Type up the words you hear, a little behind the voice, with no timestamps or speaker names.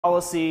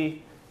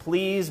policy,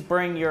 please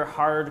bring your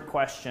hard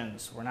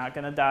questions. We're not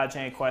going to dodge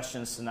any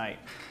questions tonight.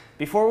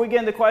 Before we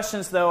get into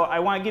questions, though, I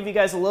want to give you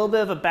guys a little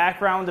bit of a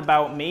background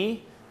about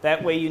me.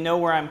 That way you know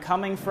where I'm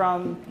coming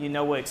from, you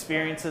know what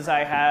experiences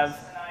I have,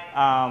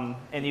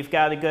 and you've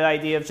got a good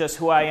idea of just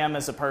who I am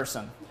as a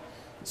person.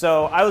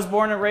 So I was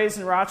born and raised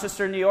in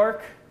Rochester, New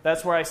York.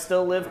 That's where I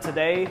still live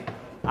today.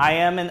 I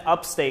am an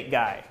upstate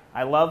guy.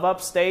 I love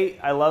upstate.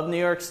 I love New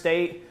York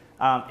State.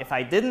 If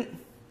I didn't,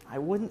 I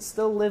wouldn't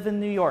still live in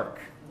New York.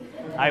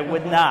 I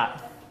would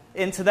not.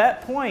 And to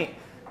that point,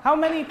 how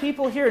many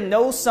people here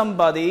know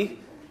somebody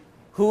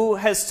who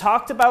has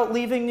talked about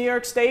leaving New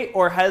York State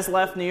or has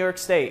left New York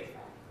State?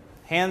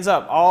 Hands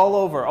up, all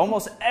over.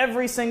 Almost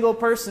every single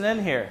person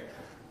in here.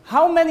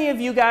 How many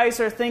of you guys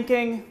are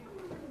thinking,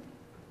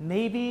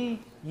 maybe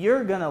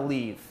you're going to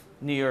leave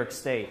New York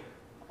State?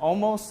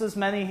 Almost as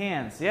many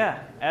hands.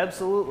 Yeah,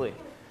 absolutely.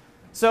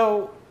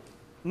 So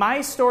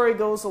my story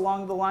goes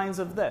along the lines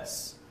of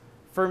this.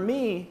 For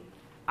me,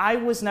 I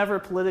was never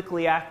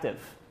politically active.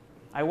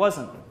 I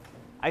wasn't.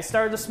 I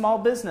started a small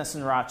business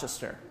in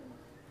Rochester.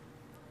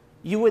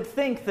 You would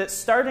think that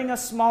starting a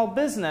small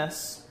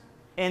business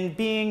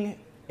and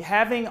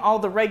having all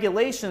the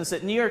regulations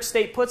that New York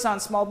State puts on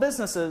small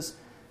businesses,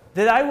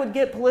 that I would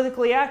get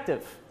politically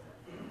active.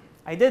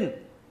 I didn't,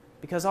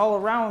 because all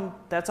around,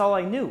 that's all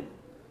I knew.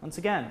 Once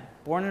again,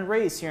 born and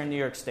raised here in New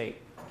York State.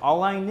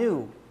 All I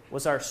knew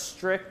was our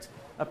strict,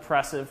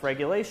 oppressive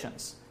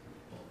regulations.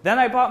 Then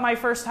I bought my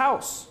first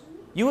house.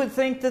 You would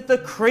think that the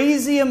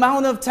crazy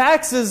amount of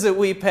taxes that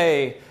we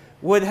pay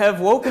would have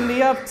woken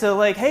me up to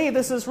like, hey,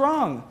 this is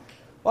wrong.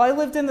 Well, I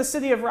lived in the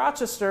city of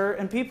Rochester,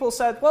 and people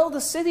said, well,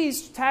 the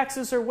city's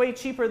taxes are way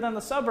cheaper than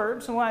the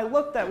suburbs. And when I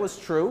looked, that was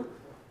true.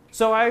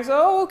 So I said,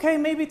 oh, okay,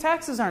 maybe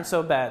taxes aren't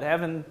so bad,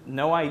 having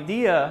no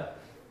idea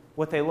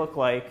what they look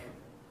like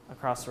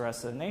across the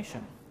rest of the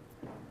nation.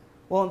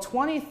 Well, in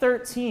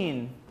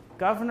 2013,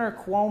 Governor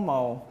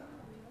Cuomo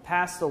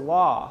passed a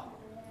law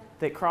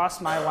that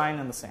crossed my line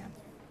in the sand.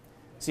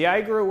 See,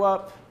 I grew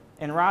up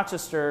in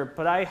Rochester,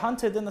 but I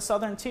hunted in the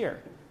southern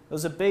tier. It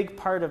was a big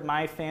part of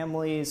my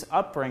family's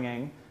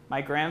upbringing.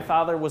 My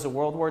grandfather was a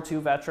World War II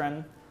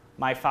veteran.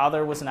 My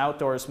father was an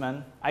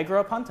outdoorsman. I grew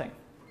up hunting.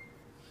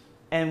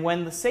 And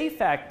when the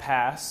SAFE Act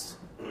passed,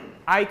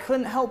 I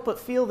couldn't help but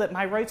feel that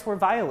my rights were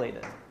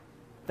violated.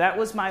 That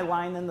was my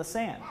line in the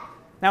sand.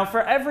 Now,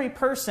 for every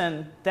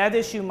person, that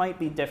issue might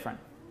be different.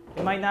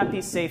 It might not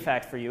be SAFE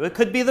Act for you. It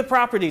could be the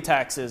property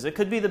taxes. It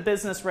could be the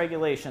business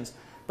regulations.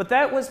 But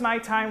that was my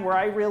time where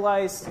I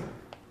realized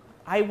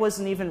I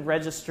wasn't even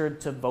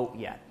registered to vote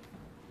yet.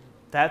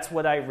 That's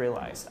what I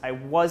realized. I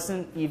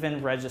wasn't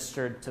even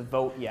registered to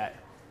vote yet.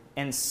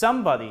 And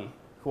somebody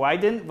who I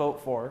didn't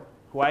vote for,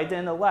 who I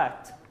didn't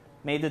elect,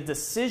 made a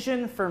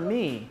decision for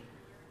me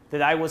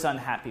that I was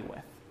unhappy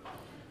with.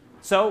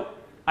 So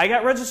I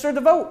got registered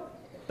to vote.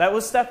 That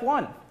was step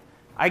one.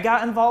 I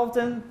got involved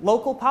in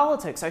local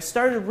politics. I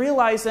started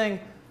realizing,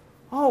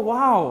 oh,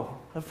 wow,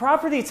 the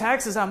property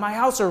taxes on my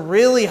house are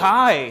really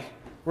high,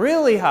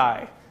 really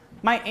high.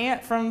 My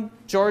aunt from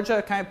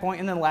Georgia kind of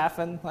pointing and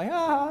laughing, like,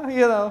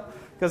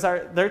 because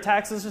their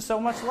taxes are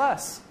so much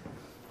less.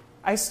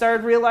 I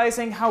started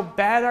realizing how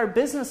bad our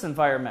business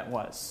environment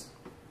was.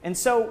 And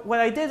so what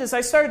I did is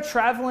I started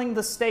traveling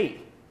the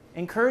state,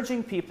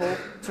 encouraging people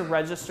to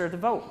register to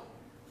vote,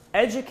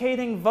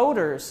 educating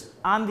voters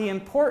on the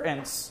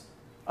importance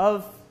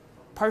of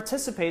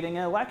participating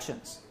in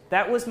elections.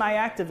 That was my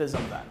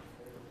activism then.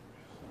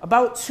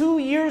 About 2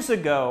 years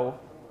ago,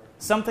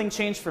 something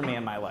changed for me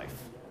in my life.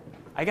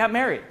 I got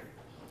married.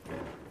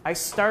 I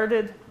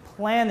started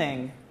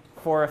planning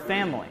for a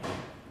family.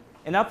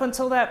 And up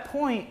until that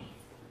point,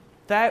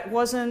 that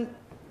wasn't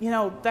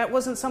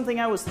something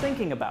I was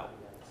thinking about.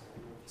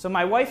 So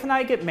my wife and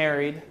I get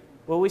married.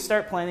 What do we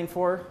start planning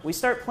for? We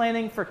start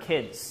planning for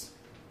kids.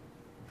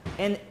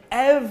 And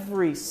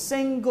every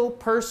single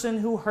person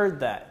who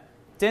heard that,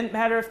 didn't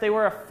matter if they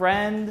were a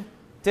friend,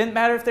 didn't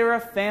matter if they were a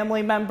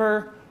family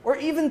member, or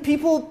even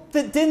people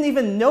that didn't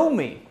even know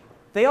me,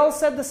 they all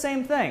said the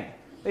same thing.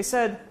 They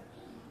said,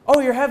 oh,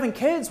 you're having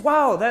kids?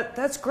 Wow,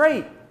 that's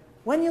great.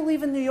 When are you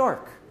leaving New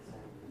York?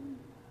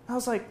 I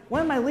was like,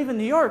 when am I leaving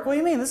New York? What do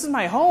you mean? This is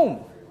my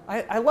home.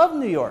 I love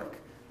New York.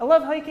 I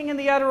love hiking in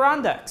the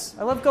Adirondacks.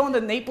 I love going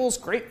to Naples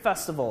Grape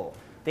Festival,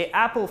 the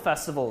apple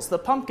festivals, the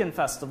pumpkin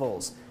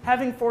festivals,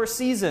 having Four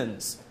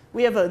Seasons.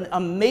 We have an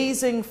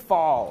amazing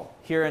fall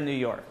here in New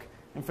York.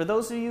 And for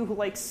those of you who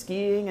like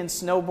skiing and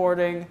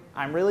snowboarding,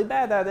 I'm really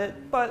bad at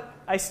it, but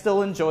I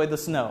still enjoy the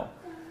snow.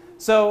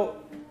 So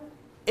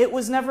it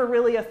was never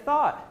really a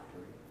thought.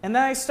 And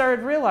then I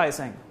started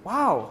realizing,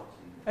 wow,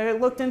 I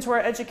looked into our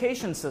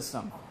education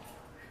system.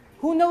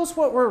 Who knows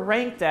what we're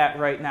ranked at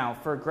right now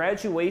for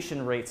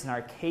graduation rates in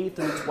our K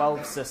through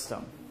 12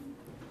 system?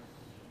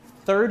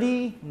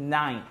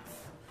 39th.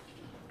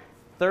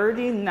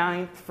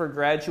 39th for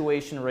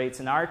graduation rates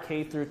in our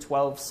K through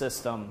 12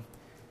 system,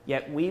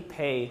 yet we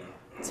pay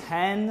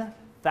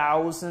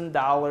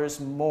 $10,000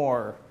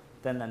 more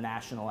than the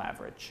national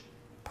average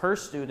per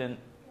student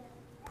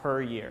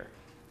per year.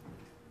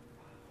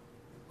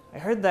 I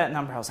heard that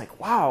number. I was like,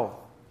 wow,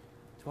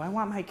 do I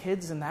want my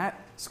kids in that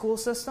school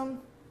system?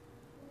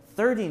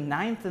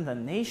 39th in the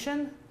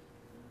nation?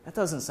 That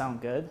doesn't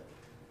sound good.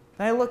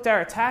 Then I looked at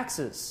our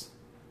taxes.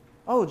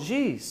 Oh,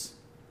 geez.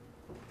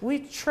 We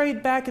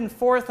trade back and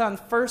forth on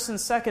first and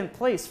second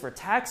place for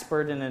tax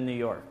burden in New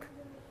York.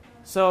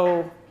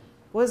 So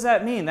what does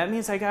that mean? That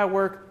means I got to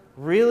work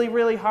really,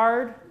 really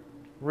hard,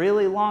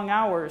 really long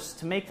hours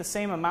to make the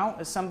same amount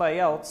as somebody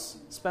else,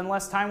 spend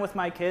less time with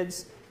my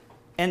kids,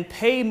 and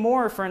pay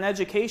more for an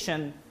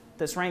education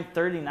that's ranked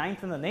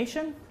 39th in the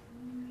nation?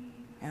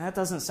 And that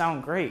doesn't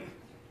sound great.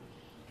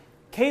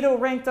 Cato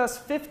ranked us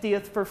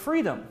 50th for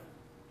freedom.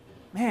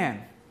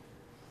 Man,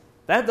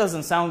 that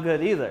doesn't sound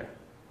good either.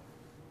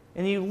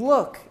 And you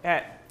look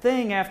at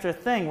thing after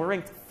thing. We're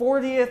ranked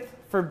 40th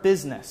for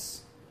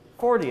business.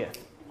 40th.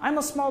 I'm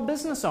a small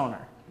business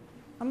owner.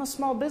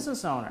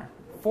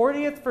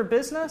 40th for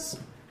business?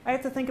 I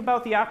have to think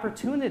about the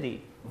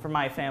opportunity for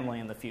my family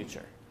in the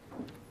future.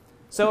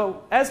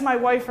 So as my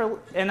wife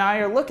and I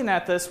are looking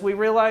at this, we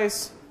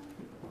realize,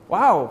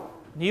 wow,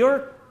 New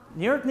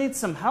York needs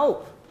some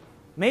help.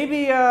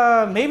 Maybe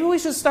we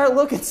should start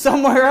looking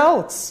somewhere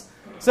else.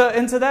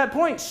 And to that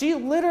point, she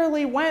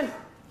literally went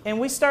and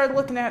we started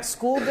looking at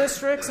school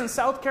districts in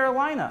South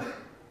Carolina.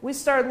 We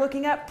started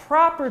looking at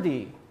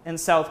property in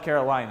South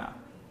Carolina.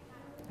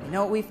 You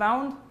know what we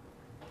found?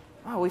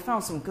 Wow, we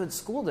found some good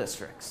school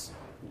districts.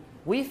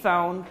 We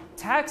found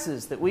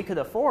taxes that we could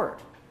afford.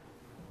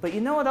 But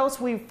you know what else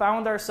we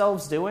found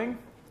ourselves doing?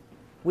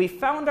 We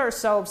found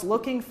ourselves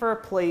looking for a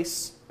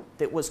place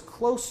that was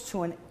close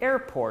to an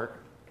airport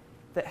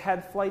that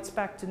had flights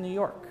back to New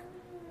York.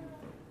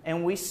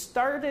 And we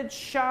started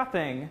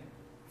shopping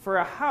for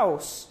a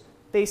house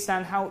based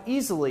on how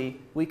easily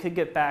we could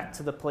get back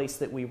to the place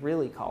that we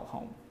really call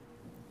home.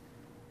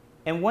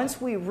 And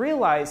once we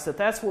realized that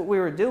that's what we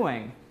were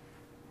doing,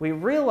 we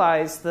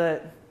realized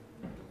that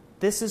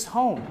this is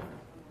home.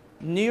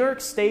 New York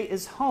State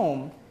is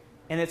home,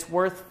 and it's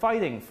worth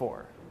fighting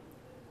for.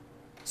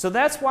 So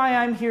that's why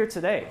I'm here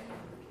today.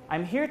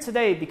 I'm here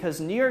today because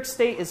New York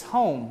State is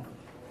home,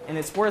 and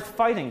it's worth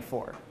fighting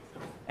for.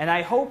 And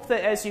I hope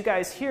that as you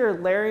guys hear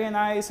Larry and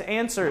I's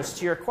answers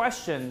to your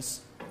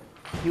questions,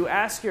 you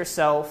ask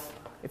yourself,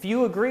 if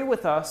you agree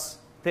with us,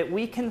 that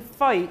we can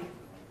fight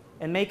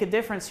and make a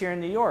difference here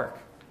in New York.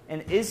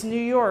 And is New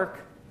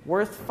York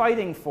worth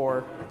fighting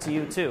for to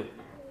you too?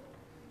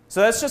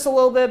 So that's just a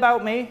little bit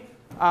about me.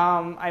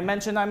 I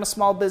mentioned I'm a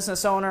small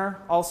business owner,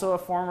 also a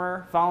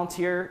former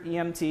volunteer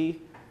EMT,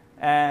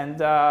 and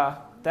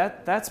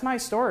that's my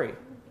story.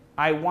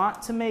 I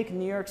want to make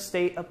New York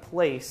State a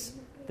place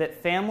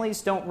that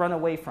families don't run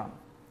away from.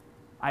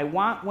 I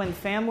want when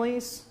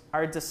families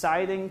are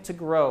deciding to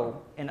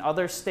grow in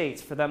other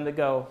states for them to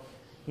go,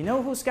 you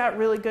know who's got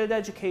really good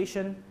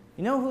education?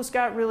 You know who's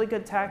got really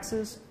good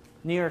taxes?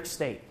 New York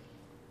State.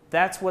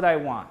 That's what I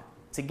want.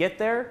 To get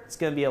there, it's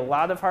going to be a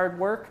lot of hard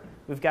work.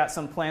 We've got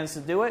some plans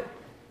to do it.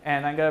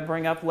 And I'm going to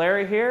bring up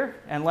Larry here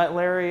and let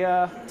Larry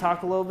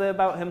talk a little bit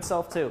about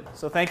himself too.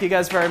 So thank you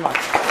guys very much.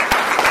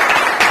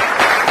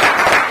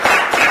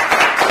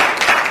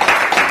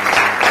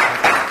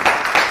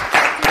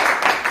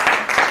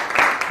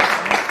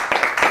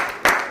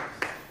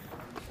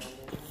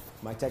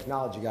 My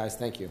technology, guys,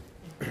 thank you.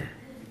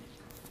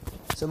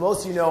 So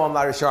most of you know I'm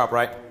Larry Sharpe,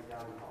 right?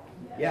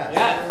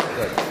 Yes.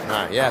 Good. All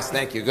right, yes,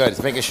 thank you. Good.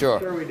 Just making sure.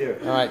 Sure we do.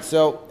 All right,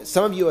 so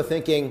some of you are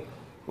thinking,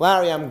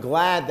 Larry, I'm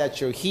glad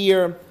that you're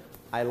here.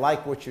 I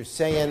like what you're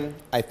saying.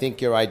 I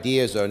think your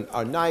ideas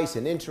are nice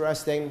and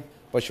interesting.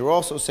 But you're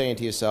also saying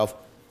to yourself,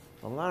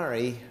 well,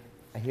 Larry,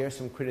 I hear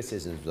some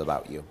criticisms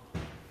about you.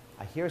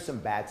 I hear some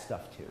bad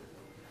stuff too.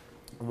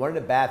 And one of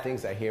the bad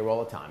things I hear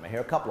all the time, I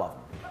hear a couple of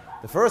them.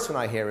 The first one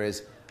I hear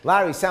is,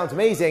 Larry, sounds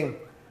amazing,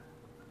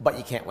 but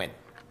you can't win.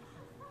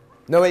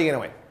 No way you're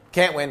going to win.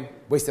 Can't win.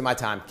 Wasting my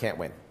time. Can't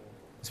win.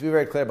 Let's be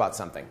very clear about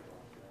something.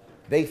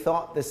 They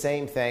thought the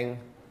same thing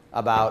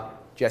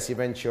about Jesse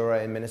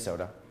Ventura in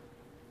Minnesota.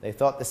 They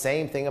thought the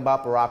same thing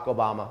about Barack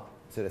Obama.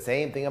 They said the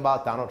same thing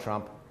about Donald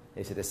Trump.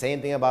 They said the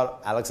same thing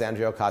about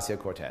Alexandria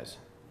Ocasio-Cortez.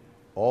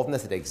 All of them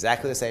said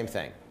exactly the same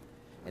thing.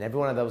 And every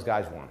one of those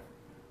guys won.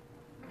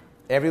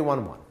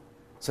 Everyone won.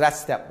 So that's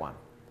step one.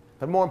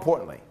 But more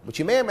importantly, which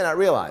you may or may not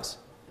realize,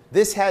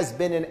 this has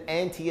been an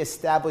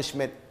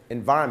anti-establishment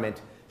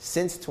environment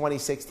since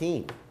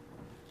 2016.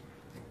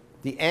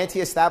 The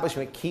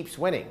anti-establishment keeps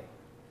winning.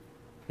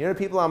 You know the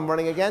people I'm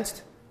running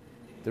against?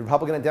 The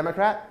Republican and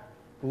Democrat?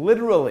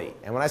 Literally,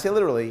 and when I say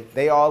literally,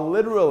 they are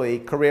literally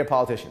career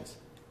politicians.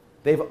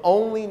 They've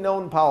only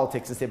known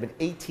politics since they've been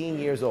 18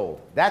 years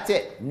old. That's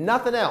it.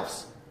 Nothing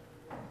else.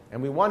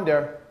 And we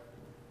wonder,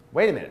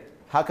 wait a minute,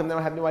 how come they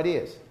don't have new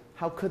ideas?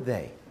 How could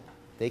they?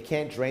 They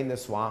can't drain the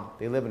swamp.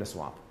 They live in a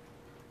swamp.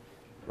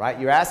 Right?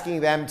 You're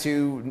asking them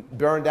to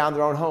burn down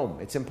their own home.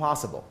 It's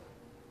impossible.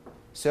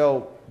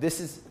 So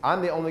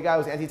I'm the only guy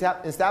who's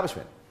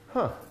anti-establishment.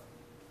 Huh.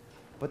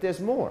 But there's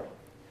more.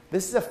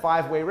 This is a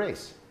five-way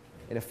race.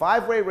 In a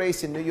five-way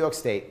race in New York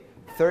State,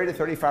 30 to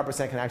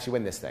 35% can actually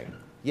win this thing.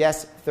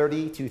 Yes,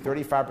 30 to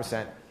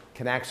 35%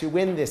 can actually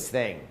win this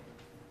thing.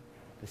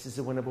 This is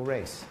a winnable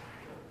race.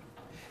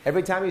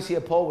 Every time you see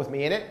a poll with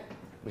me in it,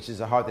 which is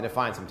a hard thing to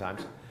find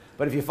sometimes,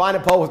 but if you find a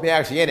poll with me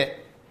actually in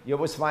it, you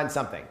always find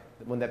something.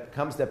 When it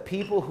comes to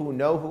people who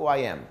know who I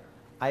am,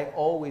 I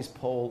always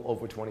poll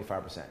over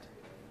 25%.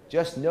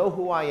 Just know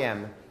who I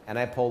am, and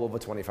I poll over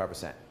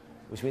 25%,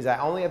 which means I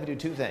only have to do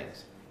two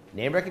things.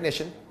 Name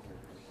recognition,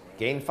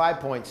 gain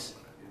 5 points,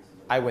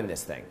 I win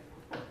this thing.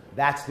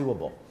 That's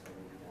doable.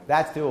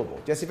 That's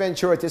doable. Jesse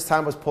Ventura at this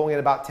time was polling at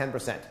about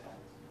 10%.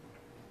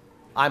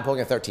 I'm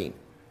polling at 13.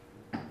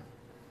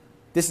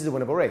 This is a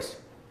winnable race.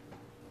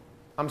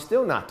 I'm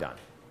still not done.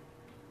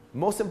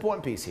 Most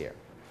important piece here.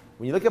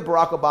 When you look at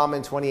Barack Obama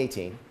in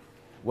 2018,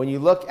 when you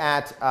look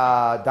at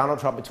Donald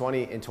Trump in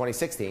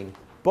 2016,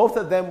 both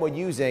of them were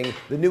using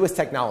the newest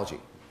technology.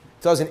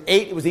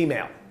 2008, it was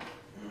email.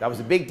 That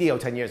was a big deal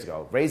 10 years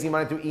ago. Raising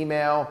money through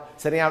email,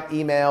 sending out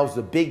emails was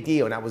a big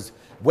deal, and that was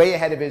way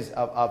ahead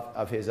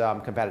of his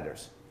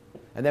competitors.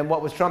 And then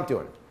what was Trump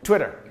doing?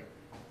 Twitter.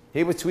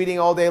 He was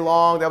tweeting all day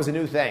long. That was a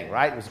new thing,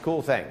 right? It was a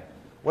cool thing.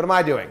 What am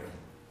I doing?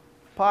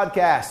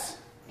 Podcasts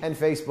and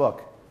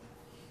Facebook.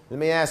 Let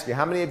me ask you,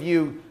 how many of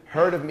you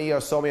heard of me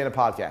or saw me on a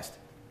podcast?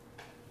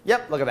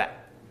 Yep, look at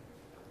that.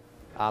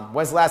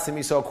 When's the last time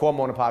you saw Cuomo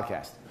on a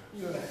podcast?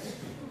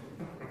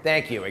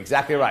 Thank you,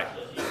 exactly right.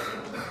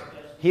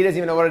 He doesn't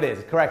even know what it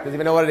is. Correct, doesn't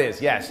even know what it is,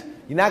 yes.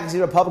 You're not going to see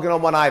a Republican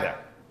on one either.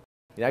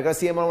 You're not going to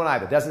see him on one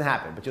either. It doesn't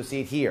happen, but you'll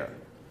see it here,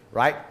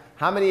 right?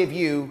 How many of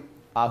you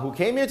who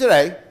came here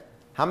today,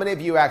 how many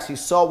of you actually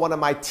saw one of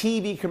my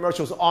TV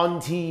commercials on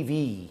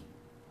TV?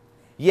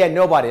 Yeah,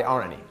 nobody, there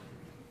aren't any.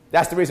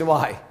 That's the reason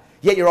why.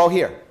 Yet you're all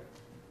here.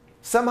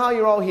 Somehow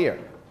you're all here,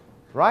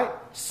 right?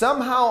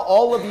 Somehow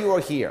all of you are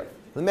here.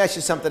 Let me ask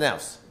you something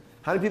else.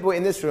 How many people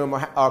in this room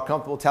are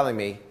comfortable telling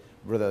me,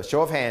 with a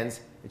show of hands,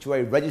 that you're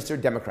a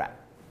registered Democrat?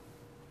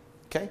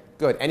 Okay,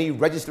 good. Any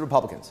registered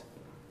Republicans?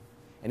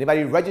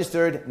 Anybody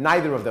registered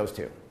neither of those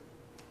two?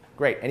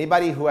 Great.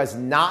 Anybody who has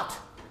not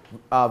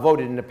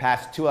voted in the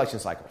past 2 election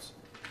cycles?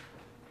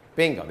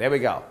 Bingo, there we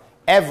go.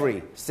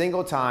 Every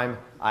single time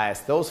I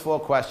ask those 4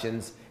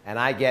 questions, and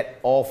I get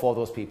all 4 of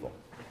those people.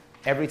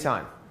 Every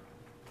time.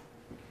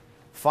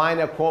 Find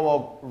a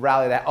Cuomo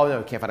rally that, oh no,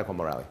 you can't find a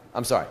Cuomo rally.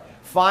 I'm sorry.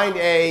 Find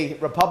a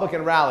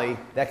Republican rally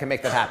that can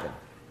make that happen.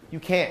 You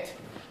can't.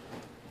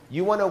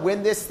 You want to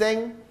win this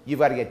thing, you've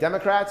got to get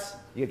Democrats,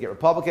 you got to get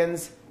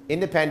Republicans,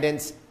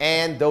 independents,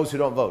 and those who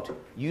don't vote.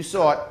 You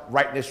saw it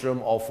right in this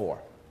room, all 4.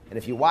 And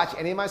if you watch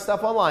any of my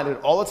stuff online, I do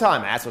it all the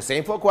time. I ask those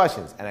same 4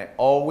 questions, and I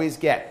always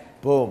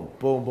get boom,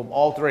 boom, boom,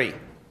 all 3.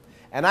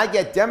 And I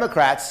get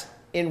Democrats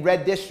in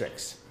red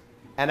districts,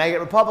 and I get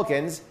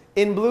Republicans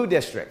in blue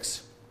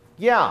districts.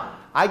 Yeah,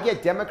 I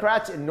get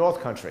Democrats in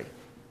North Country,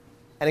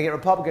 and I get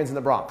Republicans in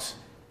the Bronx.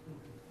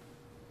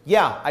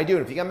 Yeah, I do.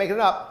 And if you're going to make it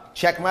up,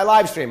 check my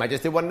live stream. I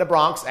just did one in the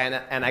Bronx, and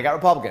I got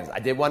Republicans. I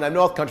did one in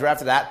North Country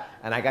after that,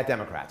 and I got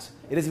Democrats.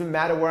 It doesn't even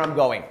matter where I'm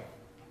going.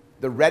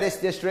 The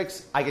reddest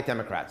districts, I get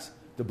Democrats.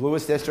 The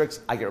bluest districts,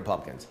 I get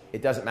Republicans.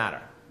 It doesn't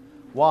matter.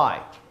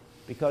 Why?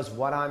 Because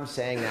what I'm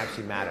saying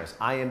actually matters.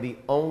 I am the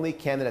only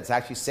candidate that's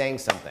actually saying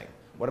something.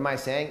 What am I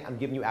saying? I'm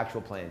giving you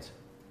actual plans.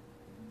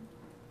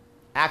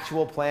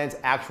 Actual plans,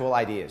 actual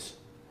ideas.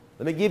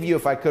 Let me give you,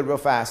 if I could, real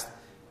fast,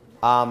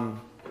 King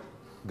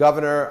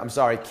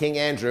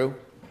Andrew,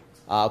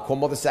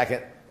 Cuomo II,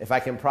 if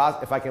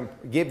I can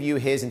give you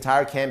his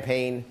entire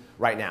campaign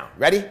right now.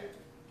 Ready?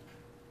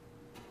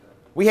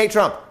 We hate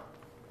Trump.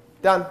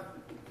 Done.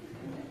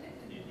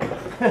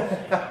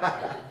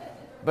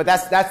 But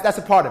that's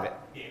a part of it.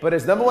 But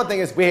his number one thing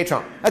is we hate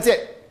Trump. That's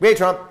it. We hate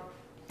Trump.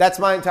 That's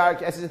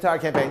his entire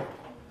campaign.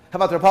 How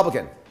about the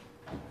Republican?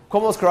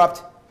 Cuomo's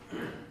corrupt.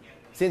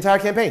 It's the entire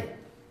campaign.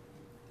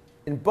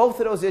 In both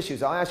of those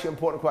issues, I'll ask you an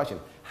important question.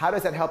 How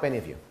does that help any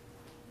of you?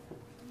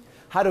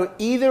 How do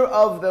either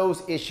of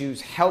those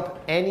issues help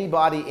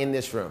anybody in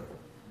this room?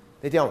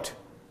 They don't.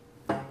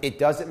 It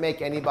doesn't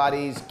make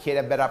anybody's kid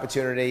a better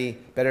opportunity,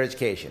 better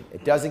education.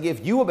 It doesn't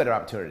give you a better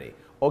opportunity,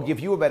 or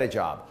give you a better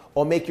job,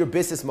 or make your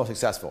business more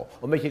successful,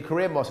 or make your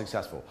career more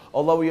successful,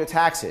 or lower your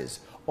taxes,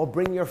 or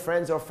bring your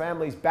friends or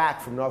families back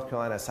from North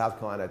Carolina, South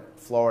Carolina,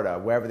 Florida,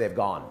 wherever they've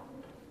gone.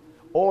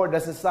 Or it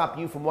doesn't stop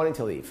you from wanting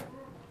to leave.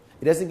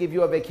 It doesn't give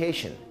you a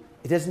vacation.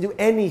 It doesn't do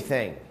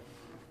anything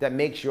that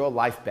makes your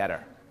life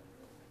better.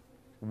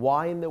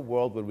 Why in the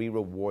world would we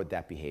reward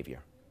that behavior?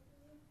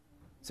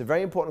 It's a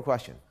very important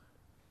question.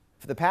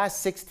 For the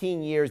past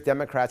 16 years,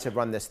 Democrats have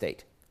run this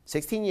state.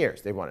 16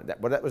 years they've run it.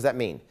 What does that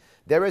mean?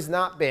 There has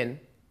not been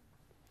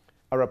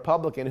a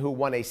Republican who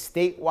won a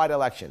statewide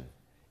election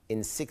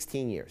in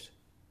 16 years.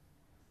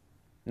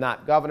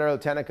 Not governor,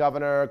 lieutenant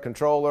governor,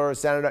 controller,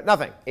 senator,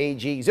 nothing.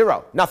 AG,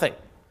 zero, nothing.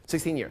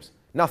 16 years,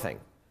 nothing.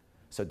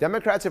 So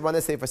Democrats have run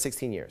this state for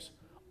 16 years.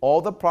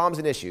 All the problems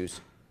and issues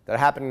that are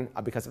happening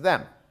are because of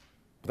them.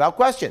 Without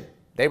question.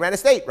 They ran a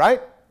state, right?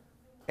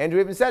 Andrew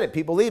even said it.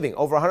 People leaving.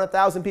 Over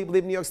 100,000 people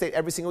leaving New York State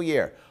every single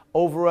year.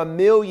 Over 1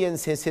 million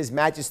since His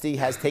Majesty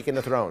has taken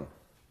the throne.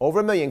 Over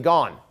 1 million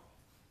gone.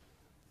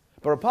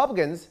 But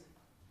Republicans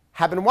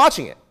have been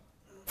watching it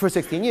for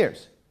 16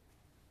 years.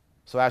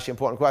 So I ask you an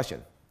important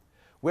question.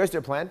 Where's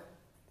their plan?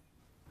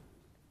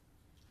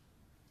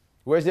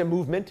 Where's their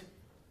movement?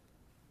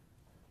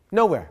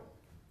 Nowhere.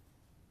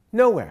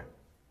 Nowhere.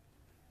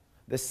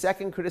 The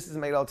second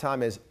criticism I get all the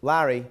time is,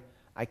 Larry,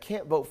 I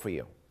can't vote for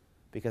you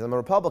because I'm a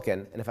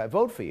Republican, and if I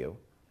vote for you,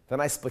 then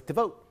I split the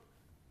vote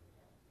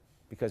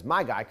because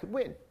my guy could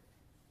win.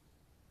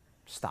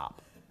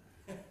 Stop.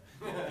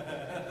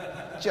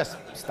 Just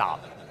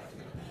stop.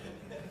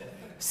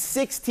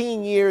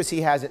 16 years he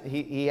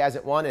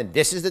hasn't won, and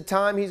this is the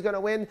time he's going to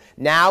win?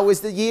 Now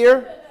is the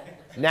year?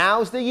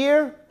 Now's the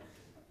year?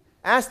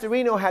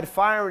 Astorino had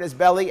fire in his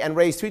belly and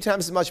raised 3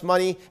 times as much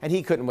money, and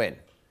he couldn't win.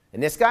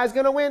 And this guy's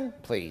going to win?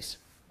 Please.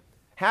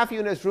 Half of you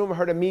in this room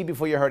heard of me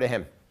before you heard of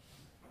him.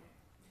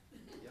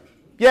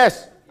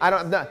 Yes,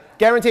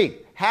 guaranteed.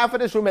 Half of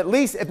this room, at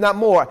least, if not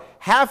more,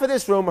 half of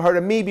this room heard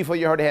of me before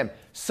you heard of him.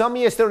 Some of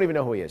you still don't even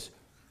know who he is.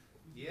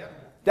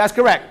 Yep. That's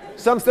correct.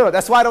 Some still don't.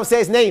 That's why I don't say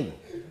his name.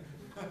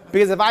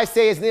 Because if I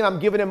say his name, I'm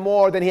giving him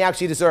more than he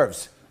actually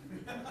deserves.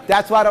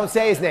 That's why I don't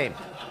say his name.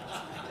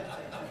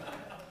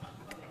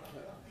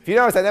 If you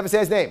notice, I never say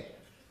his name.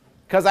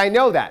 Because I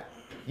know that.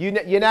 You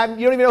don't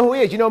even know who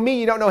he is. You know me,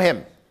 you don't know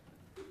him.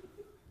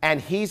 And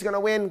he's going to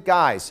win?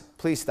 Guys,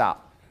 please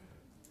stop.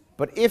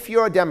 But if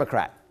you're a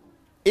Democrat,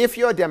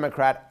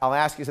 I'll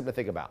ask you something to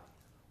think about.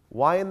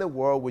 Why in the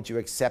world would you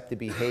accept the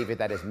behavior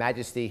that His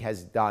Majesty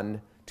has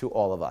done to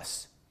all of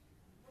us?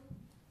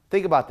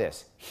 Think about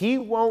this. He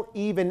won't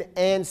even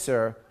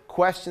answer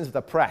questions of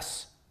the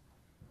press,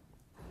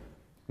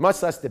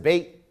 much less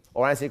debate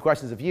or answer any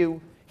questions of you.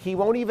 He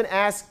won't even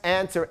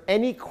answer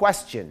any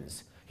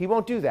questions. He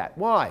won't do that.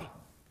 Why?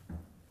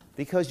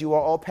 Because you are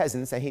all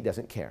peasants and he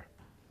doesn't care.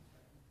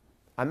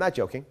 I'm not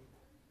joking.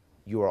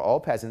 You are all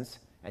peasants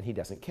and he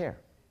doesn't care.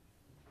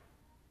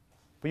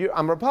 But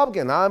I'm a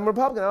Republican. I'm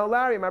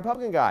Larry. I'm a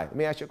Republican guy. Let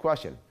me ask you a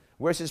question.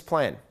 Where's his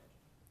plan?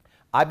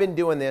 I've been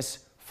doing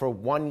this for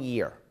 1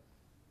 year.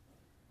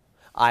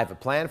 I have a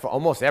plan for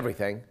almost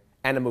everything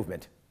and a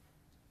movement.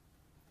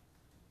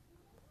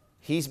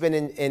 He's been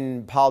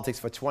in politics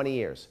for 20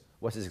 years.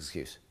 What's his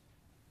excuse?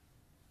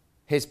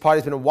 His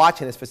party's been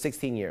watching this for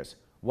 16 years.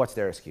 What's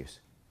their excuse?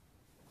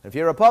 And if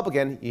you're a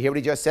Republican, you hear what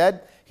he just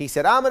said? He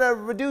said, I'm going to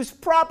reduce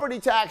property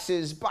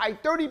taxes by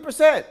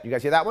 30%. You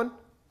guys hear that one?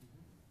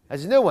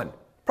 That's a new one.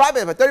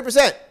 Property by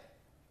 30%.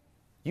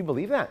 You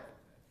believe that?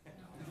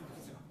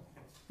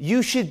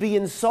 You should be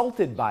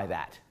insulted by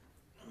that.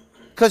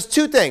 Because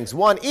 2 things.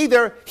 One,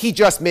 either he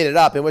just made it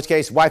up, in which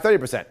case, why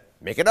 30%?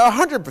 Make it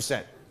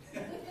 100%.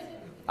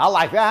 I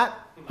like that.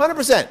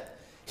 100%.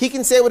 He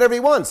can say whatever he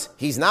wants.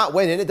 He's not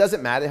winning. It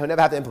doesn't matter. He'll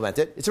never have to implement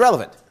it. It's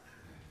irrelevant.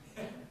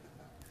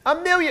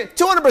 1,000,000,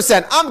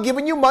 200%. I'm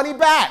giving you money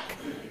back.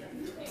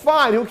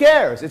 Fine, who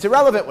cares? It's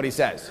irrelevant what he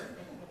says.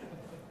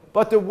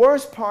 But the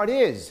worst part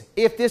is,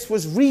 if this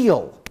was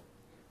real,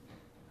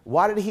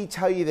 why did he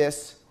tell you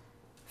this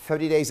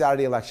 30 days out of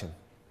the election?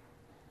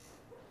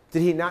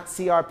 Did he not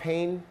see our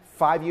pain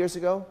 5 years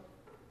ago?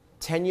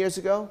 10 years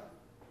ago?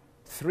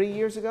 3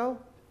 years ago?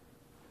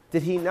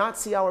 Did he not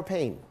see our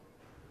pain?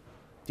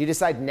 Do you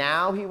decide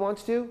now he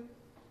wants to?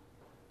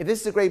 If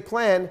this is a great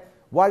plan,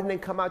 why didn't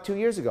it come out 2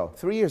 years ago,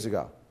 3 years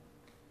ago?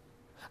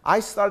 I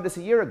started this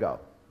a year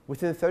ago.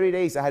 Within 30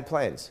 days, I had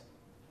plans.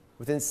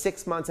 Within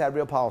 6 months, I had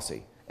real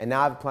policy. And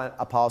now I have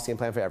a policy and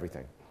plan for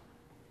everything.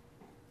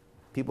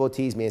 People will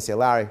tease me and say,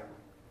 Larry,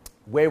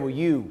 where were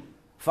you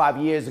 5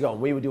 years ago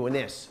when we were doing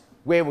this?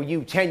 Where were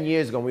you 10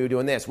 years ago when we were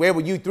doing this? Where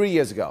were you 3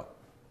 years ago?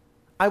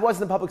 I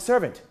wasn't a public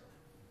servant.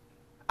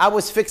 I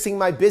was fixing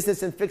my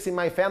business and fixing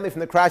my family from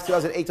the crash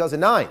 2008,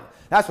 2009.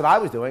 That's what I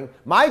was doing.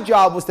 My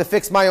job was to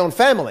fix my own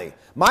family.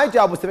 My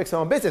job was to fix my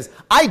own business.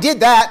 I did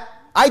that.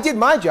 I did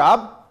my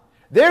job.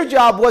 Their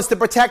job was to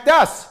protect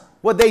us.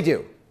 What'd they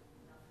do?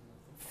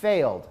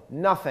 Failed.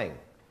 Nothing.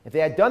 If they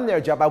had done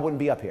their job, I wouldn't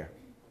be up here.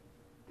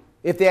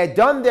 If they had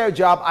done their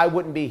job, I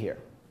wouldn't be here.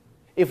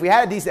 If we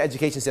had a decent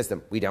education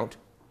system, we don't.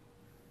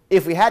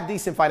 If we had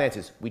decent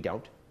finances, we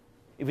don't.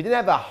 If we didn't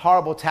have a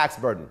horrible tax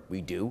burden, we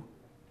do.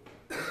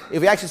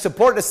 If we actually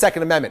supported the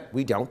Second Amendment,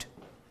 we don't.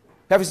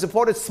 If we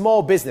supported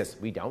small business,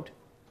 we don't.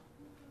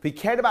 If we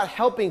cared about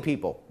helping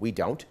people, we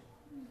don't.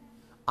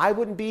 I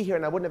wouldn't be here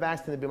and I wouldn't have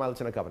asked him to be my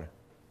lieutenant governor.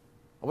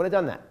 I wouldn't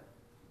have done that.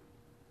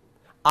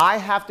 I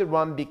have to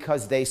run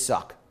because they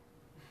suck.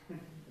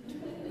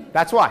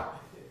 That's why.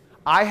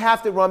 I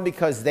have to run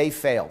because they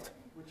failed.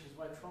 Which is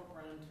why Trump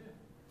ran too.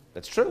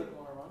 That's true.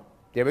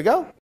 There we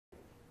go.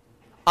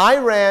 I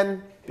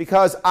ran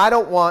because I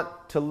don't want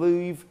to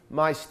leave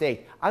my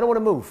state. I don't want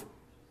to move.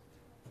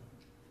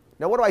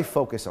 Now, what do I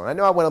focus on? I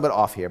know I went a little bit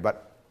off here,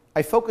 but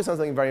I focus on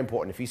something very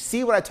important. If you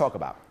see what I talk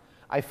about,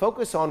 I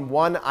focus on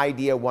one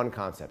idea, one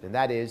concept, and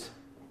that is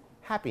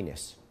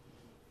happiness.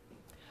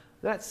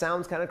 That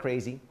sounds kind of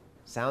crazy,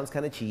 sounds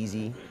kind of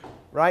cheesy,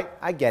 right?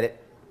 I get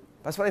it.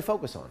 That's what I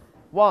focus on.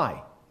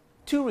 Why?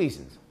 2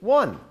 reasons.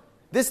 1,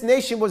 this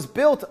nation was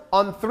built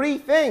on 3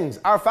 things,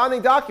 our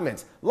founding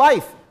documents: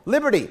 life,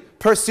 liberty,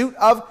 pursuit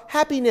of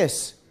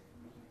happiness.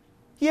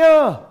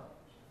 Yeah,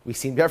 we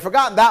seem to have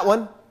forgotten that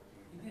one.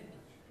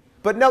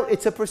 But no,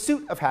 it's a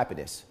pursuit of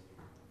happiness.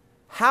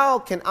 How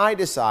can I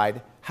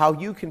decide how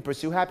you can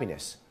pursue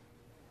happiness?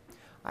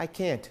 I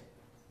can't.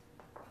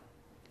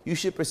 You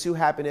should pursue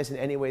happiness in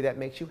any way that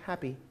makes you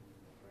happy.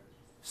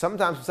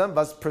 Sometimes for some of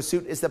us,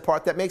 pursuit is the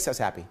part that makes us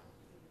happy.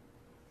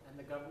 And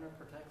the governor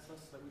protects us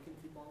so that we can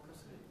keep on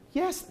pursuing.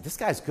 Yes, this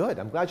guy's good.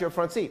 I'm glad you're a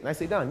front seat.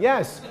 Nicely done.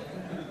 Yes.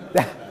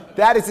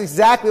 That is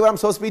exactly what I'm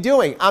supposed to be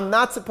doing. I'm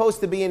not supposed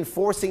to be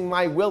enforcing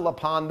my will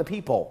upon the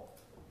people.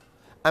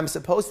 I'm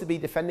supposed to be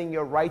defending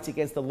your rights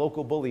against the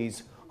local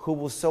bullies who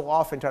will so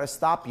often try to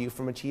stop you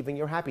from achieving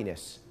your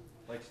happiness.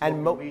 Like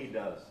smoking weed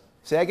does.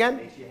 Say again?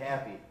 Makes you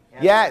happy.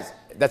 Yes,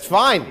 that's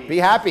fine. Be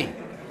happy.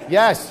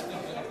 Yes,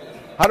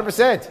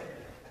 100%.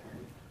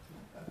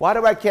 Why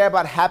do I care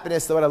about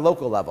happiness though at a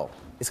local level?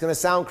 It's going to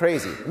sound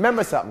crazy.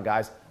 Remember something,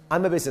 guys.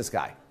 I'm a business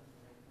guy.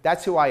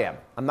 That's who I am.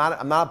 I'm not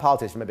a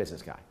politician. I'm a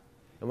business guy.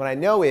 And what I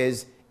know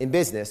is, in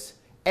business,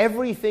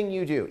 everything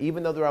you do,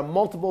 even though there are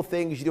multiple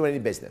things you do in any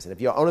business, and if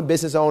you own a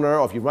business owner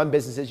or if you run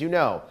businesses, you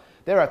know,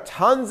 there are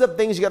tons of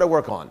things you got to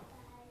work on.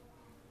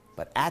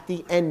 But at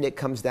the end, it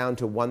comes down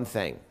to one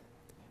thing: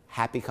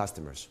 happy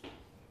customers.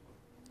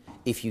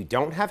 If you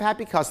don't have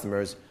happy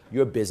customers,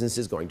 your business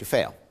is going to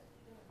fail.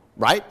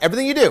 Right?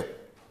 Everything you do.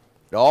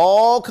 It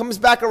all comes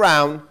back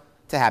around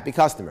to happy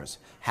customers.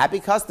 Happy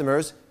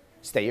customers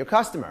stay your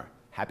customer.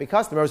 Happy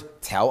customers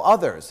tell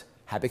others.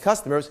 Happy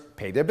customers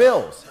pay their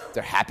bills.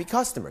 They're happy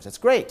customers. That's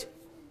great.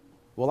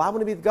 Well, I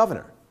want to be the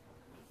governor.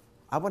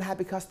 I want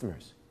happy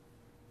customers.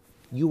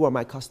 You are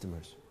my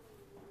customers.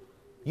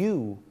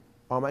 You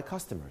are my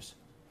customers.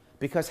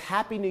 Because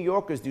happy New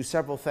Yorkers do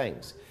several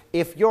things.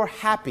 If you're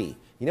happy,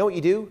 you know what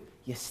you do?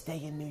 You stay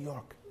in New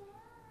York.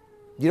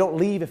 You don't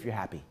leave if you're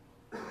happy.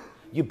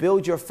 You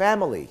build your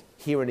family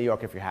here in New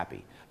York if you're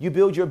happy. You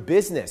build your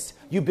business.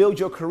 You build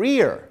your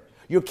career.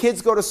 Your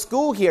kids go to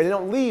school here. They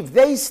don't leave.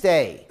 They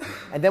stay.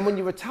 And then when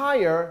you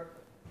retire,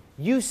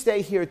 you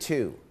stay here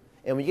too.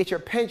 And when you get your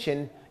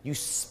pension, you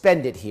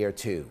spend it here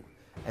too.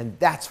 And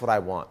that's what I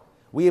want.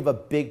 We have a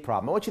big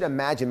problem. I want you to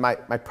imagine my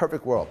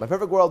perfect world. My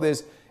perfect world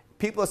is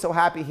people are so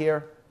happy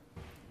here.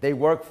 They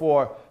work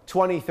for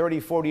 20, 30,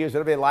 40 years,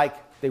 whatever they like.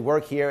 They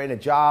work here in a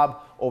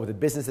job or with a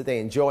business that they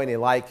enjoy and they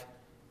like.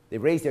 They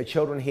raise their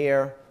children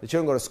here. The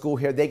children go to school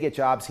here. They get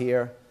jobs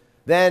here.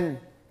 Then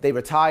they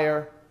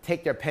retire,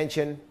 take their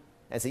pension,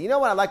 and say, you know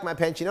what, I like my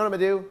pension. You know what I'm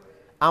going to do?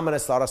 I'm going to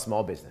start a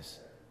small business.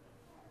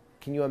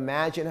 Can you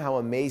imagine how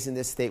amazing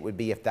this state would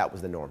be if that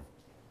was the norm?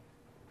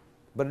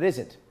 But it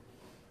isn't.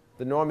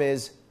 The norm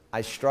is I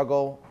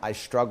struggle, I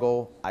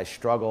struggle, I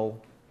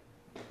struggle.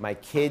 My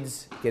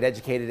kids get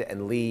educated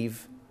and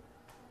leave.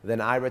 Then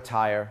I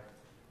retire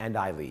and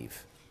I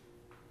leave.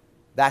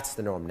 That's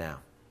the norm now.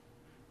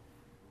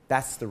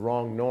 That's the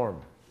wrong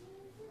norm.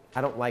 I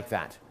don't like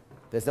that.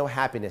 There's no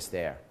happiness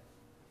there.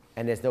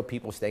 And there's no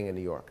people staying in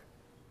New York.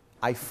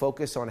 I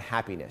focus on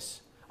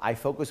happiness. I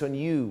focus on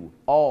you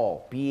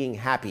all being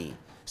happy,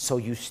 so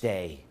you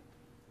stay.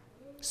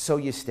 So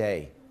you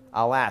stay.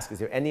 I'll ask, is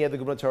there any other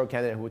gubernatorial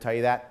candidate who will tell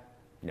you that?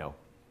 No.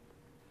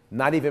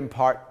 Not even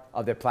part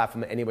of their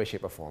platform in any way,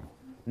 shape, or form.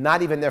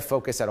 Not even their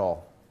focus at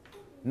all.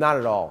 Not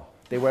at all.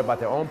 They worry about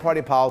their own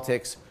party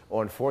politics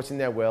or enforcing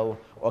their will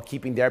or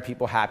keeping their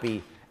people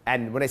happy.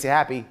 And when they say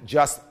happy,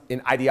 just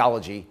in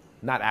ideology,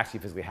 not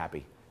actually physically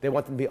happy. They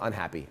want them to be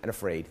unhappy and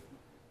afraid.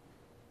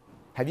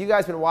 Have you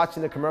guys been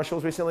watching the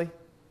commercials recently?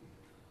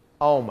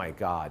 Oh my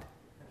God.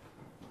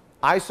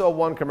 I saw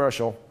one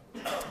commercial, to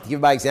give you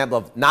my example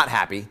of not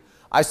happy.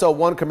 I saw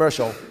one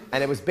commercial,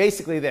 and it was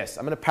basically this.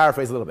 I'm going to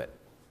paraphrase a little bit.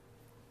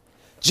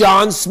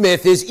 John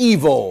Smith is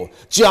evil.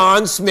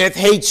 John Smith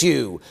hates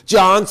you.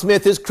 John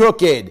Smith is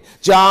crooked.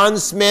 John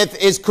Smith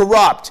is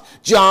corrupt.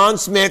 John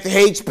Smith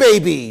hates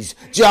babies.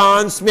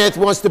 John Smith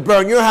wants to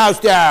burn your house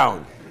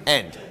down.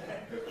 End.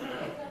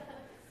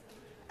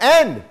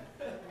 End.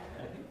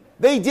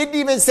 They didn't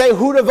even say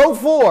who to vote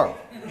for.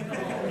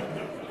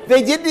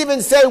 They didn't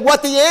even say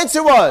what the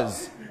answer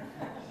was.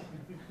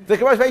 The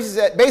commercial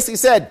basically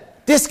said,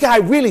 this guy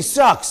really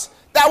sucks.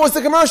 That was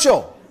the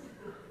commercial.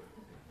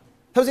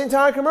 That was the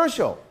entire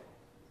commercial.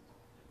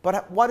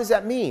 But what does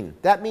that mean?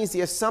 That means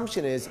the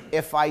assumption is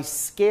if I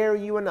scare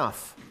you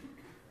enough,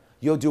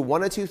 you'll do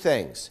one or two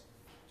things.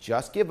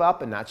 Just give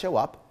up and not show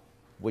up,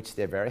 which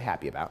they're very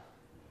happy about.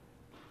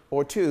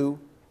 Or two,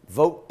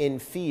 vote in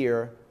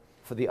fear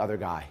for the other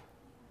guy.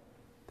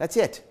 That's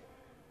it.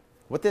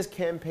 What this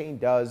campaign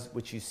does,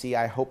 which you see,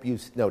 I hope you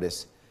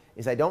notice,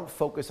 is I don't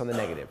focus on the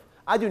negative.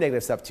 I do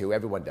negative stuff too,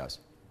 everyone does.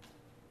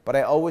 But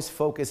I always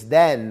focus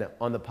then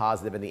on the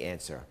positive and the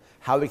answer,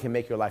 how we can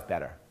make your life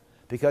better.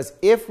 Because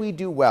if we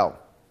do well,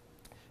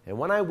 and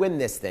when I win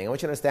this thing, I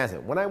want you to understand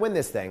something. When I win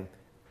this thing,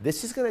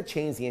 this is going to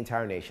change the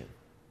entire nation.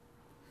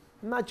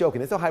 I'm not joking.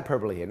 There's no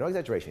hyperbole here, no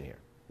exaggeration here.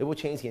 It will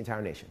change the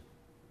entire nation.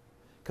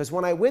 Because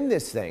when I win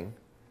this thing,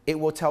 it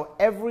will tell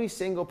every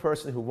single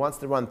person who wants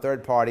to run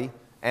third party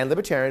and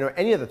libertarian or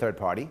any other third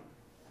party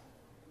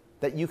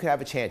that you can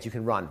have a chance, you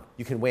can run,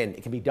 you can win,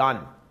 it can be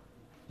done.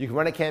 You can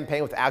run a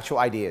campaign with actual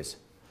ideas.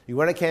 You can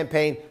run a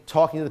campaign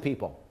talking to the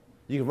people.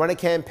 You can run a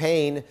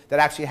campaign that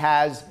actually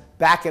has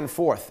back and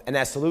forth and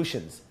as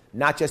solutions,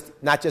 not just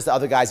the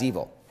other guy's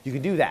evil. You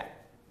can do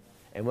that.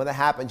 And when that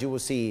happens, you will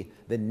see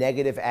the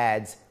negative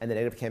ads and the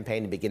negative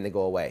campaign begin to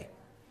go away.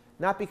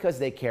 Not because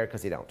they care,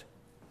 because they don't,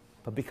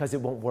 but because it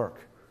won't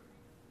work.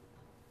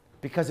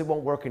 Because it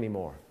won't work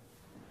anymore.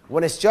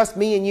 When it's just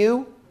me and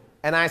you,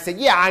 and I say,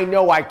 yeah, I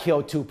know I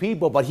killed 2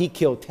 people, but he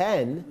killed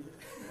 10.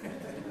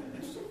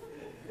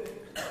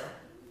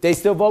 They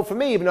still vote for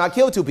me even though I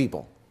killed 2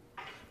 people.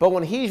 But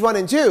when he's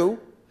running too,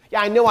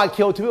 yeah, I know I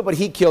killed 2 people, but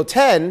he killed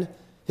 10.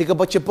 They go,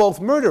 but you're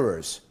both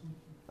murderers.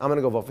 I'm going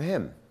to go vote for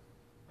him.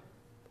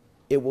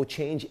 It will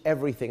change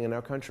everything in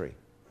our country.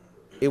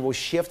 It will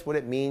shift what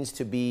it means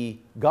to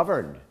be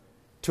governed,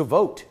 to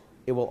vote.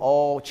 It will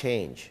all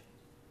change.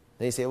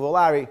 Then you say, well,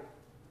 Larry,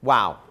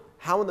 wow,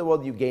 how in the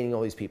world are you gaining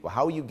all these people?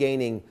 How are you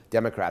gaining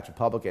Democrats,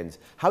 Republicans?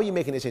 How are you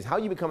making this change? How are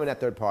you becoming that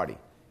third party?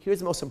 Here's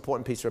the most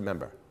important piece to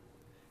remember.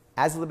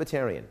 As a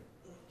libertarian,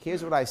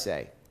 here's what I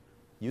say.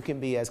 You can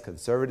be as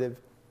conservative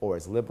or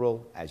as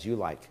liberal as you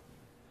like.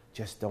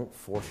 Just don't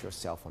force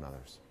yourself on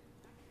others.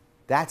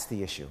 That's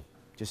the issue.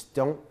 Just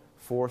don't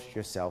force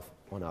yourself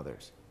on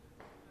others.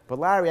 But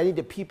Larry, I need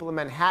the people in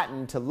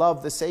Manhattan to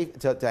love the safe,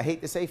 to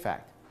hate the SAFE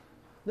Act.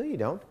 No, you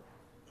don't.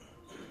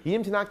 You need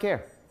them to not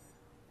care.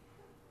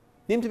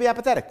 You need them to be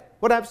apathetic.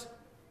 Whatevs.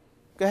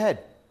 Go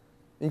ahead.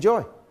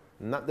 Enjoy.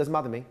 Doesn't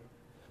bother me.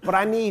 But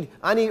I need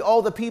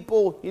all the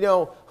people,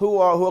 who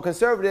are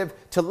conservative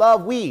to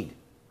love weed.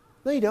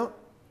 No, you don't.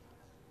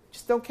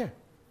 Just don't care.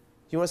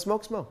 You want to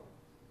smoke? Smoke.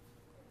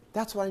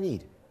 That's what I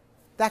need.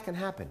 That can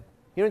happen.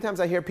 You know, many times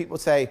I hear people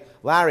say,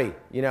 Larry,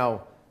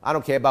 I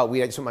don't care about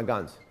weed, I just want my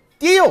guns.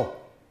 Deal!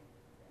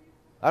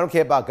 I don't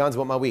care about guns, I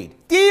want my weed.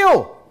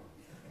 Deal!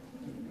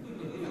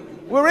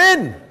 We're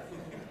in.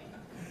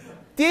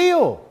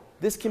 Deal.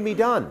 This can be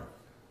done.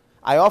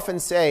 I often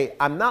say,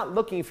 I'm not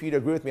looking for you to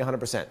agree with me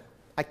 100%.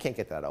 I can't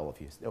get that out of all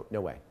of you. No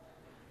way.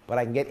 But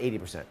I can get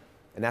 80%.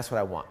 And that's what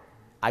I want.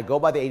 I go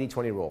by the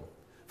 80-20 rule.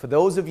 For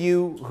those of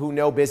you who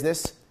know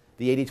business,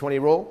 the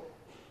 80-20 rule.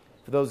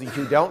 For those of you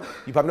who don't,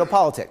 you probably know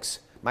politics.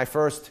 My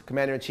first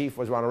commander-in-chief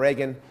was Ronald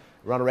Reagan.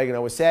 Ronald Reagan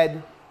always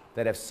said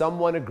that if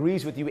someone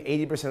agrees with you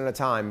 80% of the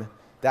time,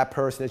 that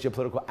person is your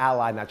political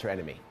ally, not your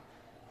enemy.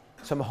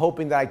 So I'm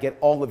hoping that I get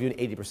all of you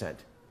in 80%.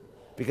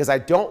 Because I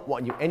don't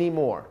want you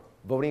anymore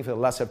voting for the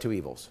lesser of 2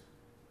 evils.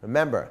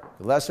 Remember,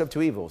 the lesser of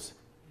 2 evils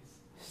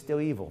is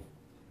still evil.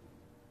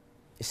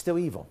 It's still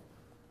evil.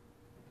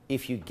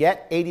 If you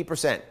get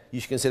 80%, you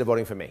should consider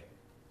voting for me.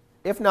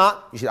 If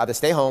not, you should either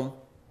stay home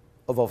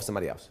or vote for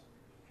somebody else.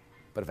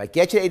 But if I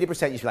get you to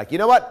 80%, you should be like, you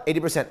know what?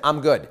 80%,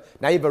 I'm good.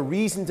 Now you have a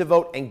reason to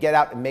vote and get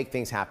out and make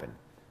things happen.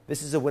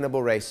 This is a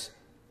winnable race.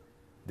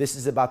 This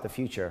is about the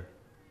future.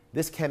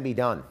 This can be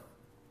done.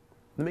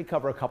 Let me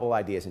cover a couple of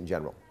ideas in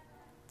general.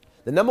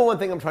 The number one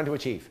thing I'm trying to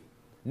achieve,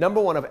 number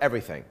one of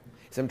everything,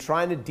 is I'm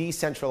trying to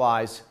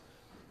decentralize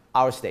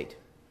our state.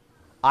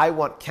 I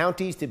want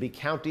counties to be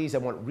counties. I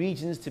want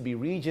regions to be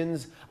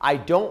regions. I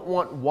don't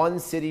want one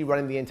city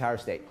running the entire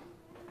state.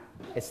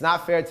 It's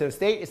not fair to the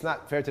state. It's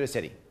not fair to the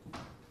city.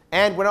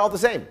 And we're not all the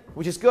same,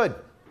 which is good.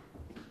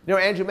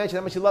 Andrew mentioned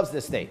how much he loves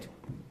this state.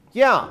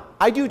 Yeah,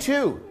 I do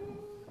too.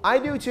 I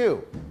do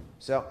too.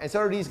 So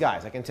are these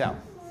guys, I can tell.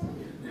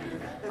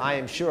 I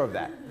am sure of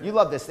that. You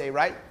love this state,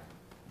 right?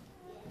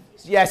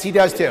 Yes, he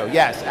does too.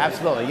 Yes,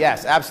 absolutely.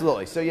 Yes,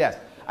 absolutely. So yes,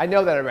 I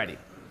know that already.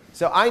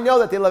 So I know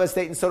that they love this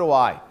state, and so do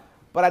I.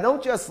 But I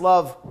don't just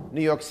love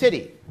New York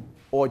City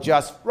or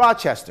just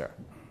Rochester.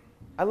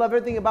 I love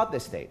everything about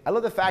this state. I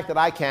love the fact that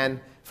I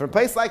can, from a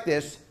place like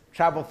this,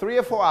 travel 3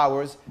 or 4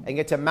 hours and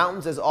get to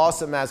mountains as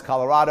awesome as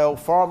Colorado,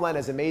 farmland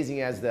as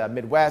amazing as the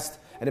Midwest,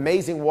 an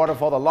amazing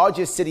waterfall, the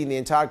largest city in the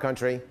entire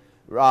country.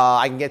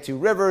 I can get to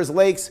rivers,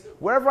 lakes,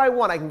 wherever I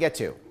want I can get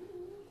to.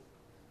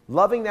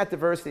 Loving that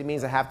diversity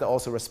means I have to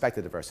also respect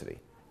the diversity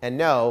and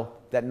know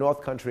that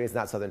North Country is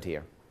not Southern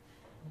Tier.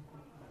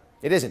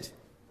 It isn't.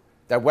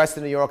 That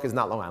Western New York is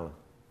not Long Island.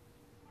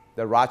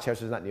 That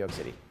Rochester is not New York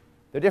City.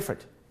 They're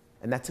different.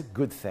 And that's a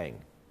good thing.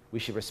 We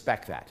should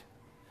respect that.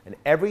 And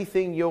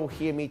everything you'll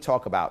hear me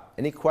talk about,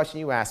 any question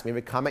you ask me,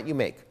 every comment you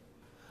make,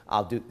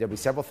 there'll be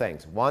several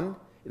things. One,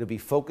 it'll be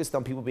focused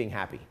on people being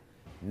happy,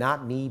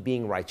 not me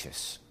being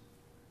righteous.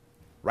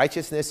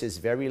 Righteousness is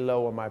very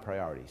low on my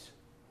priorities.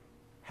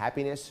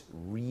 Happiness,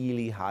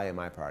 really high on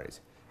my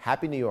priorities.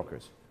 Happy New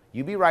Yorkers.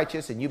 You be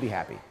righteous and you be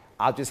happy.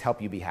 I'll just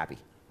help you be happy.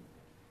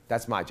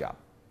 That's my job.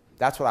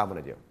 That's what I'm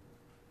going to do.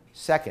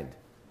 Second,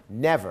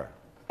 never,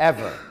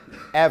 ever,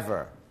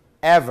 ever,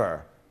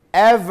 ever,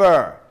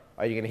 ever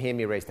are you going to hear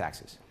me raise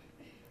taxes.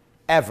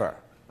 Ever.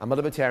 I'm a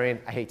libertarian.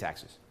 I hate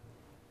taxes.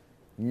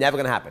 Never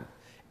going to happen.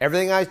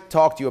 Everything I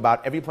talk to you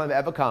about, every plan that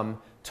ever come,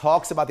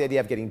 talks about the idea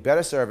of getting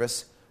better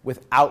service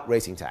without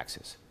raising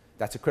taxes.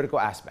 That's a critical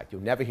aspect.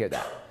 You'll never hear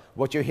that.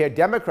 What you hear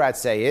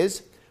Democrats say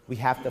is, we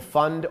have to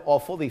fund or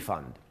fully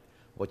fund.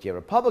 What you hear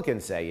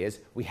Republicans say is,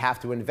 we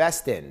have to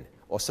invest in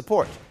or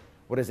support.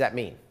 What does that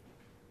mean?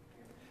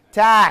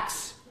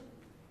 Tax.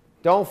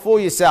 Don't fool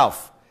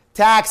yourself.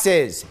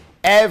 Taxes.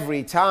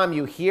 Every time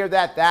you hear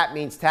that, that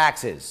means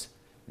taxes.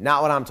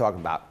 Not what I'm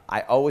talking about.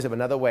 I always have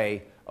another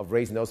way of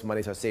raising those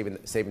monies or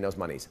saving those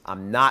monies.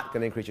 I'm not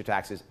going to increase your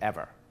taxes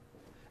ever.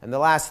 And the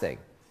last thing,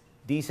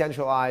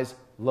 decentralize,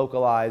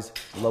 localize,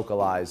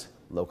 localize,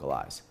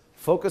 localize.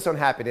 Focus on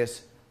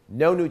happiness,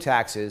 no new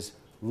taxes,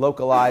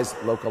 localize,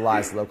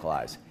 localize,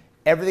 localize.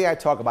 Everything I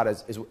talk about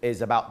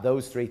is about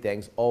those three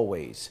things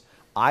always.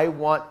 I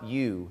want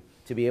you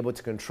to be able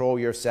to control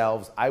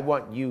yourselves. I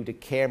want you to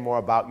care more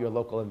about your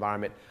local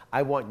environment.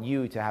 I want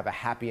you to have a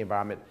happy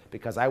environment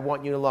because I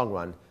want you in the long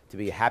run to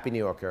be a happy New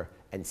Yorker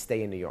and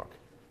stay in New York.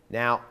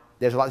 Now,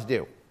 there's a lot to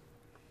do.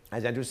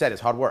 As Andrew said,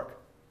 it's hard work,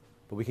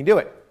 but we can do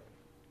it.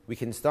 We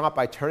can start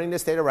by turning the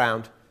state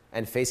around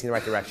and facing the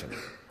right direction.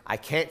 I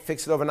can't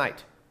fix it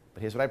overnight,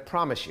 but here's what I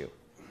promise you.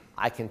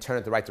 I can turn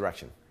it the right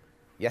direction.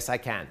 Yes, I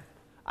can.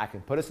 I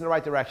can put us in the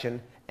right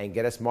direction and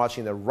get us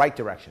marching in the right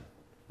direction.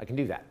 I can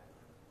do that.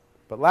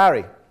 But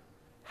Larry,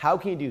 how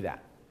can you do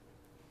that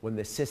when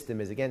the system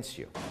is against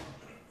you?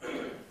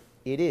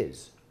 It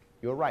is.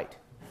 You're right.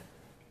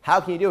 How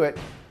can you do it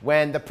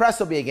when the press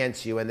will be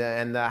against you and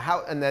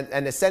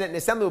the Senate and the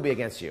Assembly will be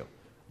against you?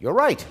 You're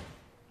right.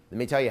 Let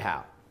me tell you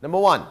how. Number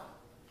one,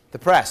 the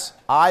press.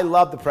 I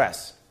love the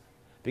press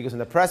because when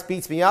the press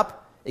beats me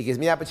up, it gives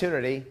me the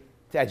opportunity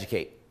to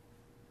educate.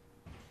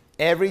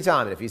 Every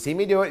time. And if you see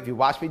me do it, if you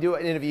watch me do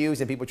it in interviews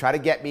and people try to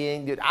get me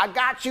in, dude, I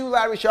got you,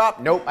 Larry Sharpe.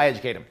 Nope, I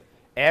educate them.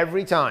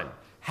 Every time.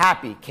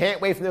 Happy.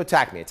 Can't wait for them to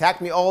attack me.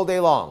 Attack me all day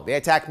long. They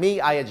attack me,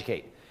 I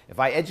educate. If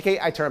I educate,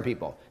 I turn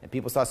people. And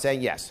people start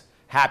saying yes.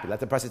 Happy. Let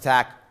the press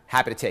attack.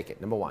 Happy to take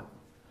it. Number one.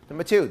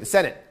 Number two, the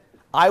Senate.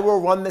 I will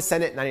run the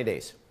Senate in 90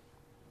 days.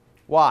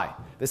 Why?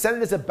 The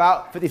Senate is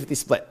about 50-50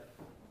 split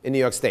in New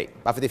York State.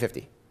 About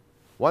 50-50.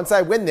 Once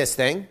I win this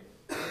thing,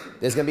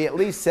 there's going to be at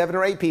least 7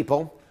 or 8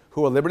 people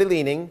who are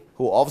liberty-leaning,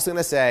 who are obviously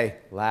going to say,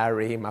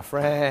 Larry, my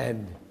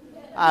friend,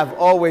 I've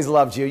always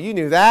loved you. You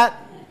knew that?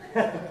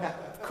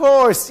 Of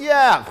course,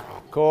 yeah.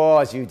 Of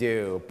course you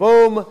do.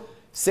 Boom.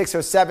 6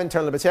 or 7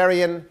 turn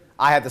libertarian.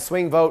 I had the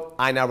swing vote.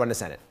 I now run the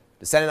Senate.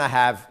 The Senate I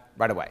have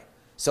right away.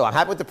 So I'm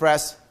happy with the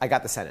press. I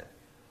got the Senate.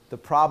 The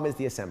problem is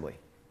the Assembly.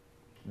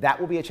 That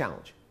will be a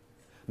challenge.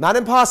 Not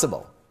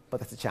impossible, but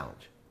that's a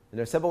challenge. And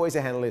there are several ways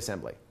to handle the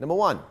Assembly. Number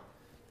one,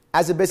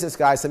 as a business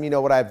guy, some of you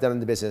know what I've done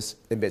in business.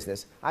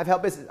 I've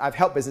helped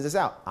businesses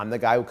out. I'm the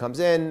guy who comes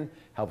in,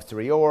 helps to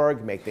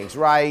reorg, make things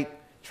right,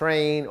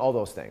 train, all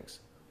those things.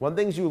 One of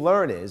the things you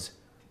learn is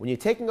when you're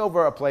taking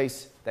over a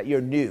place that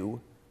you're new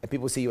and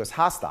people see you as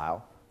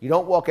hostile, you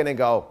don't walk in and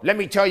go, let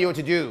me tell you what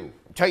to do,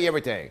 tell you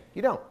everything.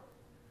 You don't.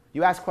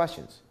 You ask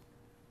questions.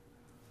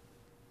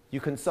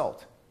 You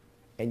consult.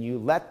 And you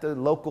let the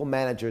local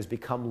managers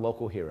become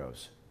local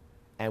heroes.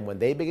 And when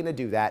they begin to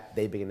do that,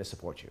 they begin to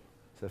support you.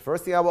 So the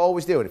first thing I will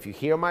always do, and if you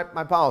hear my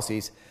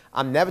policies,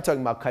 I'm never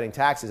talking about cutting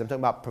taxes. I'm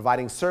talking about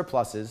providing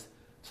surpluses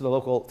to the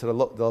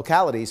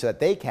locality so that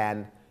they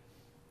can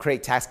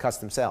create tax cuts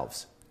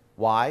themselves.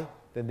 Why?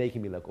 Then they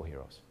can be local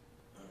heroes.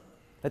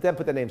 Let them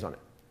put their names on it.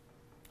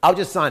 I'll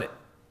just sign it.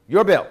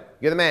 Your bill.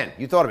 You're the man.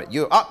 You thought of it.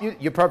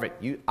 You're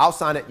perfect. I'll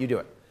sign it. You do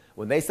it.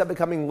 When they start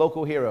becoming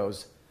local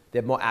heroes,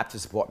 they're more apt to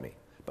support me.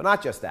 But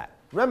not just that.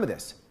 Remember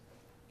this.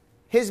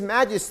 His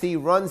Majesty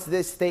runs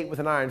this state with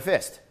an iron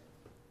fist.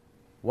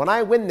 When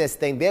I win this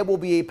thing, there will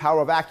be a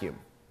power vacuum.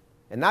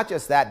 And not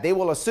just that, they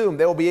will assume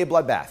there will be a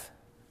bloodbath.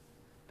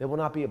 There will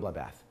not be a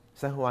bloodbath.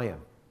 It's not who I am.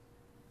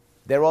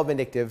 They're all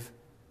vindictive.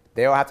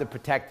 They all have to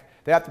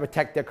protect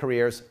their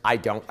careers. I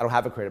don't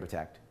have a career to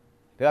protect.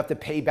 They'll have to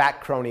pay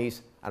back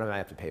cronies. I don't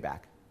have to pay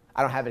back.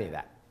 I don't have any of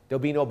that.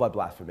 There'll be no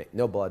bloodbath for me.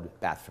 No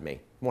bloodbath for me.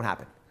 It won't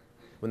happen.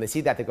 When they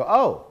see that, they go,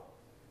 oh,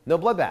 no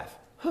bloodbath.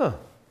 Huh.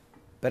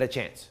 Better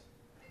chance.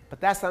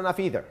 But that's not enough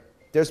either.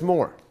 There's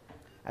more.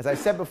 As I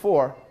said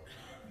before,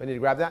 I need to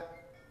grab that?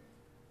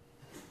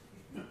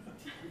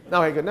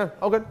 No, okay, good. No,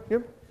 oh, good.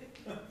 Here.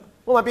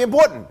 Well, it might be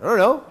important. I don't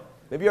know.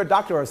 Maybe you're a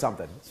doctor or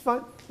something. It's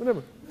fine.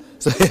 Whatever.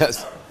 So,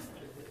 yes.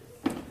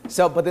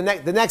 So, but the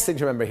next thing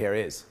to remember here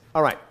is,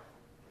 all right,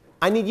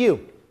 I need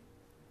you.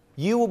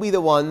 You will be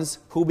the ones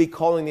who will be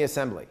calling the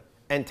Assembly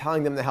and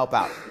telling them to help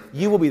out.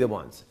 You will be the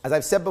ones. As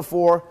I've said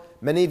before,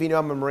 many of you know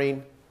I'm a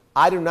Marine.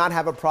 I do not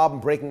have a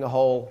problem breaking a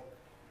hole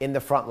in the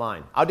front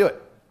line. I'll do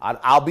it.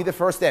 I'll be the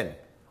first in.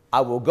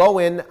 I will go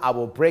in, I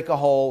will break a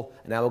hole,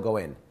 and I will go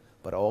in.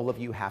 But all of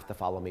you have to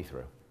follow me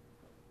through.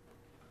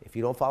 If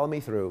you don't follow me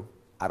through,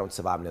 I don't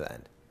survive to the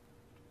end.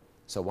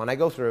 So when I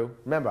go through,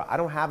 remember, I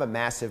don't have a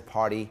massive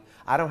party.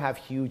 I don't have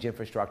huge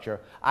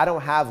infrastructure. I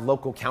don't have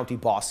local county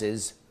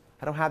bosses.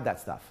 I don't have that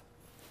stuff.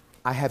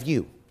 I have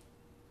you.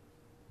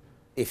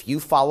 If you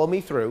follow me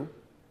through,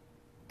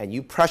 and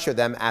you pressure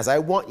them as I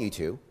want you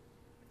to,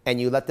 and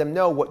you let them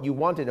know what you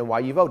wanted and why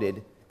you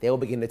voted, they will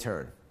begin to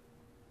turn.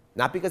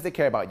 Not because they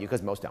care about you,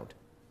 because most don't.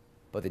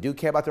 But they do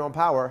care about their own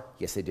power.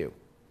 Yes, they do.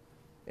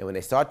 And when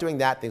they start doing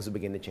that, things will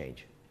begin to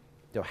change.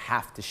 They'll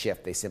have to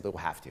shift. They simply will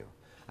have to.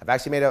 I've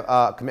actually made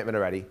a commitment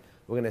already.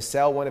 We're going to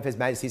sell one of His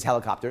Majesty's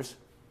helicopters.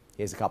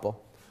 Here's a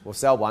couple. We'll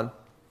sell one.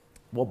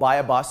 We'll buy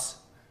a bus.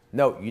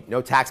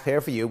 No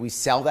taxpayer for you. We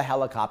sell the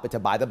helicopter to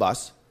buy the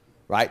bus,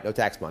 right? No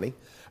tax money,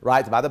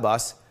 right? To buy the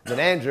bus. Then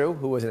Andrew,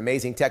 who was an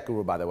amazing tech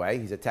guru, by the way,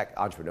 he's a tech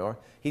entrepreneur,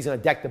 he's going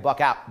to deck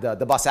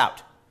the bus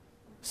out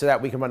so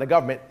that we can run the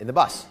government in the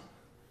bus.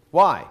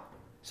 Why?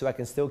 So I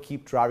can still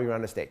keep driving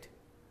around the state.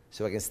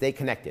 So I can stay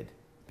connected,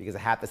 because I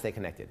have to stay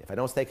connected. If I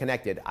don't stay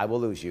connected, I will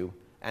lose you,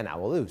 and I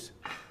will lose.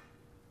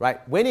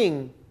 Right?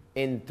 Winning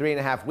in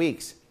 3.5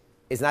 weeks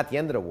is not the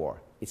end of the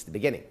war. It's the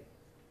beginning.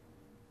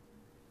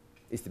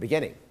 It's the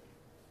beginning.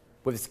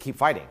 We have to keep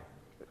fighting.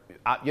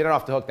 You're not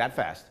off the hook that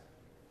fast.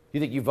 You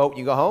think you vote,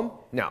 you go home?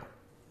 No.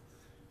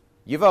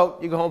 You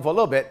vote, you go home for a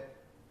little bit,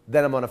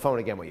 then I'm on the phone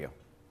again with you.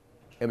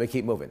 And we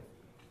keep moving.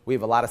 We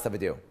have a lot of stuff to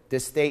do.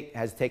 This state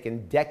has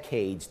taken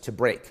decades to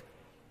break.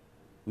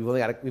 We've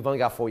only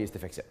got 4 years to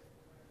fix it.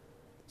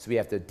 So we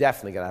have to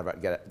definitely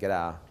get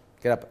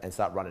up and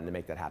start running to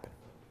make that happen.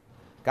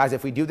 Guys,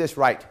 if we do this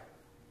right,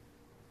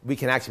 we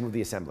can actually move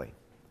the assembly.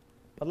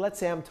 But let's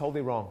say I'm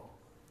totally wrong.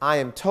 I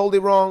am totally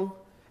wrong,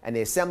 and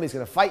the assembly is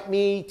going to fight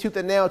me tooth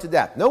and nail to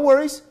death. No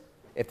worries.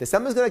 If the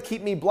assembly is going to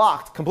keep me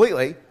blocked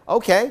completely,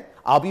 okay,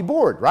 I'll be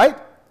bored, right?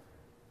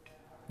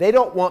 They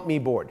don't want me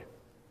bored.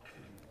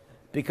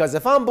 Because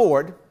if I'm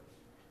bored,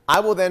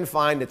 I will then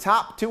find the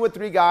top 2 or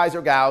 3 guys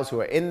or gals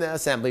who are in the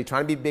assembly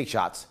trying to be big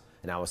shots,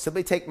 and I will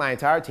simply take my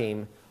entire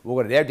team, we'll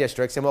go to their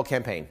districts, and we'll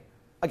campaign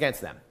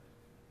against them.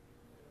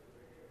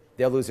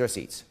 They'll lose their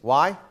seats.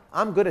 Why?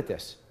 I'm good at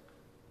this.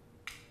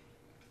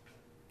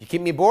 You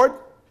keep me bored,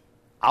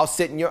 I'll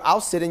sit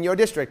in your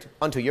district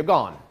until you're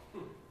gone.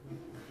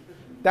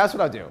 That's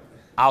what I'll do.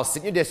 I'll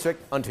sit in your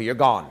district until you're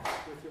gone.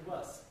 With your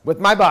bus. With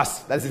my bus.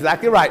 That's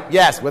exactly right.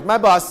 Yes, with my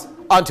bus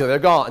until they're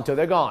gone. Until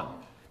they're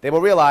gone. They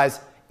will realize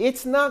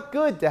it's not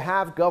good to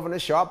have Governor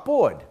Sharpe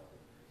bored.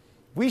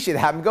 We should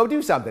have him go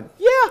do something.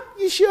 Yeah,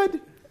 you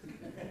should.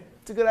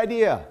 It's a good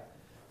idea.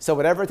 So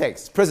whatever it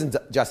takes. Prison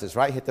justice,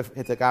 right? Hit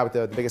the guy with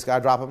the biggest guy,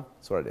 drop him.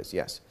 That's what it is,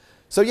 yes.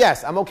 So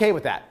yes, I'm okay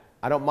with that.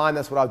 I don't mind.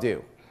 That's what I'll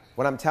do.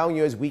 What I'm telling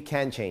you is we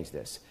can change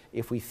this.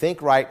 If we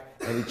think right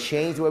and we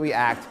change the way we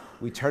act,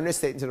 we turn this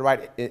state into the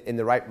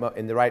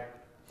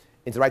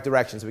right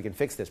direction so we can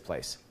fix this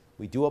place.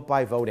 We do it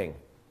by voting.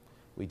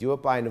 We do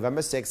it by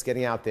November 6th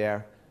getting out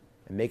there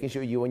and making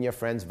sure you and your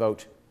friends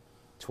vote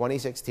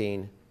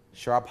 2016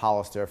 Sharpe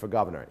Hollister for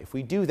governor. If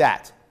we do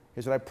that,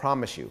 here's what I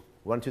promise you.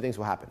 1 of 2 things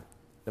will happen.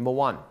 Number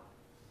 1,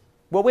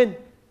 we'll win.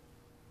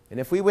 And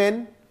if we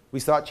win, we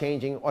start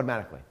changing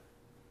automatically.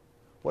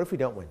 What if we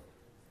don't win?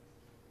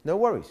 No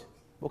worries.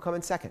 We'll come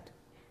in second.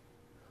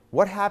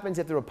 What happens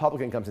if the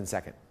Republican comes in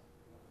second?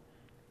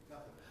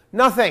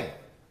 Nothing.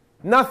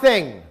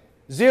 Nothing.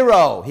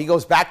 Zero. He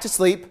goes back to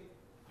sleep,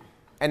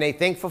 and they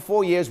think for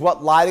 4 years,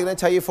 what lie they're going to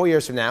tell you 4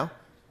 years from now,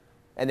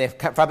 and they've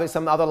probably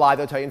some other lie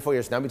they'll tell you in 4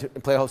 years from now. We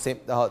play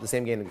the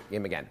same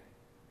game again.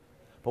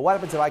 But what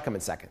happens if I come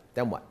in second?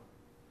 Then what?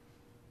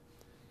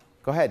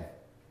 Go ahead.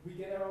 We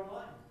get our own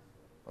line.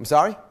 I'm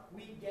sorry?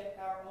 We get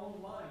our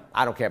own line.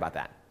 I don't care about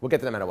that. We'll get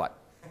to that no matter what.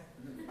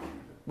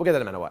 We'll get to that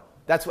no matter what.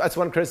 That's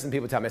one criticism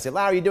people tell me. I say,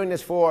 Larry, you're doing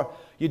this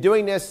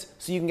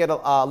so you can get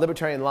a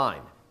libertarian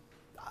line.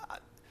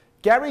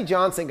 Gary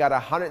Johnson got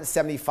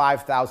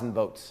 175,000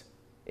 votes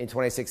in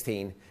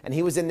 2016, and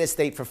he was in this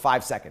state for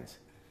 5 seconds.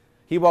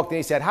 He walked in,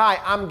 he said, hi,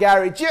 I'm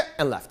Gary J,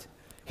 and left.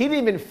 He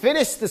didn't even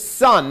finish the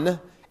sun,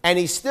 and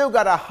he still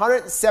got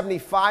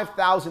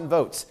 175,000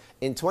 votes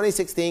in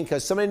 2016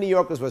 because so many New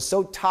Yorkers were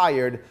so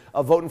tired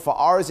of voting for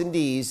R's and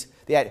D's,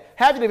 they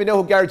didn't even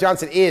know who Gary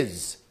Johnson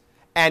is,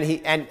 and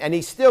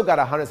he still got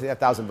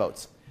 175,000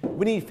 votes.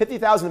 We need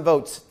 50,000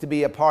 votes to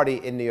be a party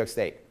in New York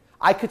State.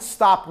 I could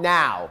stop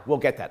now. We'll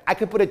get that. I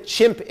could put a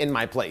chimp in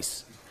my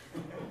place.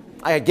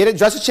 I could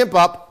dress a chimp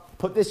up,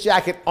 put this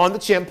jacket on the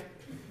chimp,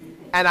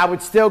 and I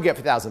would still get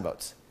 50,000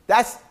 votes.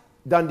 That's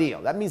done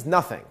deal. That means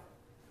nothing.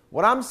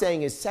 What I'm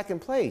saying is second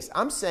place.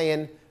 I'm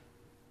saying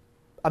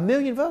 1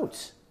 million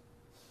votes.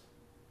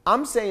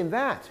 I'm saying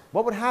that.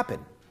 What would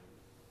happen?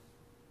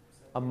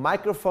 A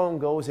microphone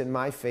goes in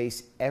my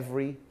face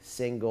every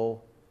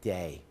single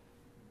day.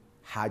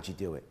 How'd you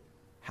do it?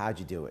 How'd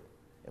you do it?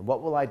 And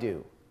what will I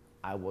do?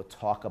 I will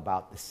talk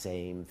about the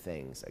same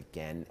things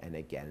again and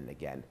again and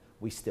again.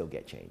 We still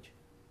get change.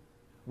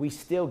 We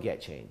still get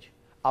change.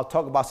 I'll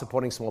talk about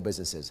supporting small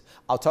businesses.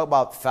 I'll talk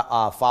about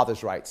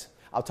fathers' rights.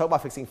 I'll talk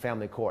about fixing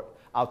family court.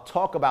 I'll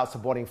talk about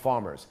supporting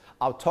farmers.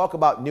 I'll talk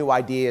about new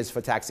ideas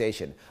for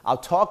taxation. I'll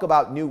talk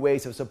about new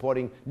ways of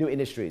supporting new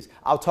industries.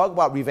 I'll talk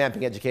about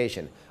revamping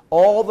education.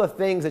 All the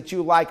things that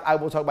you like, I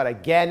will talk about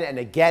again and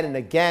again and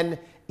again,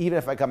 even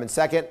if I come in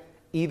second.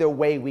 Either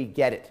way, we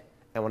get it.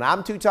 And when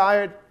I'm too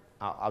tired,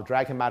 I'll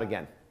drag him out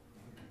again.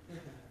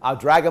 I'll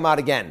drag him out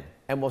again,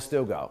 and we'll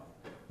still go.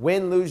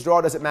 Win, lose,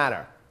 draw, doesn't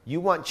matter. You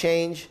want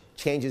change?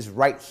 Change is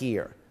right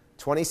here.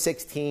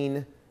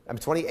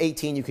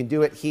 2018, you can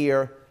do it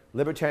here.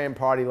 Libertarian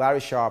Party,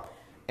 Larry Sharpe,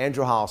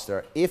 Andrew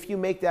Hollister. If you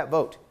make that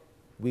vote,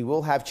 we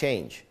will have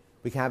change.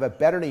 We can have a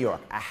better New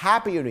York, a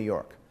happier New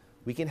York.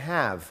 We can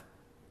have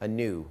a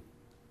new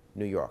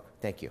New York.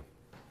 Thank you.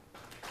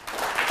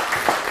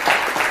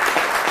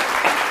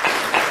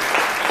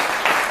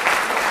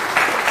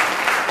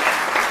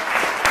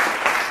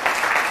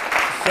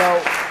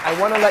 So I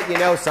want to let you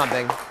know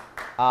something.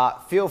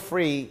 Feel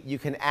free. You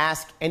can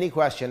ask any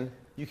question.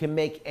 You can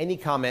make any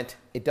comment.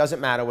 It doesn't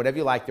matter. Whatever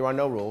you like. There are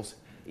no rules.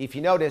 If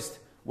you noticed,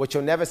 what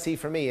you'll never see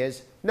from me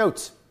is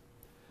notes.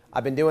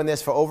 I've been doing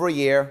this for over a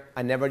year.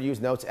 I never use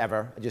notes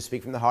ever. I just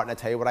speak from the heart and I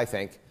tell you what I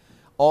think.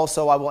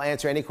 Also, I will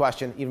answer any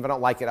question. Even if I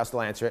don't like it, I'll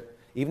still answer it.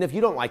 Even if you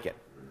don't like it,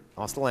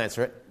 I'll still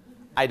answer it.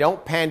 I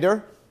don't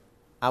pander.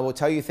 I will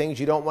tell you things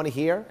you don't want to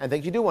hear and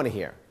things you do want to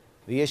hear.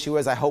 The issue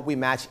is I hope we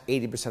match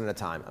 80% of the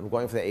time. I'm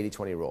going for the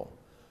 80-20 rule.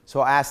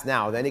 So I'll ask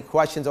now, are there any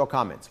questions or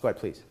comments? Go ahead,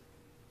 please.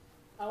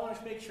 I want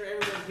to make sure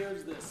everyone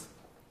hears this.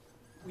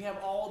 We have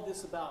all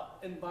this about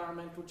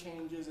environmental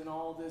changes and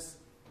all this.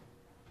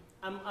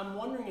 I'm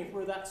wondering if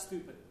we're that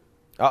stupid.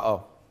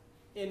 Uh-oh.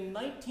 In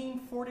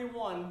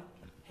 1941,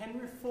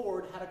 Henry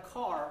Ford had a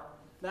car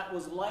that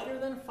was lighter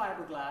than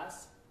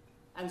fiberglass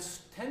and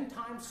 10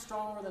 times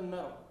stronger than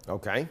metal.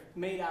 Okay.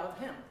 Made out of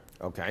hemp.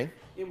 Okay.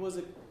 It was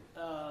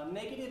a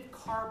negative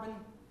carbon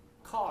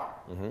car.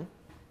 Mm-hmm.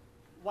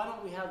 Why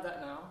don't we have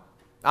that now?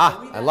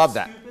 I love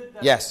that.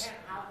 Yes. We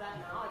can't have that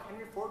now. If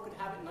Henry Ford could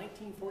have it in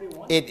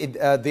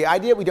 1941. The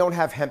idea we don't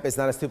have hemp is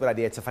not a stupid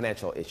idea. It's a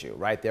financial issue,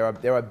 right? There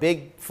are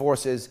big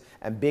forces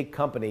and big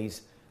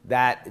companies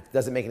that it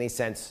doesn't make any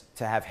sense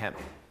to have hemp,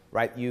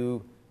 right?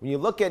 When you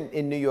look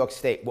in New York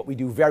State, what we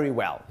do very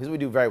well. Here's what we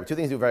do very well. Two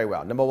things we do very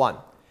well. Number one,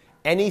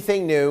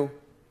 anything new,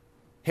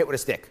 hit with a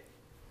stick.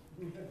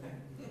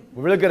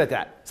 We're really good at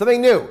that.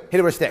 Something new, hit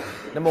it with a stick.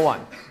 Number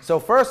one. So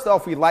first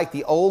off, we like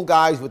the old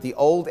guys with the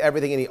old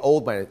everything and the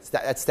old money.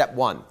 That's step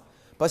one.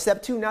 But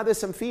step two, now there's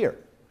some fear,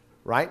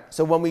 right?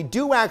 So when we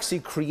do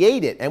actually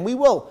create it, and we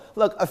will,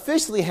 look,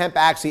 officially hemp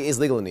actually is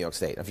legal in New York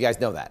State, if you guys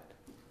know that.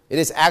 It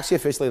is actually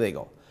officially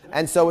legal.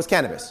 And so is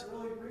cannabis.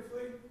 Really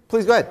briefly?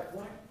 Please go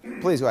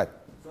ahead. Please go ahead.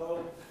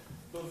 So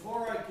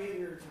before I came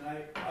here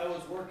tonight, I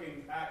was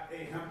working at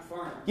a hemp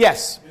farm.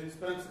 Yes. In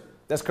Spencer.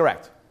 That's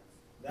correct.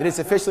 That It is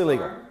officially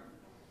hemp legal. farm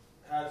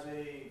has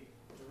a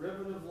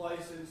derivative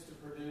license to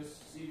produce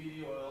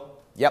CBD oil.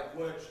 Yep.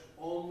 Which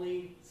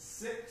only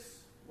 6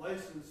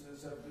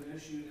 licenses have been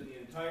issued in the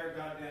entire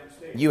goddamn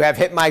state. You have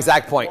hit my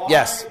exact point. Why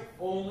Yes.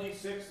 only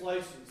 6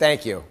 licenses?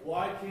 Thank you.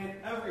 Why can't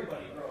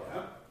everybody grow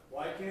hemp?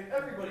 Why can't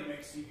everybody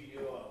make CBD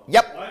oil?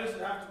 Yep. Why does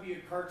it have to be a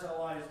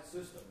cartelized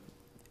system?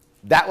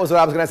 That was what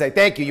I was going to say.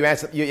 Thank you. You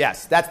answered.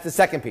 Yes, that's the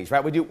second piece,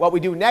 right? What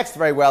we do next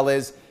very well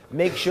is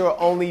make sure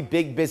only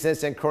big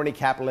business and crony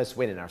capitalists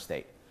win in our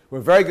state. We're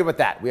very good with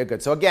that. We are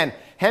good. So again,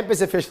 hemp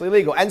is officially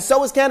legal, and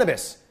so is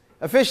cannabis,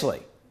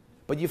 officially.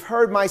 But you've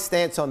heard my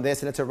stance on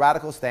this, and it's a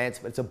radical stance,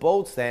 but it's a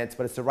bold stance,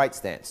 but it's the right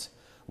stance.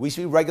 We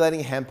should be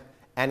regulating hemp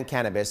and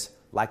cannabis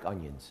like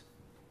onions.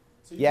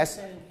 So you're Yes?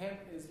 saying hemp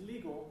is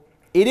legal.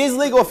 It is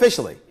legal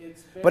officially,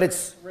 but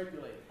it's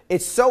regulated.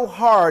 It's so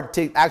hard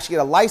to actually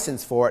get a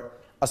license for it.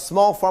 A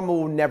small farmer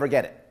will never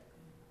get it.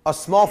 A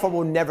small farmer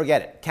will never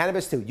get it.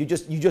 Cannabis too. You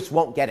just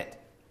won't get it.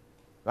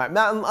 Right?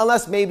 Not,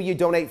 unless maybe you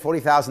donate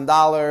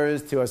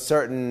 $40,000 to a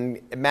certain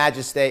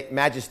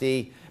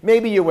majesty.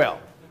 Maybe you will.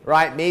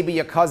 Right? Maybe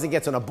your cousin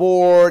gets on a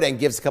board and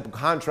gives a couple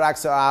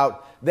contracts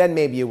out. Then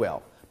maybe you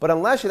will. But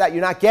unless you're that,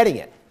 you're not getting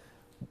it.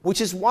 Which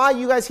is why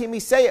you guys hear me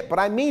say it, but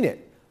I mean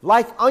it.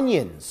 Like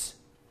onions.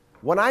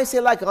 When I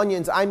say like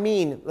onions, I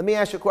mean, let me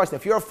ask you a question.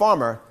 If you're a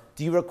farmer,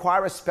 do you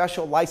require a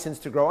special license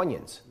to grow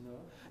onions?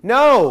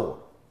 No.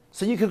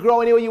 So you could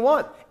grow any way you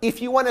want.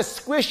 If you want to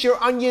squish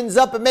your onions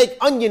up and make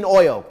onion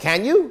oil,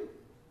 can you?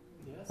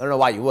 Yes. I don't know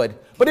why you would.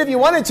 But if you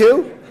wanted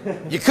to,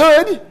 you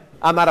could.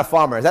 I'm not a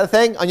farmer. Is that a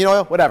thing? Onion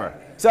oil? Whatever.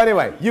 So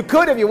anyway, you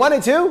could if you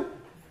wanted to.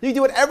 You can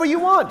do whatever you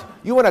want.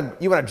 You want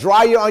to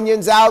dry your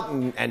onions out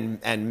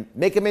and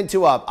make them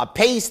into a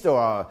paste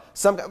or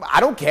some. I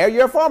don't care.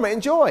 You're a farmer.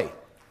 Enjoy.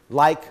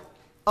 Like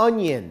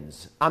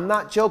onions. I'm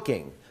not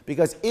joking.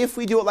 Because if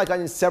we do it like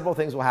onions, several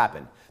things will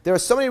happen. There are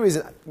so many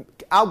reasons.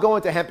 I'll go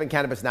into hemp and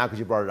cannabis now because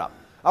you brought it up.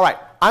 All right.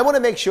 I want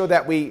to make sure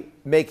that we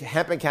make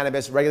hemp and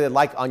cannabis regulated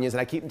like onions,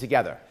 and I keep them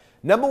together.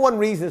 Number one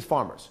reason is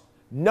farmers.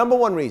 Number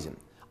one reason.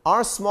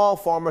 Our small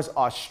farmers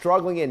are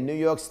struggling in New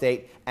York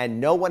State, and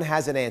no one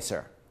has an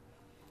answer.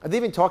 Are they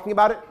even talking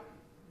about it?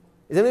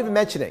 Is anyone even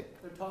mentioning?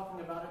 They're talking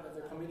about it, but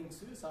they're committing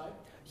suicide.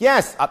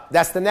 Yes.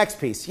 That's the next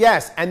piece.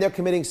 Yes. And they're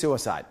committing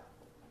suicide.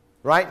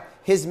 Right?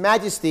 His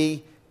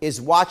Majesty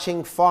is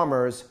watching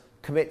farmers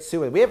commit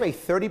suicide. We have a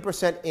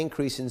 30%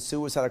 increase in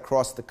suicide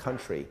across the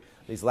country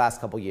these last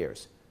couple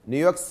years. New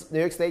York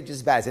State just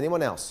as bad as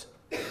anyone else.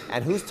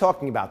 And who's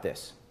talking about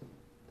this?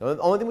 The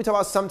only thing we talk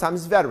about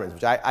sometimes is veterans,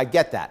 which I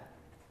get that.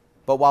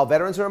 But while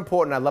veterans are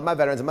important, I love my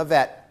veterans, I'm a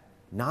vet,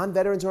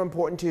 non-veterans are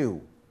important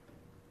too.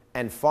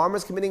 And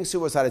farmers committing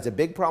suicide is a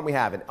big problem we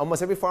have. And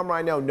almost every farmer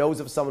I know knows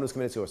of someone who's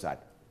committed suicide.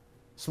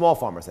 Small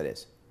farmers, that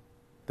is.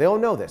 They all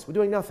know this. We're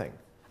doing nothing.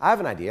 I have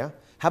an idea.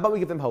 How about we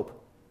give them hope?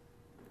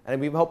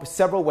 And we hope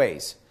several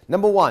ways.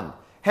 Number one,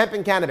 hemp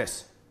and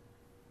cannabis.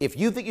 If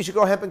you think you should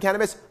grow hemp and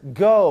cannabis,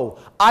 go.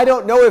 I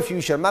don't know if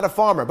you should. I'm not a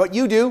farmer, but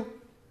you do.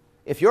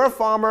 If you're a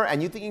farmer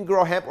and you think you can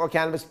grow hemp or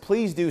cannabis,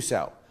 please do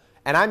so.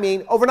 And I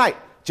mean overnight.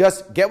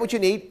 Just get what you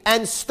need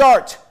and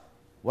start.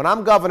 When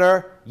I'm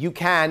governor, you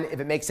can if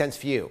it makes sense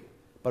for you.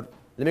 But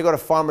Let me go to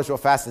farmers real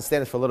fast and stay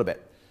on this for a little bit.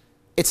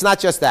 It's not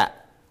just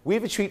that. We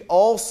have to treat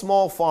all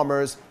small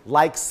farmers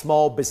like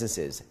small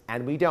businesses,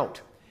 and we don't.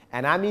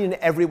 And I mean in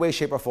every way,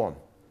 shape, or form.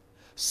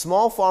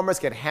 Small farmers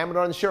get hammered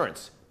on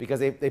insurance because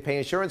they pay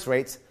insurance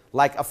rates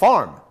like a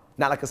farm,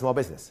 not like a small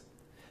business.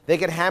 They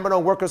get hammered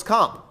on workers'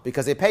 comp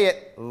because they pay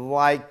it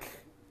like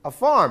a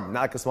farm,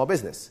 not like a small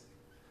business.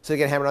 So they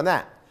get hammered on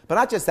that. But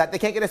not just that, they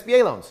can't get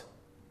SBA loans.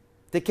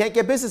 They can't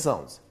get business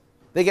loans.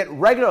 They get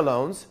regular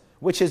loans,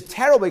 which is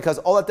terrible because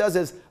all it does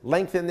is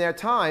lengthen their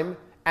time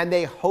and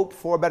they hope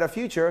for a better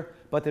future,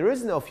 but there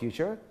is no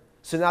future.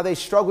 So now they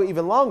struggle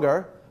even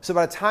longer. So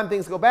by the time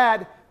things go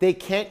bad, they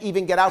can't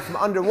even get out from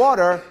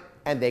underwater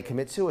and they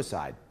commit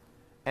suicide.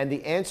 And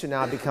the answer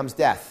now becomes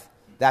death.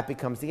 That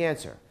becomes the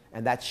answer.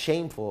 And that's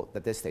shameful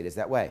that this state is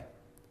that way.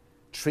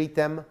 Treat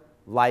them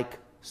like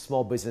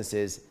small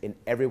businesses in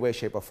every way,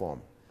 shape, or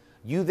form.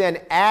 You then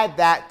add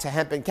that to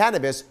hemp and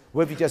cannabis.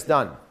 What have you just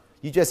done?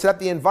 You just set up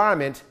the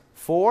environment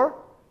for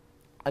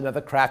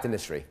another craft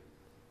industry.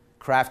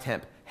 Craft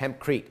hemp,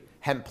 hempcrete,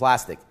 hemp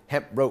plastic,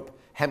 hemp rope,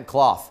 hemp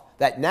cloth.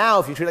 That now,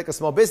 if you treat it like a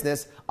small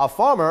business, a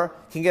farmer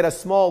can get a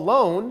small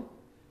loan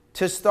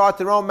to start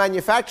their own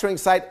manufacturing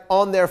site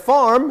on their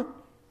farm,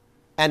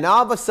 and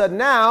all of a sudden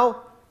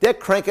now, they're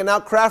cranking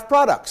out craft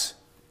products.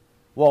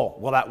 Well,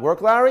 will that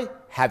work, Larry?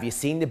 Have you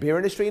seen the beer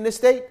industry in this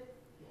state?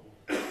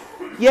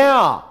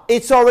 Yeah,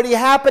 it's already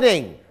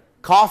happening.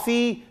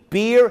 Coffee,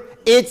 beer,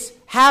 it's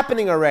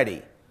happening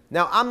already.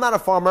 Now, I'm not a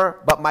farmer,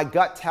 but my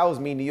gut tells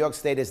me New York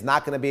State is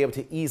not going to be able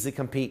to easily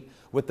compete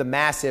with the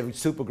massive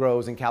super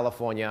grows in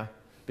California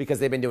because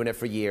they've been doing it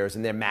for years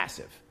and they're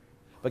massive.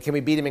 But can we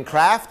beat them in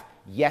craft?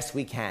 Yes,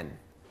 we can.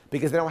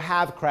 Because they don't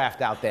have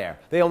craft out there.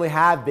 They only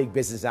have big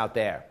business out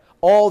there.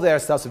 All their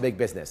stuff's a big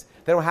business.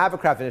 They don't have a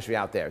craft industry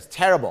out there. It's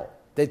terrible.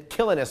 They're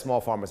killing their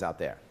small farmers out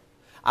there.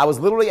 I was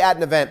literally at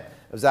an event.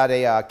 It was at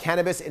a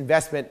cannabis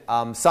investment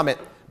summit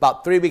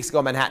about 3 weeks ago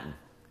in Manhattan.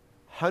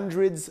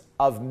 Hundreds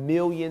of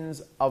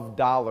millions of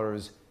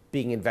dollars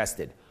being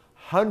invested.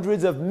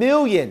 Hundreds of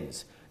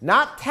millions.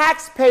 Not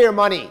taxpayer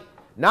money.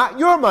 Not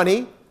your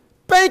money.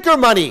 Banker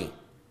money.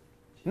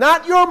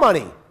 Not your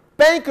money.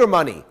 Banker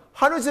money.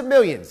 Hundreds of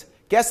millions.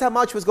 Guess how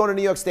much was going to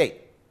New York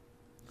State?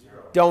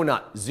 Zero.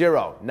 Donut.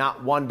 Zero.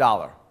 Not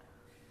 $1.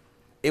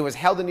 It was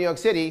held in New York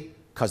City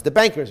because the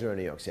bankers are in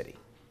New York City.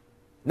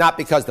 Not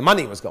because the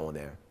money was going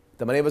there.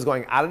 The money was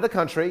going out of the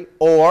country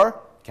or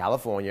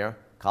California,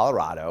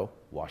 Colorado,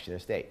 Washington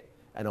State,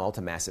 and all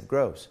to massive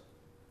grows.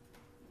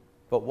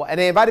 And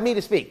they invited me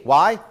to speak.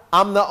 Why?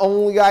 I'm the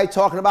only guy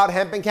talking about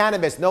hemp and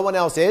cannabis. No one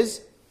else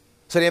is.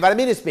 So they invited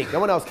me to speak. No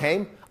one else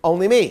came.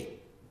 Only me.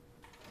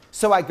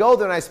 So I go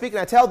there and I speak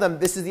and I tell them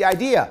this is the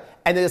idea.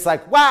 And they're just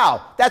like,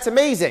 wow, that's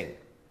amazing.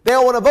 They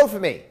all want to vote for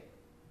me.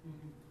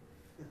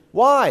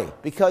 Why?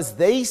 Because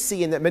they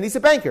see, and these are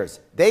bankers,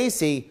 they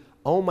see,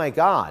 oh my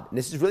God, and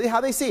this is really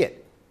how they see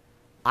it.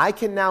 I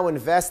can now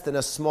invest in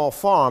a small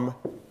farm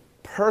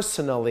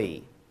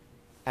personally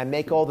and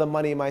make all the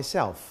money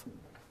myself.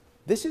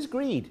 This is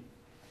greed.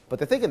 But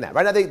they're thinking that.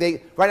 Right now,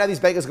 right now these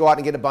bankers go out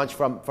and get a bunch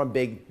from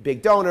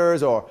big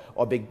donors or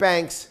big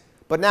banks.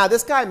 But now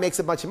this guy makes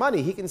a bunch of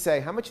money. He can say,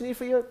 how much you need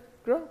for your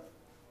grow?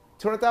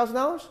 $200,000?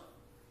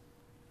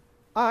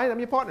 All right, I'm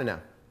your partner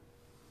now.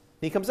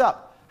 He comes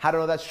up. How do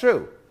I know that's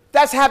true?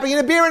 That's happening in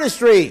the beer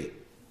industry.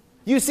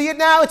 You see it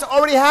now? It's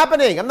already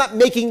happening. I'm not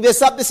making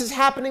this up. This is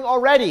happening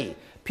already.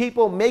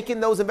 People making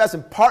those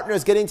investment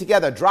partners getting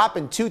together,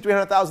 dropping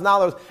 $200,000,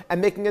 $300,000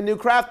 and making a new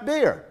craft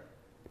beer.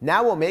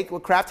 Now we'll make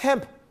with craft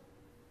hemp.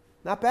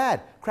 Not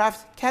bad.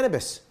 Craft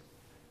cannabis.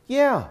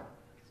 Yeah.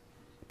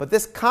 But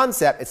this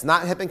concept, it's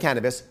not hemp and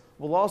cannabis,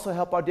 will also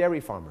help our dairy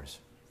farmers.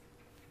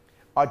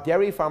 Our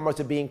dairy farmers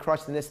are being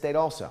crushed in this state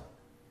also.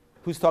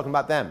 Who's talking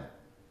about them?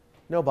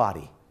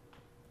 Nobody.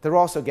 They're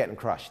also getting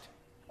crushed.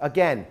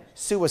 Again,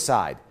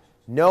 suicide.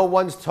 No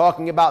one's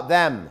talking about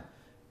them.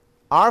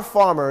 Our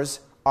farmers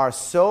are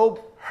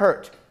so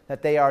hurt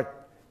that they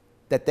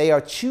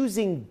are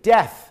choosing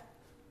death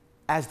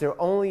as their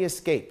only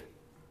escape.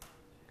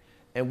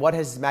 And what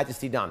has His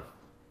Majesty done?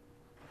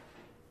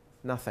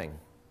 Nothing.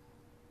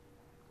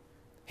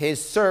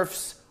 His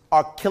serfs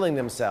are killing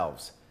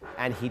themselves,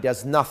 and he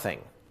does nothing.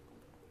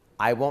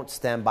 I won't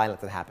stand by and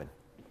let that happen.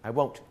 I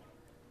won't.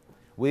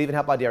 We'll even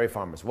help our dairy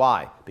farmers.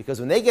 Why? Because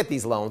when they get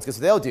these loans, guess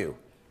what they'll do?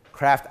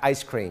 Craft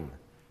ice cream,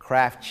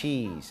 craft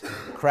cheese,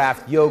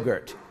 craft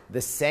yogurt.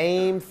 The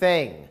same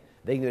thing.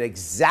 They can do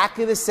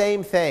exactly the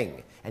same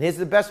thing. And here's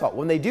the best part.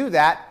 When they do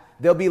that,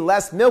 there'll be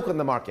less milk on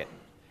the market.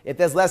 If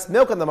there's less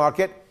milk on the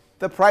market,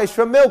 the price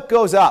for milk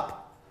goes up.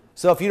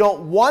 So if you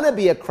don't want to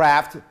be a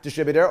craft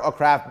distributor or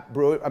craft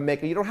brewer or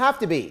maker, you don't have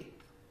to be.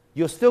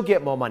 You'll still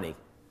get more money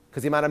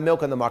because the amount of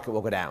milk on the market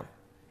will go down.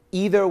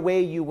 Either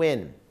way, you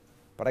win.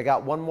 But I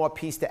got one more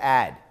piece to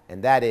add,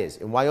 and that is,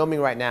 in Wyoming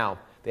right now,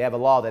 they have a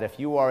law that if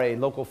you are a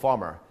local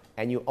farmer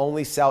and you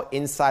only sell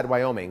inside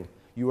Wyoming,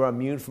 you are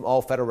immune from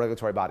all federal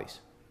regulatory bodies.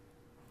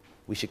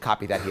 We should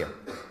copy that here.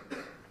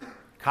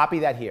 Copy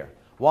that here.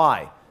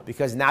 Why?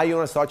 Because now you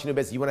want to start your new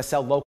business. You want to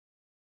sell local.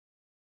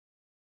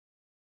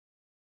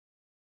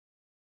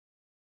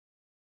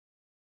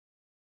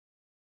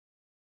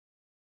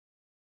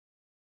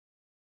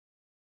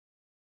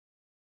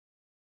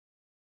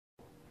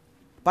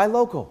 Buy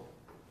local.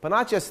 But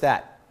not just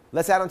that.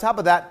 Let's add on top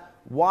of that,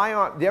 why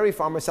aren't dairy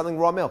farmers selling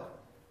raw milk?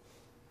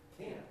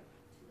 Can't.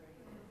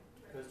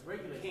 Because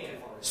regulated can't.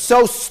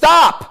 So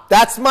stop.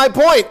 That's my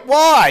point.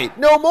 Why?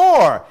 No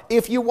more.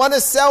 If you want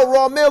to sell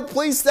raw milk,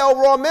 please sell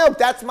raw milk.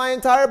 That's my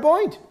entire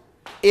point.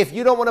 If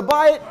you don't want to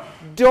buy it,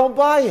 don't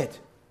buy it.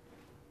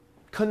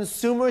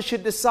 Consumers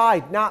should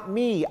decide, not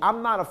me.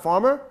 I'm not a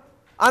farmer.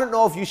 I don't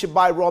know if you should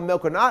buy raw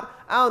milk or not.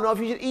 I don't know if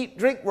you should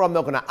drink raw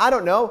milk or not. I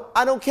don't know.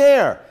 I don't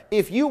care.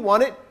 If you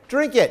want it,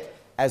 drink it.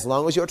 As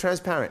long as you're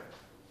transparent.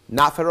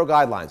 Not federal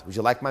guidelines. Would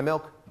you like my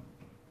milk?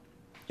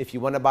 If you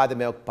want to buy the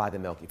milk, buy the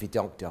milk. If you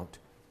don't, don't.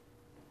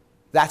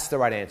 That's the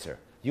right answer.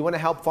 You want to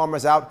help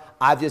farmers out?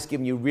 I've just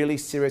given you really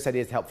serious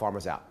ideas to help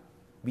farmers out.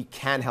 We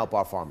can help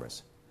our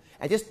farmers.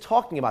 And just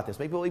talking about this,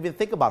 maybe we'll even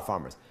think about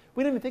farmers.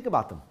 We don't even think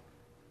about them.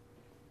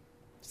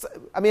 So,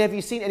 I mean, have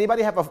you seen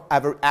anybody have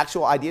an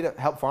actual idea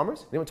to help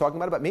farmers? Anyone talking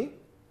about it but me?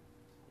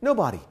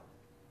 Nobody.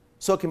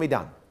 So it can be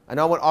done. I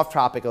know I went off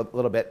topic a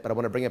little bit, but I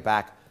want to bring it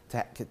back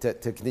to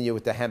continue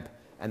with the hemp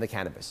and the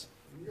cannabis.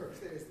 New York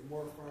State is the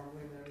more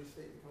farmland than any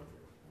state in the country.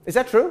 Is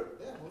that true?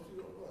 Yeah, most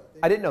people don't know that.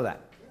 I didn't know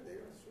that. Yeah,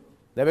 that's true.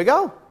 There we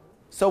go.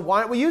 So why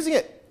aren't we using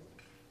it?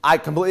 I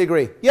completely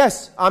agree.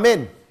 Yes, I'm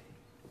in.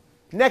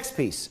 Next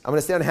piece. I'm going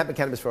to stay on hemp and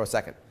cannabis for a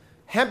second.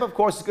 Hemp, of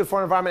course, is good for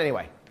our environment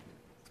anyway.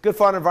 It's good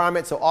for our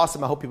environment, so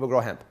awesome. I hope people grow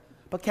hemp.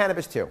 But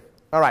cannabis too.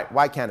 All right,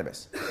 why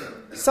cannabis?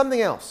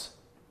 Something else.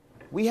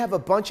 We have a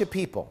bunch of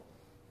people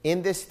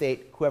in this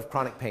state who have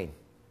chronic pain.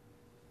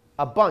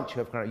 A bunch who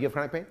have chronic. You have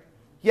chronic pain?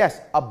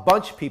 Yes, a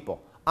bunch of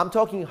people. I'm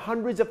talking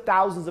hundreds of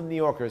thousands of New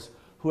Yorkers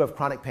who have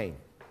chronic pain.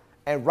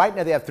 And right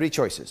now they have three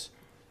choices.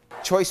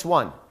 Choice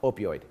one,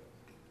 opioid.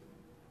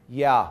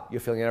 Yeah,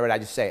 you're feeling it already. I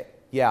just say it.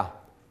 Yeah.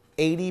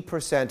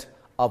 80%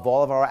 of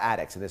all of our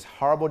addicts in this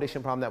horrible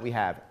addiction problem that we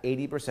have,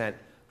 80%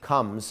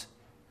 comes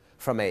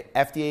from a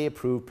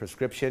FDA-approved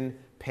prescription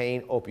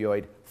pain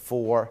opioid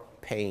for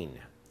pain.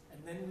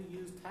 And then we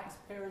use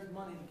taxpayers'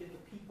 money to get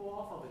the people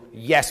off of it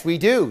again. Yes, we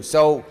do.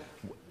 So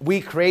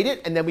we create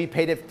it, and then we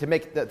paid it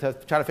to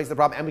try to fix the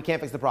problem, and we can't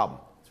fix the problem.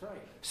 That's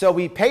right. So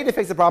we pay to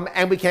fix the problem,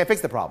 and we can't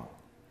fix the problem.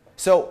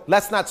 So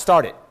let's not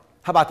start it.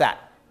 How about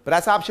that? But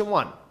that's option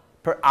one.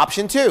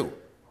 Option two,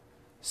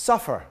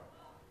 suffer.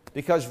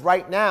 Because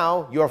right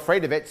now, you're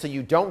afraid of it, so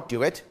you don't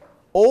do it.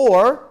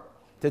 Or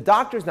the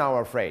doctors now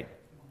are afraid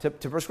to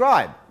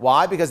prescribe.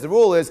 Why? Because the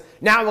rule is,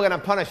 now we're going to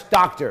punish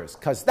doctors,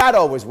 because that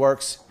always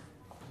works.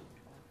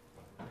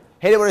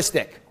 Hit it with a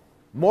stick.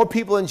 More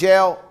people in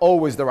jail,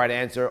 always the right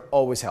answer,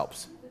 always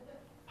helps.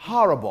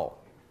 Horrible.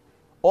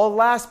 Or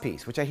last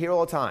piece, which I hear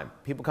all the time.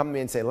 People come to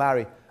me and say,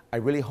 Larry, I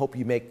really hope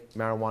you make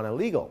marijuana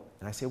legal.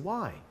 And I say,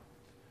 why?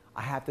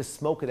 I have to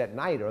smoke it at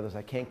night, or else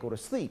I can't go to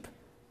sleep.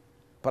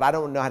 But I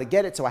don't know how to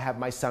get it, so I have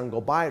my son go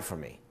buy it for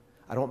me.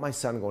 I don't want my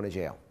son going to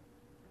jail.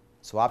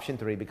 So option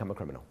three, become a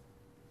criminal.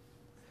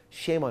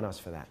 Shame on us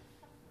for that.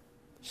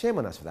 Shame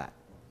on us for that.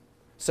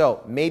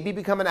 So maybe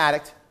become an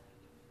addict,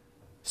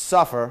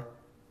 suffer,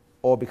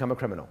 or become a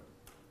criminal.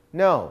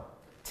 No,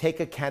 take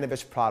a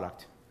cannabis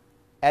product,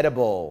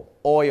 edible,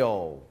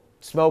 oil,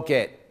 smoke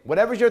it,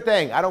 whatever's your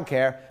thing, I don't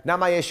care, not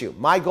my issue.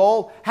 My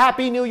goal,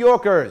 happy New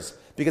Yorkers.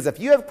 Because if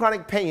you have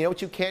chronic pain, you know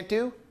what you can't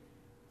do?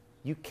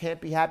 You can't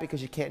be happy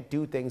because you can't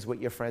do things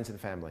with your friends and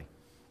family.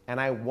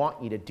 And I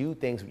want you to do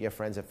things with your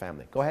friends and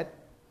family. Go ahead.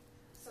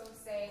 So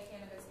say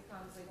cannabis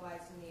becomes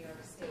legalized in New York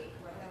State,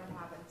 what then would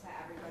happen to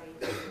everybody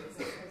who is in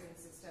the prison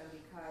system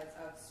because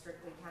of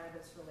strictly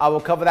cannabis related? I will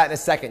cover that in a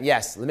second.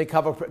 Yes. Let me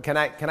cover. Can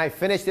I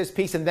finish this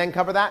piece and then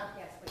cover that?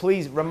 Yes,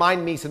 please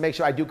remind me to make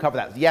sure I do cover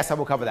that. Yes, I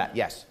will cover that.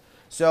 Yes.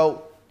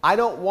 So I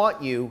don't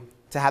want you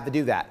to have to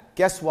do that.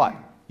 Guess what?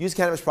 Use a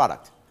cannabis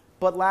product.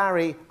 But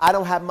Larry, I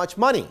don't have much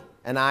money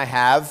and I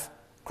have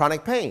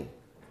chronic pain.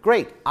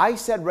 Great. I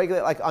said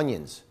regulate like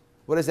onions.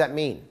 What does that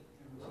mean?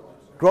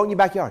 Grow it in your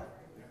backyard.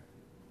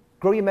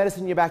 Grow your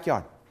medicine in your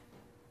backyard.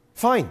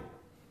 Fine.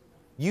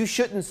 You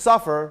shouldn't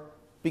suffer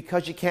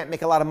because you can't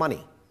make a lot of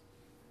money.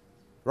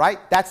 Right?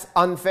 That's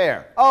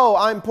unfair. Oh,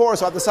 I'm poor,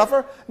 so I have to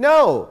suffer?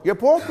 No. You're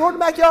poor? Grow it in the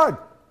backyard.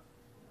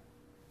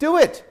 Do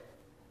it.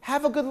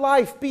 Have a good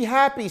life. Be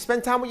happy.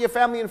 Spend time with your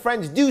family and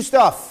friends. Do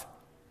stuff.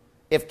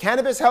 If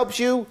cannabis helps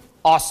you,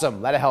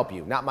 awesome. Let it help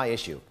you. Not my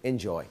issue.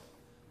 Enjoy.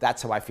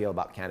 That's how I feel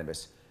about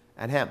cannabis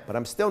and hemp. But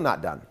I'm still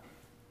not done.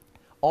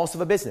 Also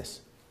for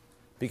business.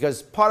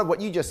 Because part of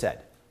what you just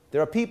said,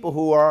 there are people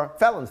who are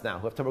felons now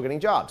who have trouble getting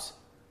jobs.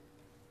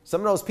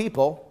 Some of those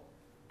people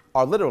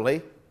are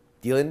literally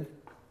dealing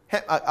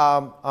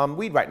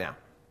weed right now.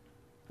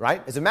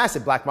 Right? There's a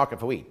massive black market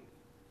for weed.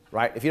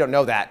 Right? If you don't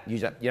know that,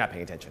 you're not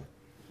paying attention.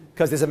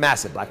 Because there's a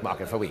massive black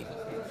market for weed.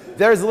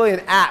 There's literally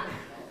an app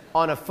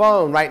on a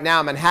phone right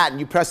now in Manhattan.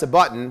 You press a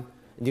button,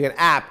 and you get an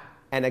app,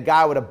 and a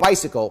guy with a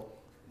bicycle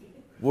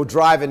will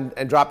drive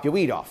and drop your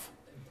weed off.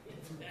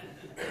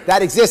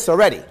 That exists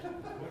already.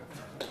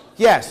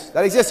 Yes,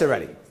 that exists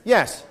already.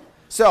 Yes.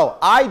 So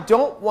I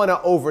don't want to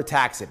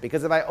overtax it,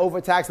 because if I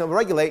overtax and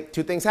overregulate,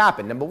 two things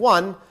happen. Number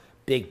one,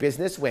 big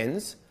business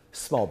wins,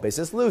 small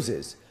business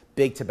loses.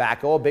 Big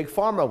tobacco or big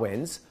pharma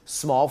wins,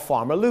 small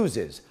pharma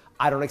loses.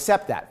 I don't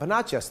accept that. But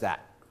not just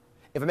that.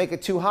 If I make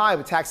it too high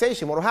with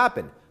taxation, what will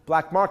happen?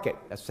 Black market.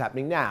 That's what's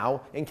happening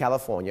now in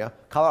California.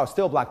 Colorado,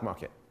 still black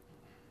market.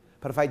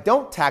 But if I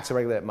don't tax or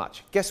regulate it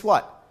much, guess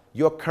what?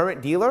 Your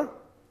current dealer,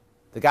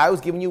 the guy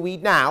who's giving you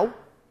weed now,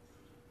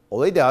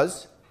 all he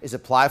does is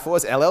apply for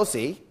his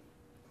LLC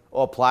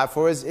or apply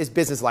for his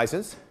business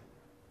license,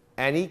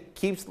 and he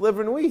keeps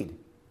delivering weed.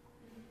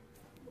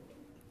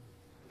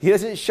 He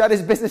doesn't shut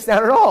his business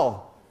down at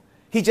all.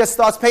 He just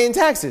starts paying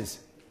taxes.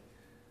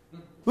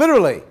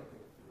 Literally.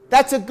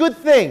 That's a good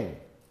thing.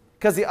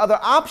 Because the other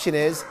option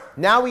is,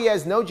 now he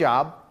has no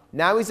job,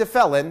 now he's a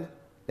felon,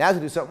 now he's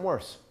going to do something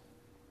worse.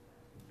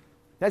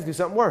 Now he's going to do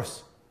something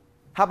worse.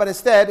 How about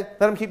instead,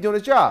 let him keep doing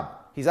his job?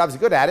 He's obviously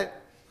good at it.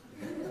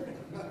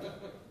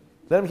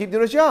 Let him keep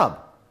doing his job.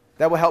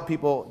 That will help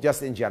people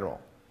just in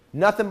general.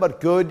 Nothing but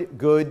good,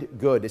 good,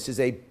 good. This is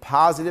a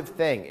positive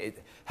thing.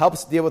 It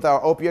helps deal with our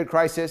opioid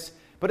crisis,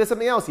 but there's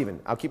something else even.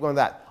 I'll keep going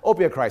with that.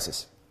 Opioid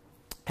crisis.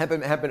 Hemp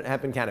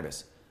and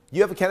cannabis.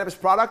 You have a cannabis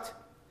product,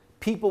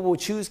 people will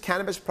choose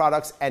cannabis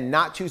products and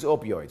not choose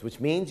opioids, which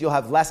means you'll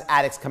have less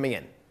addicts coming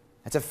in.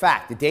 That's a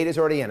fact. The data is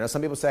already in. Now,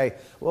 some people say,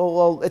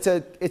 well, it's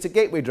a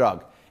gateway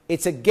drug.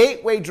 It's a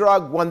gateway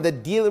drug when the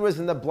dealer is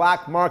in the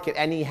black market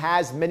and he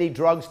has many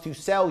drugs to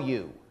sell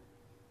you.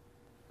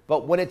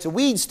 But when it's a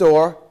weed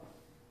store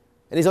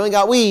and he's only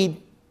got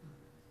weed,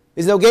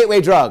 there's no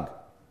gateway drug.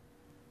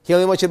 He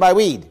only wants you to buy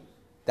weed.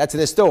 That's in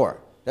his store.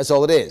 That's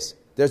all it is.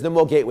 There's no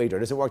more gateway drug.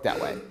 It doesn't work that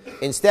way.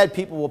 Instead,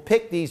 people will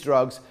pick these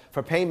drugs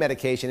for pain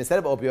medication instead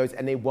of opioids,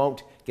 and they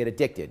won't get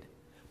addicted.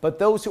 But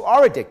those who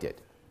are addicted,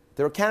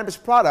 there are cannabis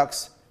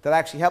products that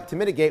actually help to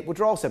mitigate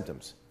withdrawal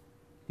symptoms.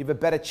 You have a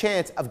better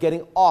chance of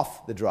getting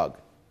off the drug.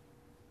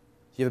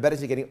 You have a better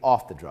chance of getting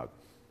off the drug.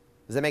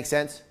 Does that make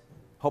sense?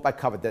 Hope I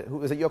covered that.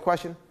 Was it your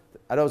question?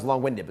 I know it was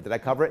long-winded, but did I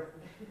cover it?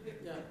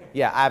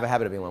 Yeah, I have a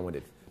habit of being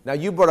long-winded. Now,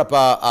 you brought up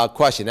a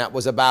question. That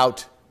was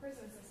about... Prison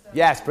system.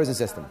 Yes, prison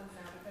system.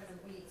 Because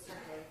of weed,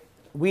 strictly.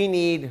 We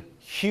need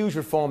huge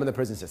reform in the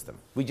prison system.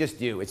 We just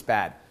do. It's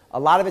bad. A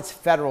lot of it's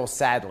federal,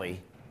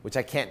 sadly, which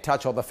I can't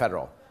touch all the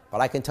federal.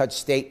 But I can touch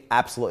state,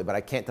 absolutely, but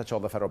I can't touch all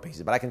the federal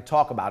pieces. But I can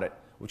talk about it,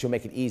 which will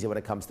make it easier when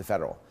it comes to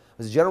federal.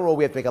 As a general rule,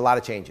 we have to make a lot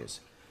of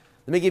changes.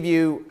 Let me give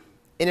you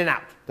in and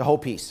out, the whole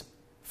piece.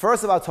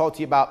 First of all, I'll talk to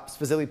you about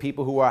specifically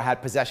people who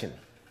had possession.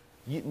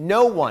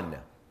 No one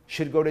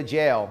should go to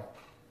jail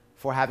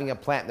for having a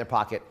plant in their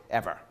pocket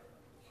ever.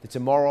 It's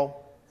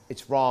immoral.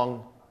 It's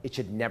wrong. It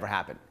should never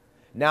happen.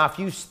 Now, if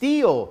you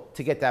steal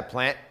to get that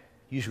plant,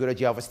 you should go to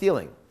jail for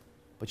stealing.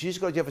 But you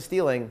should go to jail for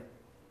stealing,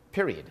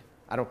 period.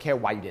 I don't care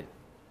why you did it.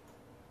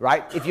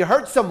 Right? If you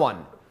hurt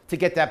someone to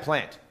get that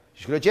plant,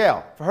 you should go to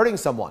jail for hurting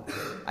someone.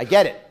 I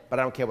get it, but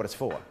I don't care what it's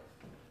for.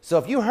 So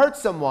if you hurt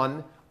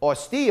someone or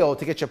steal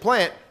to get your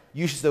plant,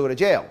 you should still go to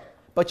jail.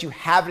 But you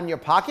have it in your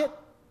pocket,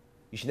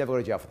 you should never go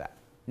to jail for that.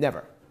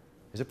 Never.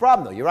 There's a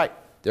problem, though. You're right.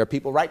 There are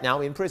people right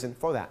now in prison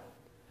for that.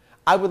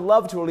 I would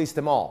love to release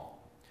them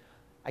all.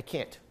 I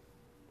can't.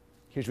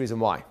 Here's the reason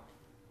why.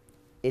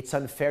 It's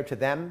unfair to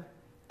them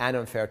and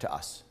unfair to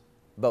us.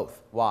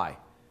 Both. Why?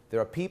 There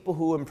are people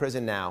who are in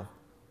prison now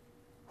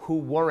who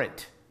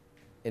weren't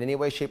in any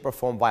way, shape, or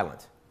form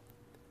violent,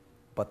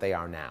 but they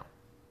are now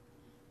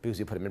because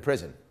we put them in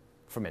prison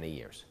for many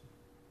years.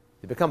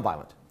 They become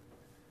violent.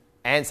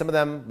 And some of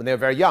them, when they're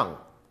very young,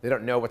 they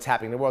don't know what's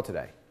happening in the world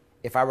today.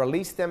 If I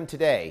release them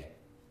today,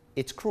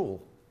 it's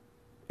cruel.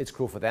 It's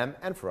cruel for them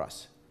and for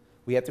us.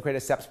 We have to create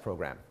a SEPS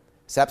program.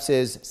 SEPS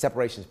is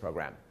separations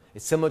program.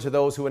 It's similar to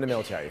those who are in the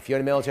military. If you're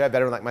in the military, a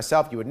veteran like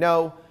myself, you would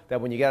know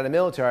that when you get out of the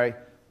military,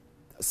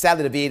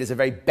 sadly to be, it is a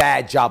very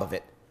bad job of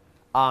it.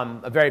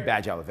 A very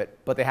bad job of it.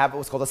 But they have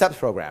what's called a SEPS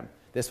program.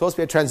 There's supposed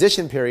to be a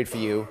transition period for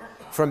you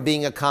from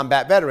being a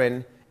combat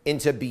veteran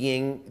into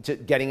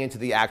getting into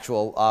the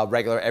actual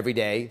regular,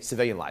 everyday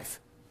civilian life.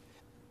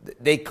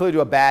 They clearly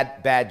do a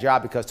bad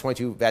job because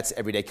 22 vets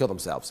every day kill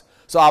themselves.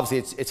 So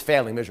obviously it's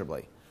failing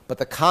miserably. But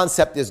the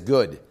concept is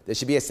good. There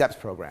should be a SEPS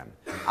program.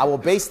 I will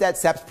base that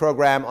SEPS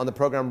program on the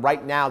program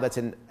right now that's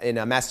in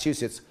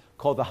Massachusetts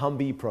called the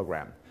Humvee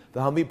program.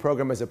 The Humvee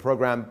program is a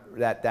program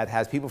that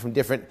has people from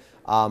different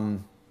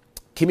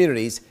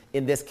communities,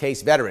 in this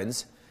case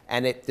veterans,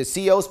 and the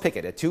CEOs pick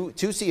it. Two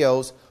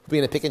CEOs who are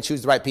going to pick and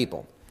choose the right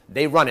people.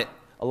 They run it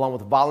along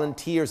with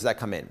volunteers that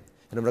come in.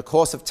 And over the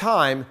course of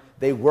time,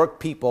 they work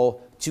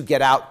people to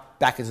get out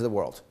back into the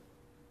world.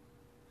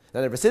 Now,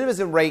 the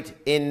recidivism rate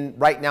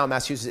right now in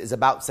Massachusetts is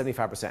about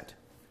 75%.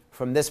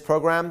 From this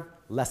program,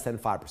 less than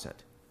 5%.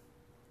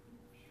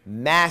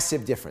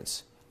 Massive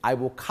difference. I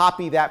will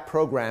copy that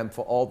program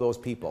for all those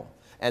people.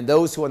 And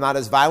those who are not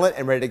as violent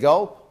and ready to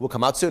go will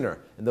come out sooner.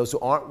 And those who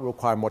aren't will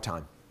require more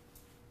time.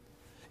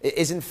 It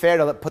isn't fair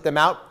to put them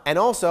out. And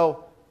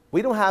also,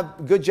 we don't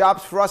have good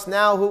jobs for us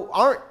now who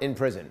aren't in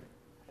prison.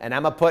 And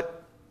I'm going to put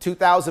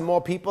 2,000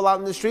 more people out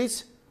in the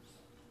streets.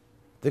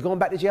 They're going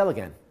back to jail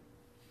again.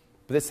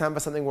 But this time for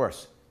something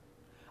worse.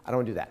 I don't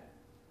want to do that.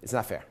 It's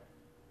not fair.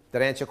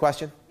 Did I answer your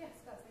question? Yes,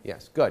 it does.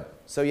 Yes, good.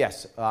 So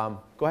yes, go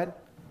ahead.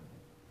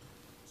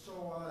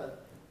 So,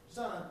 just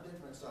on a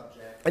different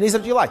subject. Any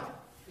subject you like.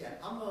 Yeah,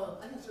 I'm a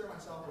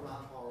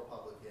Ron Paul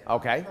Republican.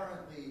 Okay. I'm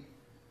currently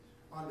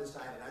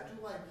undecided. I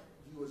do like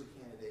you as a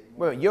candidate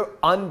more. Wait, you're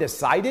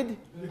undecided?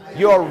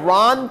 You're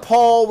Ron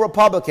Paul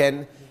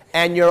Republican,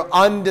 and you're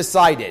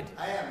undecided.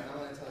 I am, and I'm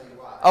going to tell you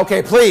why.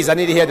 Okay, please. I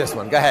need to hear this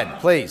one. Go ahead,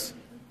 please.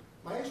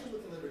 My issue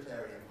with the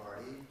Libertarian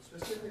Party,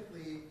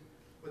 specifically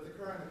with the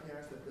current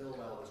appearance that Bill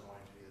Weld is going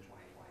to be the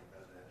 2020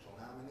 presidential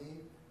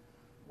nominee.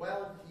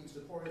 Weld, he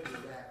supported the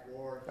Iraq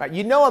War. All right,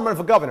 you know I'm running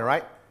for governor,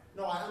 right?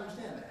 No, I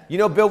understand that. You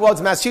know Bill Weld's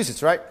in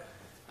Massachusetts, right?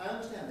 I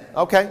understand that.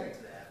 Okay. I'm getting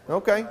to that.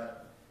 Okay.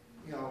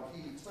 You know,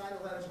 he signed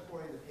a letter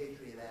supporting the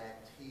Patriot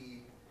Act.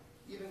 He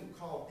even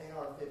called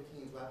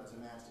AR-15s weapons of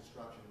mass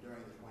destruction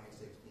during the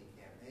 2016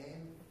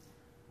 campaign.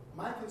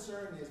 My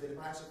concern is that if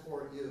I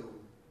support you,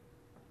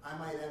 I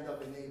might end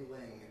up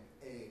enabling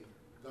a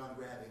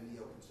gun-grabbing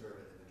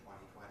neoconservative in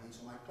 2020.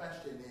 So my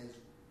question is,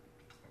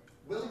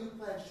 will you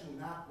pledge to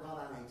not run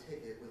on a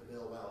ticket with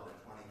Bill Weld in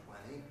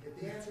 2020? If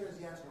the answer is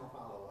yes, no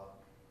follow-up.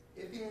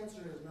 If the answer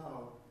is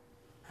no,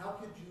 how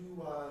could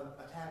you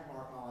attack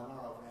Mark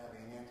Molinaro for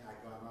having an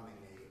anti-gun running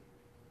mate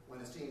when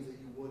it seems that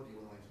you would be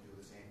willing to do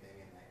the same thing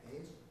in that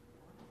case?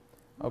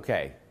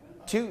 Okay.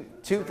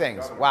 Two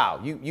things. Wow,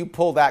 you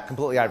pulled that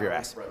completely out of your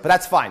ass. But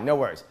that's fine, no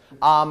worries.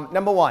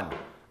 Number one,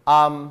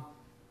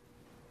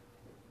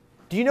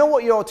 do you know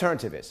what your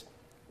alternative is?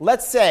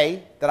 Let's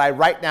say that I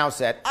right now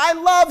said, I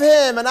love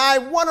him and I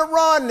want to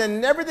run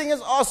and everything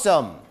is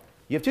awesome.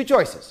 You have two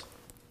choices.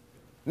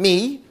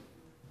 Me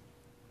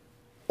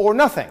or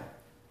nothing.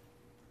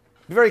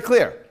 Be very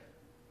clear.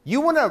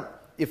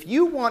 If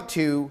you want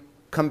to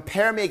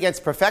compare me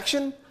against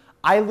perfection,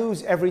 I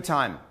lose every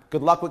time.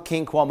 Good luck with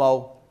King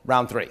Cuomo,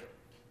 round 3.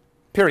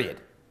 Period.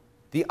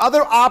 The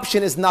other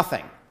option is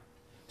nothing.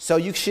 So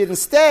you should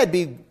instead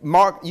be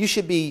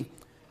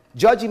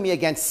judging me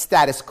against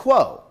status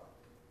quo.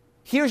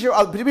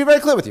 To be very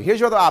clear with you, here's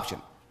your other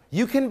option.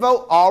 You can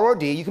vote R or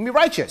D. You can be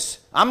righteous.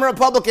 I'm a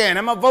Republican.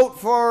 I'm going to vote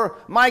for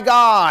my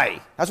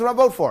guy. That's what I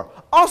vote for.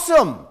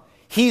 Awesome.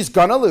 He's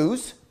going to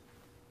lose.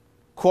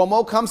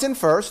 Cuomo comes in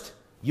first.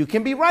 You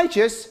can be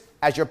righteous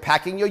as you're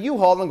packing your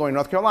U-Haul and going to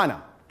North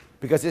Carolina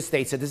because this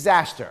state's a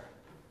disaster.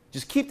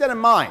 Just keep that in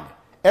mind.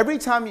 Every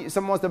time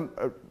someone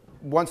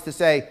wants to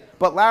say,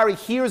 but Larry,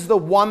 here's the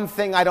one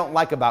thing I don't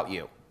like about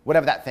you,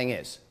 whatever that thing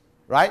is,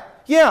 right?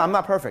 Yeah, I'm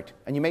not perfect.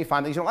 And you may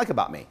find things you don't like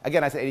about me.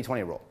 Again, I said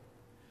 80-20 rule.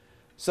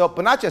 So,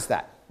 but not just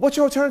that. What's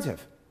your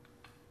alternative?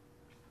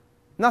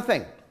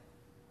 Nothing.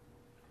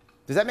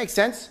 Does that make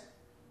sense?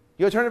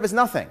 Your alternative is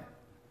nothing.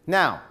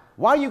 Now,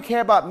 why do you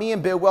care about me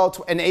and Bill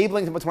Weld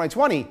enabling him for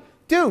 2020?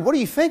 Dude, what are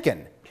you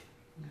thinking?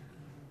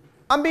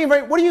 I'm being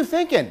very, what are you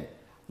thinking?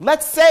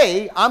 Let's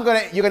say you're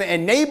going to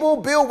enable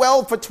Bill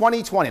Weld for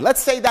 2020.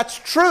 Let's say that's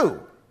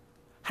true.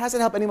 How does that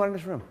help anyone in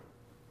this room?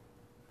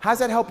 How does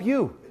that help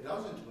you? It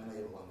doesn't to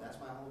enable him. That's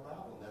my whole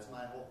problem. That's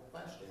my whole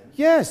question.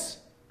 Yes.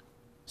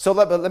 So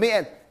let me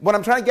end. What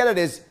I'm trying to get at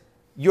is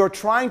you're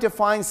trying to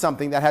find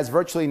something that has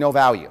virtually no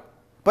value.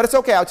 But it's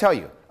okay, I'll tell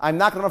you. I'm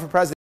not going to run for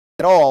president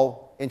at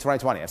all in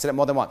 2020. I've said it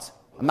more than once.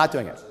 I'm not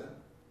doing it.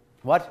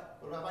 What?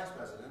 What about vice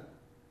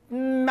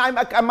president?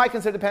 I might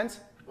consider depends.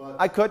 But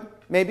I could,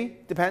 maybe,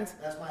 depends.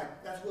 That's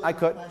really I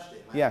could. my question.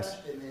 My Yes.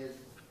 question is,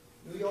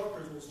 New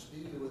Yorkers will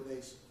see you with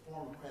a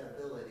form of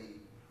credibility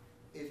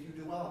if you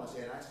do well on the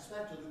state. And I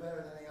suspect you'll do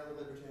better than any other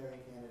libertarian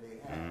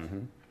candidate has.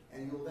 Mm-hmm.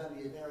 And you will then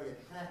be a very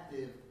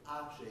attractive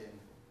option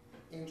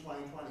in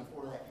 2020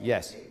 for that candidate.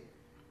 Yes.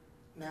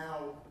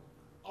 Now,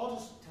 I'll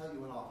just tell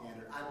you in all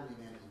candor, I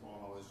believe Andy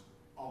Cuomo is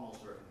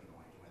almost certainly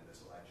going to win this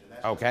election.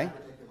 That's okay. just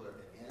my particular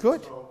opinion.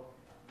 Good. So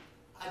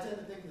I tend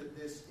to think that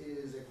this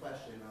is a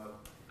question of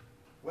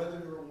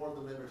whether to reward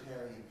the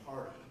Libertarian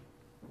Party.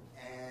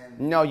 And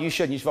No, you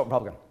shouldn't. You should vote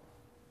Republican.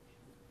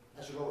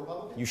 I should vote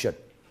Republican? You should.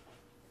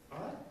 All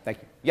right. Thank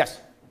you.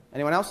 Yes.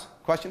 Anyone else?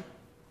 Question?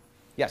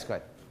 Yes, go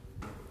ahead.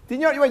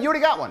 Didn't you already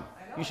got one?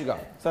 You should go.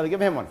 So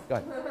give him one. Go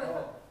ahead.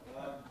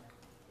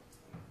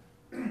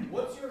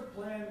 What's your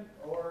plan,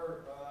 or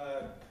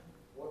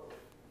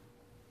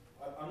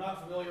I'm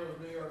not familiar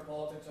with New York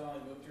politics. I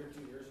only moved here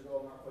 2 years ago.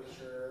 I'm not quite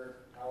sure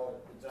how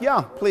it exactly Yeah,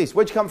 works. please.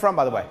 Where'd you come from,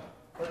 by the way?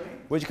 Pardon me?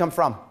 Where'd you come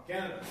from?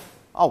 Canada.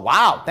 Oh,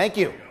 wow. Thank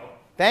you.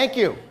 Thank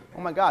you.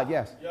 Oh, my God,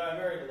 yes. Yeah, I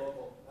married a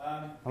local.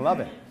 I love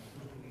it.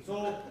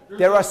 So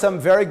There are some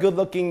very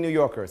good-looking New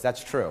Yorkers.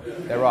 That's true.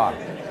 There are.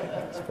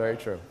 It's very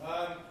true.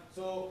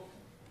 So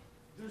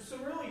there's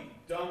some really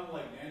dumb,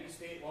 like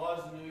anti-state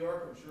laws in New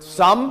York. I'm sure.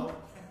 Some?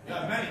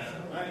 Yeah,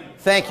 many.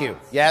 Thank you.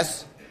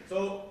 Yes?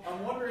 So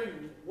I'm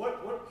wondering,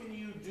 what can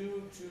you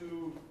do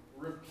to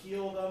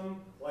repeal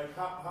them? Like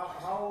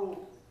how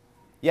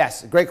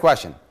Yes, great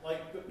question.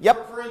 like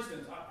Yep. for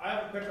instance, I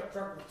have a pickup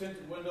truck with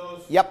tinted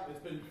windows.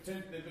 Yep. They've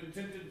been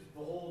tinted the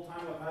whole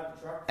time I've had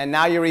the truck. And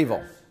now you're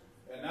evil.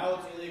 And now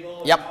it's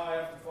illegal. Yep. And now I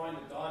have to find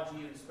a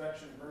dodgy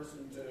inspection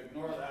person to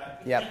ignore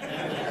that. Yep.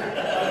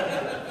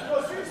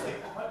 No, seriously.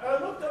 I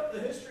looked up the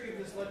history of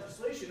this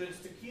legislation. It's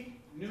to keep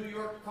New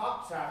York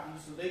cops happy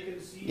so they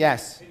can see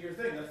Yes. in your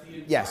thing. That's the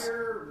entire Yes.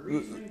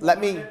 reasoning. Let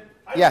me- behind it.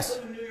 I yes.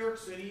 live in New York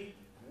City.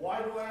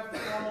 Why do I have to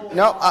follow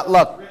No, laws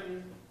look.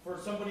 written for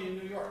somebody in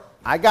New York?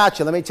 I got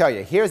you. Let me tell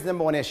you. Here's the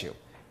number one issue.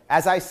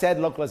 As I said,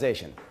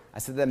 localization. I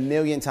said it a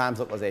million times,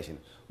 localization.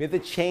 We have to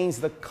change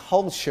the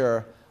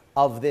culture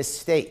of this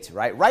state,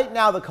 right? Right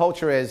now, the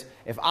culture is,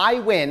 if I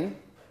win,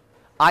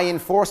 I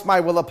enforce my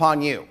will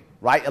upon you,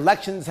 right?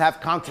 Elections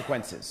have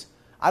consequences.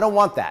 I don't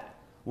want that.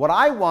 What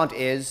I want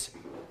is,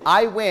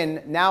 I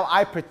win, now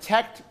I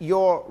protect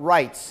your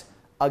rights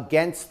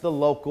against the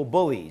local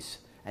bullies.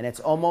 And it's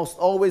almost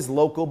always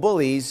local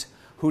bullies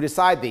who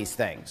decide these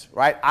things,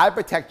 right? I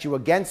protect you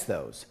against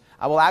those.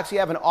 I will actually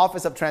have an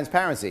office of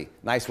transparency.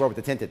 Nice word with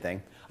the tinted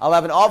thing. I'll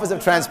have an office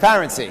of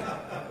transparency,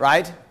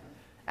 right?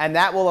 And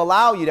that will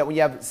allow you, that when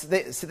you have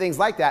things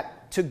like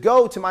that, to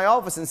go to my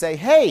office and say,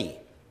 hey,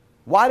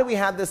 why do we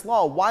have this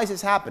law? Why is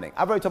this happening?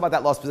 I've already talked about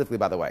that law specifically,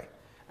 by the way.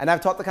 And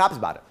I've taught the cops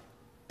about it.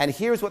 And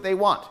here's what they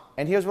want.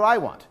 And here's what I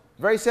want.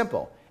 Very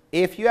simple.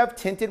 If you have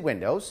tinted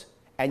windows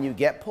and you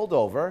get pulled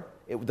over,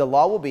 the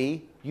law will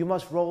be, you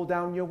must roll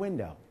down your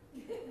window.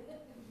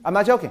 I'm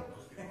not joking.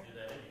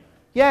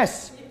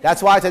 Yes.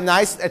 That's why it's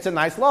a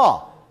nice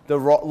law. The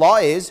law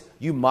is,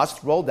 you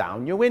must roll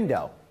down your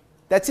window.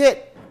 That's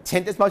it.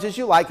 Tint as much as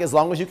you like, as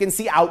long as you can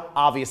see out,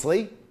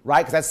 obviously,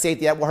 right? Because that's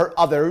safety. That will hurt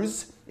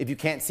others if you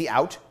can't see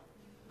out.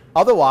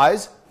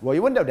 Otherwise, roll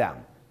your window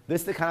down.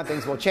 This is the kind of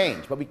things will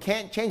change. But we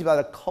can't change without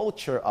a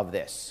culture of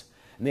this.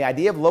 And the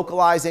idea of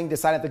localizing,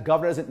 deciding that the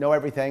governor doesn't know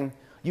everything,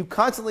 you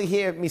constantly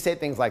hear me say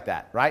things like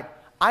that, right?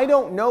 I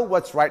don't know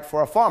what's right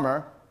for a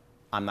farmer.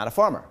 I'm not a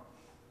farmer.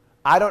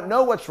 I don't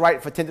know what's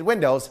right for tinted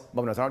windows.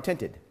 My windows aren't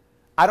tinted.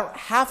 I don't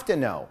have to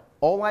know.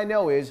 All I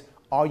know is,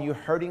 are you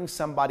hurting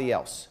somebody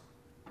else?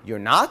 You're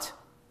not?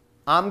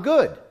 I'm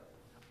good.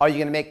 Are you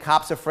going to make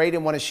cops afraid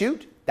and want to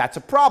shoot? That's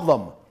a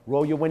problem.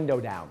 Roll your window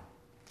down.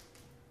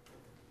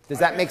 Does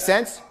that make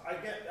sense? I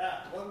get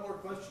that. One more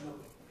question.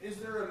 Is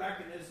there a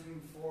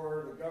mechanism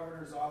for the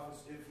governor's office,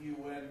 if you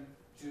win,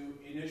 to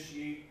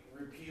initiate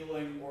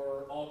repealing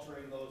or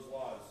altering those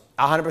laws?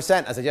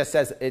 100%. As I just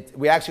said,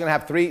 we're actually going to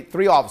have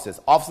three offices.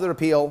 Office of the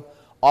Repeal,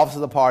 Office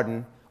of the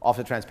Pardon,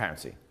 Office of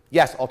Transparency.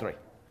 Yes, all three.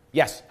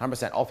 Yes,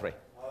 100%, all three.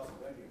 Awesome,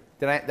 thank you.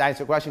 Did I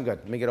answer your question? Good.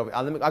 Let me get over.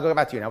 I'll go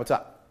back to you now. What's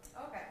up?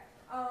 Okay.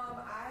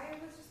 I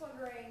was just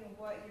wondering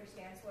what your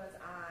stance was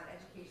on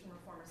education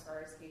reform as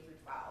far as K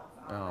through 12.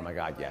 Oh my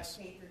God, yes.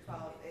 K through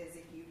 12 is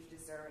a huge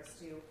disservice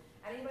to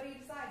anybody who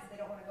decides they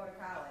don't want to go to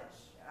college.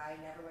 I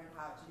never learned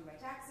how to do my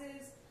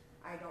taxes.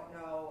 I don't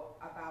know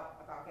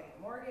about getting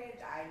a mortgage.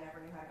 I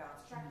never knew how to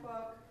balance a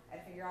checkbook. I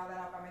had to figure all that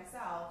out by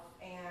myself.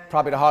 And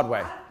probably the hard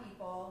way. A lot of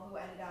people who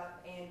ended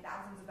up in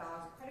thousands of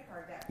dollars of credit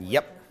card debt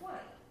Yep. when they were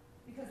 20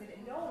 because they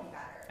didn't know any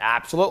better.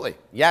 Absolutely.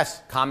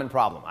 Yes, common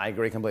problem. I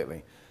agree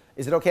completely.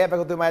 Is it okay if I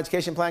go through my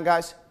education plan,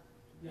 guys?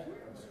 Yeah.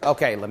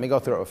 Okay, let me go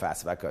through it real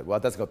fast if I could. Well,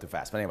 it doesn't go through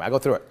fast, but anyway, I'll go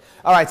through it.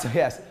 All right, so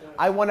yes,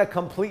 I want a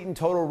complete and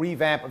total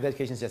revamp of the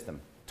education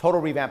system.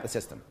 Total revamp of the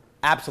system.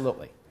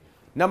 Absolutely.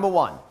 Number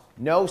one,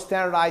 no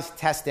standardized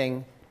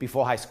testing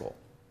before high school.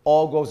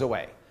 All goes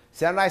away.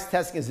 Standardized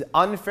testing is an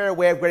unfair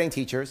way of grading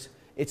teachers.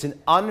 It's an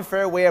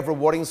unfair way of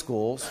rewarding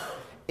schools.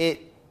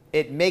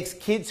 It makes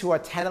kids who are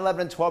 10,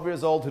 11, and 12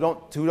 years old who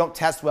don't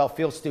test well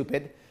feel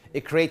stupid.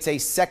 It creates a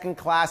second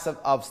class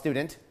of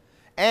student.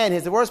 And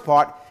here's the worst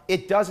part,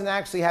 it doesn't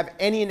actually have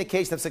any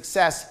indication of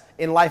success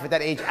in life at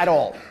that age at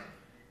all. It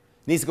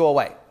needs to go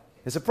away.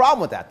 There's a problem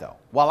with that, though.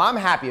 While I'm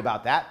happy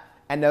about that,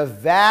 and the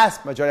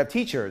vast majority of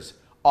teachers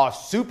are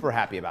super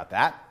happy about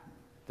that,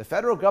 the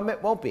federal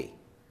government won't be.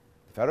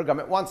 The federal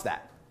government wants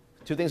that.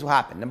 Two things will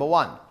happen. Number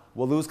one,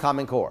 we'll lose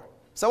Common Core.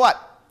 So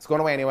what? It's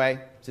going away anyway.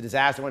 It's a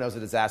disaster. Everyone knows it's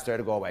a disaster.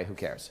 It'll go away. Who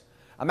cares?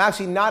 I'm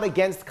actually not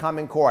against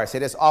Common Core. I say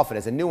this often.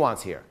 There's a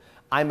nuance here.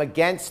 I'm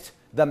against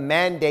the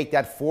mandate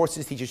that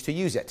forces teachers to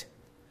use it.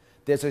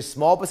 There's a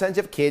small percentage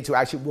of kids who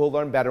actually will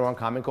learn better on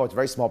Common Core. It's a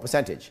very small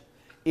percentage.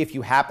 If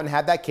you happen to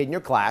have that kid in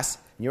your class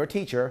and you're a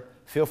teacher,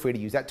 feel free to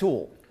use that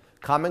tool.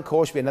 Common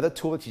Core should be another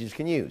tool that teachers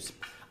can use.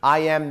 I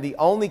am the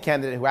only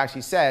candidate who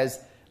actually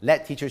says,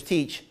 let teachers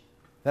teach,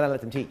 then I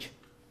let them teach.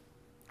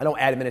 I don't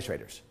add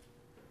administrators,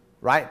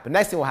 right? But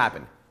next thing will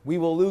happen. We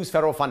will lose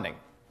federal funding.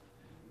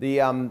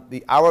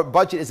 Our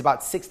budget is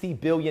about $60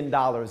 billion,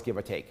 give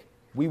or take.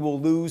 We will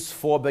lose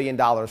 $4 billion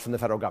from the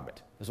federal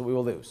government. That's what we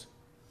will lose.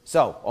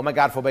 So, oh my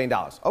God, $4 billion.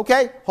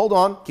 Okay, hold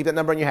on. Keep that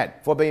number in your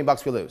head. $4 billion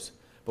we lose.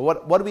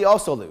 But what do we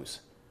also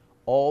lose?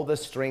 All the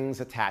strings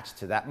attached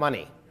to that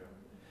money,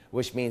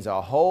 which means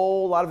a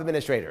whole lot of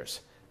administrators,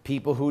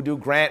 people who do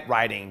grant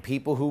writing,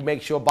 people who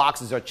make sure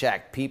boxes are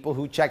checked, people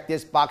who check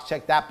this box,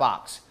 check that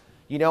box.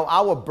 You know,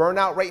 our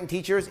burnout rate in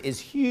teachers is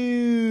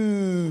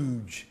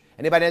huge.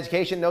 Anybody in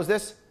education knows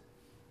this?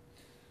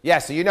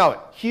 Yes, so you know it.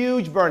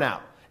 Huge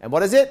burnout. And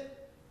what is it?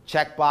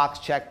 Checkbox,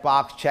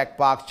 checkbox,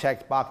 checkbox,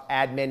 checkbox,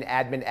 admin,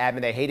 admin,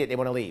 admin. They hate it. They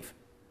want to leave,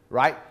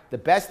 right? The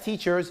best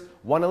teachers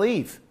want to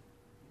leave.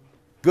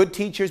 Good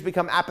teachers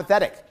become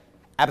apathetic.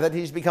 Apathetic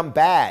teachers become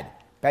bad.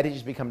 Bad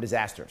teachers become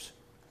disasters.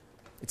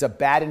 It's a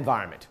bad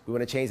environment. We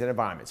want to change that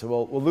environment. So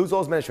we'll lose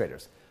those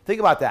administrators. Think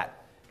about that.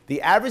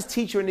 The average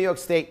teacher in New York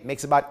State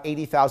makes about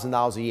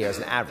 $80,000 a year as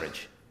an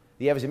average.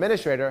 The average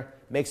administrator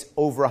makes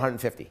over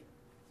 $150,000.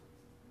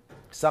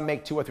 Some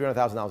make $200,000 or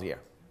 $300,000 a year.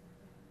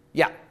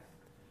 Yeah.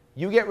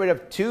 You get rid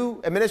of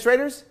 2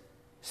 administrators,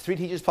 it's 3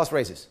 teachers plus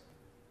raises.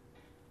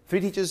 3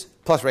 teachers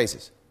plus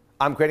raises.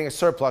 I'm creating a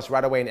surplus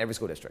right away in every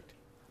school district.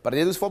 But I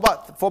did lose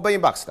 $4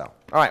 billion though. All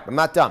right, I'm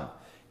not done.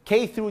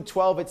 K through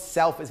 12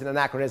 itself is an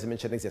anachronism and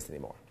shouldn't exist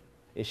anymore.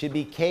 It should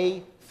be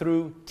K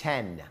through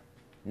 10,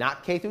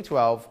 not K through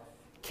 12,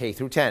 K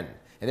through 10.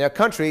 And there are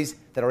countries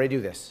that already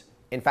do this.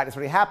 In fact, it's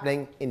already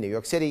happening in New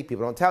York City.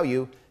 People don't tell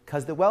you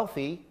because the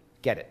wealthy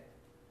get it.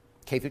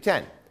 K through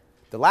 10.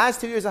 The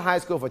last 2 years of high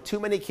school for too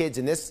many kids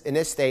in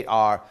this state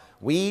are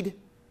weed,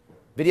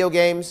 video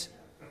games,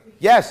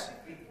 yes,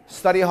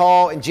 study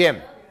hall, and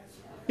gym.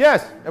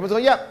 Yes, everyone's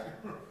going, yep.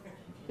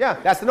 Yeah,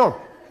 that's the norm.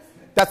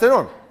 That's the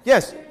norm.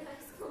 Yes.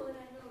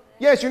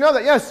 Yes, you know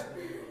that, yes.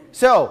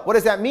 So what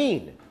does that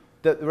mean?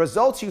 The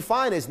results you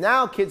find is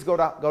now kids go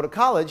to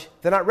college,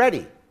 they're not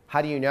ready.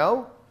 How do you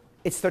know?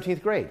 It's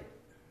 13th grade.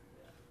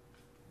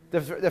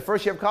 The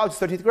first year of college is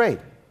 13th grade.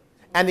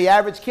 And the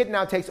average kid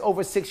now takes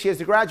over 6 years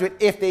to graduate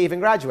if they even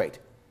graduate.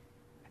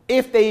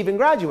 If they even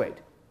graduate.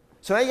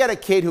 So now you got a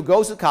kid who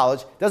goes to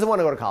college, doesn't want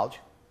to go to college,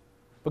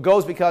 but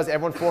goes because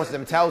everyone forces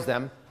them, tells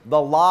them the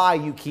lie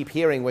you keep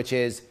hearing, which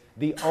is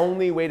the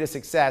only way to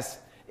success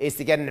is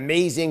to get an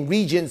amazing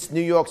Regents New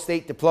York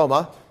State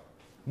diploma,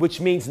 which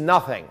means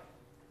nothing.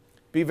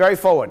 Be very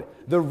forward.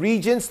 The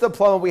Regents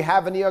diploma we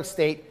have in New York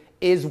State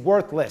is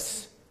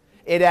worthless.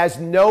 It has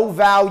no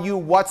value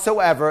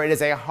whatsoever. It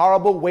is a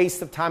horrible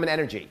waste of time and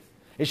energy.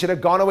 It should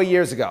have gone away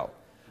years ago.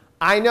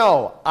 I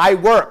know. I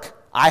work.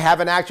 I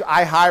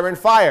hire and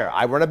fire.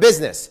 I run a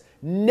business.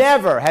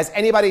 Never has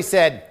anybody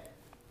said,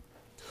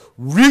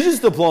 Regents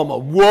diploma,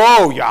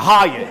 whoa, you're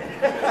hired.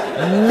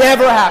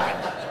 Never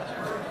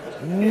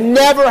happened.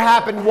 Never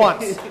happened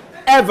once.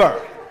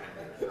 Ever.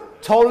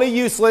 Totally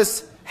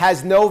useless.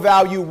 Has no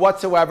value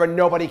whatsoever.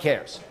 Nobody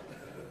cares.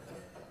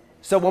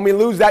 So when we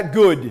lose that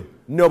good,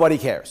 nobody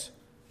cares.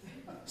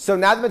 So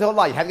now they've been told,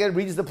 you have to get a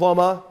Regents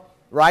diploma,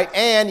 right?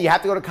 And you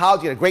have to go to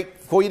college, you get a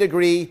great 4-year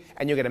degree,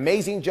 and you get an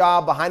amazing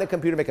job behind a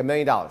computer, make $1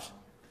 million.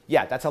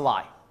 Yeah, that's a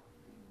lie.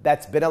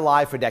 That's been a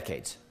lie for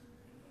decades.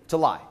 It's a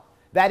lie.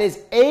 That is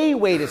a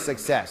way to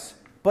success,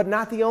 but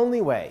not the only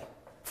way.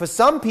 For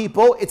some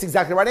people, it's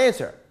exactly the right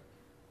answer,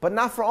 but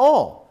not for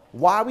all.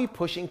 Why are we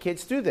pushing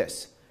kids through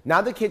this?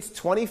 Now the kid's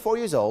 24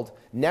 years old,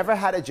 never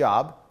had a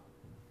job,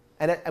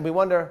 and we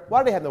wonder,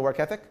 why do they have no work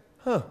ethic?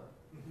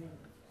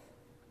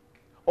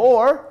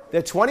 Or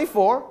they're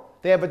 24,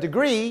 they have a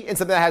degree in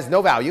something that has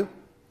no value,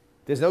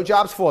 there's no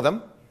jobs for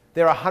them,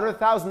 they're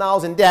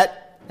 $100,000 in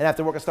debt, and have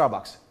to work at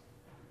Starbucks.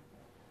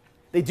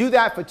 They do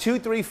that for 2,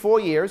 3, 4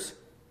 years.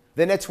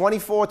 Then they're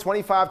 24,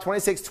 25,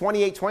 26,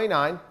 28,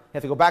 29. They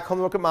have to go back home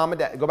to work with mom and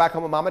dad, go back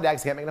home with mom and dad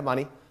because they can't make enough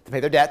money to pay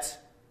their debts.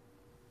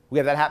 We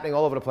have that happening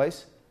all over the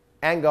place.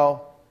 And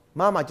go,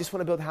 Mom, I just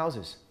want to build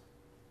houses.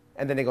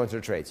 And then they go into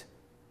the trades.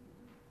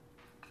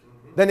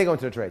 Then they go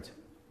into the trades.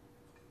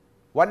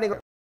 Why didn't they go?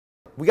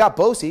 We got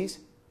BOCES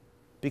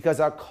because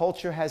our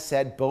culture has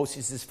said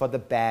BOCES is for the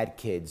bad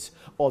kids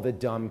or the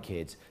dumb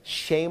kids.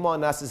 Shame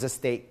on us as a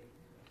state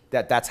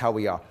that's how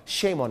we are.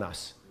 Shame on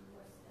us.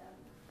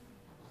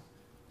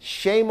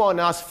 Shame on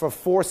us for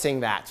forcing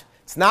that.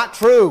 It's not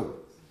true.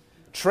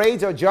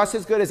 Trades are just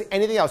as good as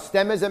anything else.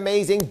 STEM is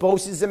amazing.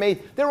 BOCES is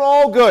amazing. They're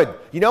all good.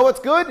 You know what's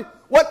good?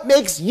 What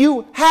makes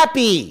you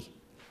happy?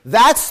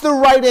 That's the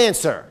right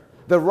answer.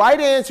 The right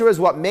answer is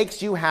what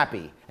makes you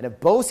happy. And if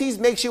BOCES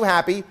makes you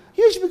happy,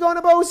 you should be going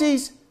to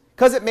BOCES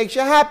because it makes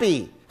you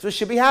happy. So it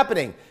should be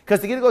happening.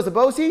 Because the kid who goes to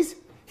BOCES,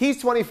 he's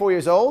 24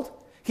 years old.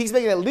 He's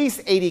making at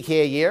least $80K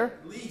a year.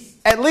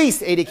 At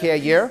least $80K a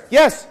year.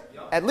 Yes,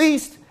 at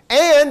least.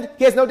 And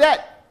he has no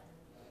debt.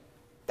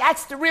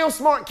 That's the real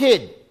smart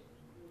kid.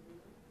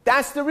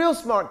 That's the real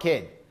smart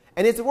kid.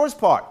 And it's the worst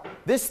part.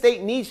 This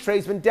state needs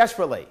tradesmen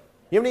desperately.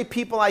 You know how many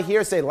people I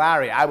hear say,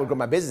 Larry, I would grow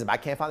my business, but I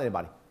can't find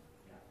anybody.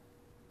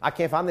 I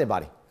can't find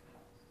anybody.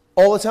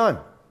 All the time.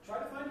 Try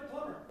to find a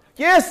plumber.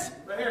 Yes.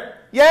 Right here.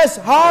 Yes,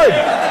 hard.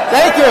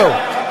 Thank you.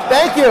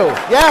 Thank you.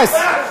 Yes.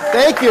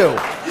 Thank you.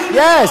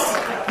 Yes.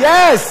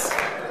 Yes.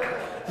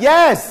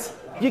 Yes.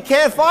 You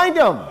can't find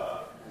them.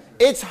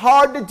 It's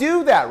hard to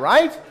do that,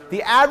 right?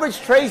 The average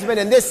tradesman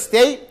in this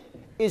state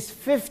is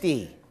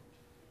 50.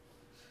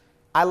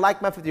 I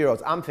like my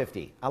 50-year-olds. I'm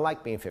 50. I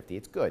like being 50.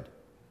 It's good.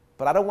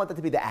 But I don't want that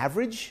to be the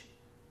average.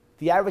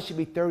 The average should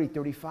be 30,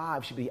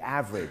 35 should be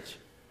average.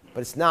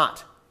 But it's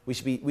not. We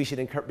should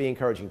be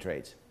encouraging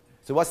trades.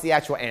 So what's the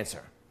actual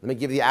answer? Let me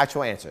give you the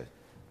actual answer.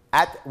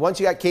 Once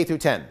you got K through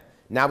 10,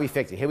 now we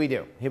fix it. Here we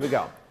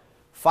go.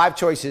 5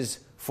 choices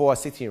for a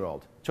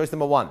 16-year-old. Choice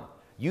number 1.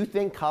 You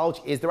think college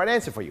is the right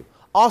answer for you.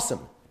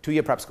 Awesome.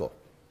 2-year prep school.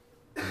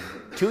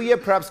 2-year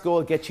prep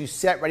school gets you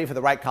set ready for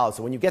the right college.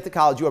 So when you get to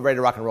college, you are ready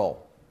to rock and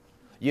roll.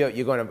 You're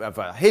going to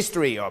have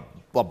history or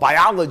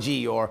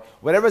biology or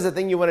whatever is the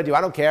thing you want to do.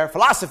 I don't care.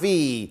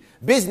 Philosophy,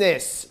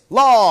 business,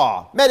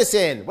 law,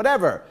 medicine,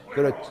 whatever.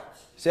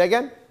 Say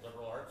again?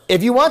 Liberal arts.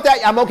 If you want that,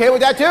 I'm okay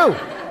with that too.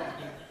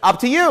 Up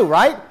to you,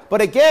 right?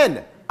 But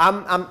again,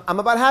 I'm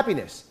about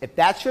happiness. If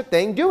that's your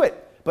thing, do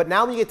it. But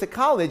now when you get to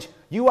college,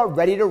 You are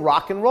ready to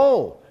rock and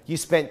roll. You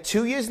spent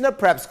 2 years in a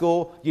prep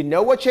school. You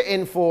know what you're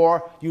in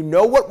for. You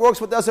know what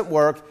works, what doesn't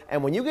work.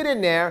 And when you get in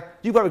there,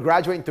 you've got to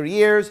graduate in 3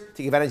 years,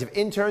 take advantage of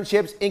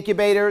internships,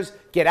 incubators,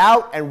 get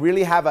out and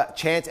really have a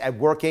chance at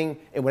working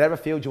in whatever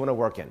field you want to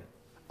work in.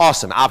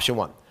 Awesome. Option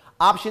 1.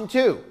 Option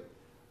 2,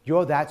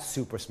 you're that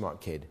super smart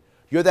kid.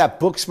 You're that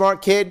book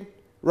smart kid,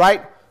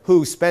 right,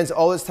 who spends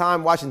all his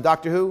time watching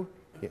Doctor Who.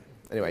 Yeah.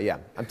 Anyway, yeah,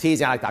 I'm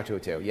teasing. I like Doctor Who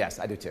too. Yes,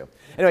 I do too.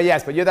 Anyway,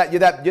 yes, but you're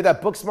that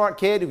book smart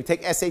kid who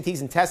take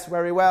SATs and tests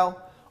very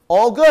well.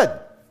 All good.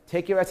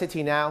 Take your SAT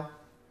now.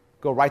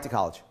 Go right to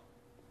college.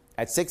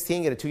 At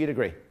 16, get a 2-year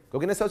degree. Go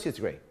get an associate's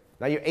degree.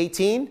 Now you're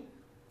 18.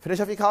 Finish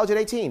off your college at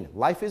 18.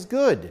 Life is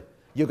good.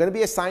 You're going to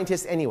be a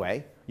scientist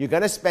anyway. You're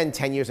going to spend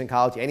 10 years in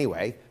college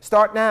anyway.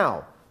 Start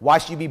now. Why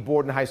should you be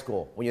bored in high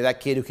school when you're that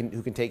kid who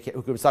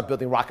can start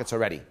building rockets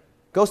already?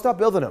 Go start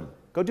building them.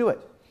 Go do it.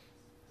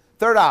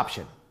 Third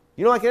option.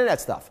 You don't like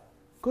internet stuff.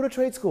 Go to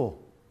trade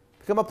school.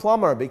 Become a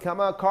plumber. Become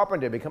a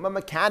carpenter. Become a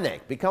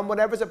mechanic. Become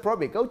whatever's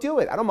appropriate. Go do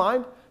it. I don't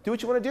mind. Do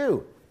what you want to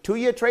do.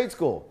 2-year trade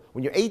school.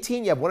 When you're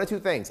 18, you have one of 2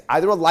 things.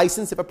 Either a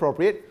license, if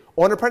appropriate,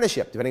 or an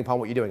apprenticeship, depending upon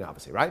what you're doing,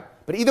 obviously, right?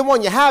 But either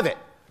one, you have it.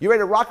 You're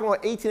ready to rock and roll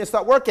at 18 and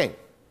start working.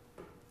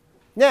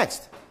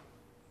 Next,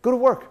 go to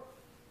work.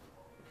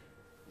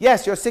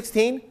 Yes, you're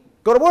 16.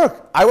 Go to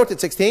work. I worked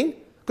at 16.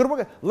 Go to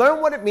work.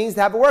 Learn what it means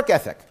to have a work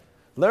ethic.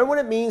 Learn what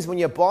it means when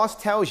your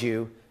boss tells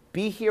you,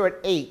 be here at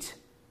 8.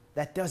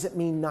 That doesn't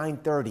mean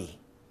 9:30.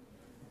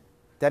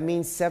 That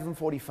means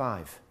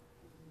 7:45.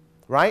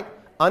 Right?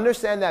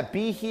 Understand that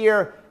be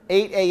here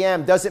 8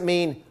 a.m. doesn't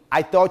mean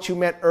I thought you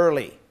meant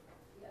early.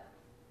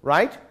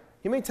 Right? You know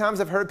how many times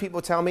I've heard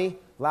people tell me,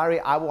 Larry,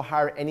 I will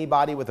hire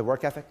anybody with a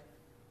work ethic?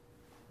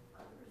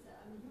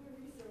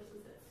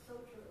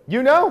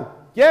 You know.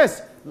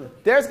 Yes.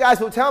 There's guys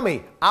who tell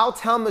me, I'll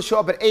tell him to show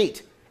up at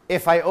 8.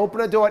 If I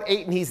open a door at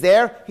 8 and he's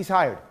there, he's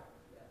hired.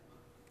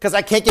 Because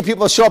I can't get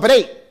people to show up at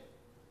 8.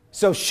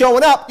 So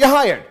showing up, you're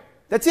hired.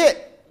 That's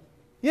it.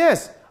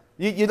 Yes.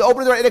 You open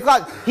the door at 8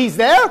 o'clock. He's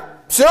there?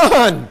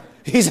 Son,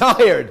 he's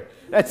hired.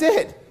 That's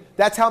it.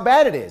 That's how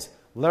bad it is.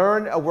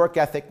 Learn a work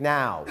ethic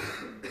now.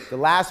 The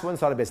last one,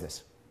 start a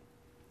business.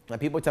 Now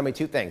people tell me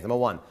 2 things. Number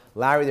 1,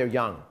 Larry, they're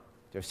young.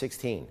 They're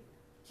 16.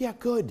 Yeah,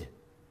 good.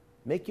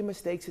 Make your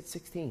mistakes at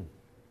 16.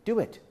 Do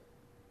it.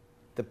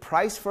 The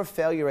price for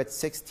failure at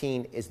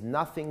 16 is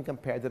nothing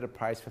compared to the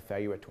price for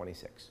failure at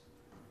 26.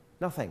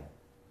 Nothing.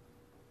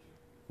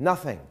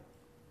 Nothing.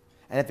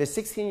 And if at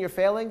 16 you're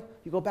failing,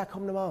 you go back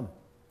home to mom.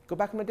 Go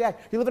back home to dad.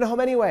 You live at home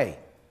anyway.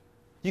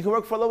 You can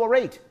work for a lower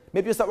rate.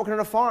 Maybe you'll start working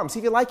on a farm. See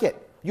if you like it.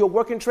 You'll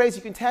work in trades.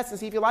 You can test and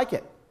see if you like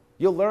it.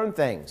 You'll learn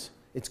things.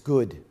 It's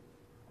good.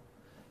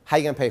 How are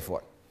you going to pay for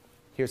it?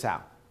 Here's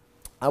how.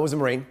 I was a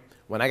Marine.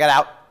 When I got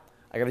out,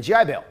 I got a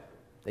GI Bill.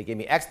 They gave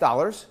me X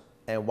dollars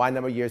and Y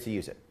number of years to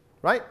use it.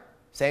 Right?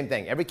 Same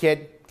thing. Every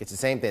kid gets the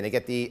same thing. They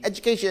get the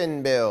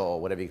education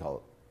bill, whatever you call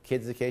it.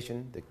 Kids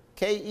education, the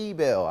KE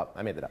bill.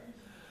 I made that up.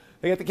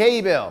 They get the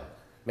KE bill.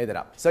 Made that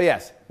up. So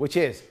yes, which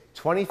is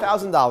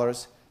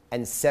 $20,000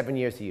 and 7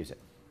 years to use it.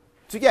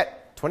 So you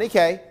get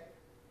 $20K,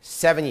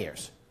 7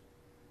 years.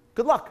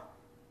 Good luck.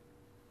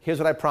 Here's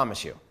what I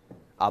promise you.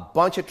 A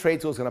bunch of trade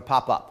schools are going to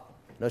pop up.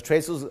 Those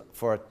trade schools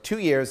for 2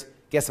 years,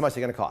 guess how much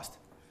they're going to cost?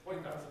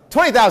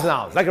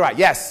 $20,000. Like right,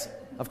 yes.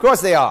 Of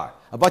course they are.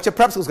 A bunch of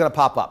prep schools are going to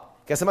pop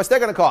up. Guess how much they're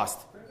going to cost?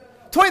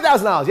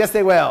 $20,000. Yes,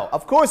 they will.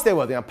 Of course they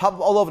will. They're going to pop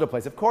up all over the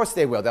place. Of course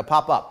they will. They'll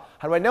pop up.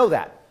 How do I know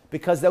that?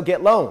 Because they'll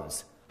get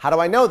loans. How do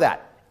I know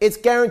that? It's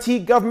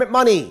guaranteed government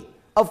money.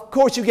 Of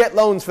course you get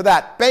loans for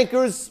that.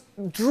 Bankers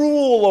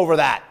drool over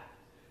that.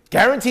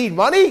 Guaranteed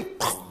money?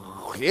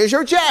 Here's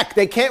your check.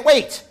 They can't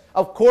wait.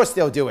 Of course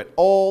they'll do it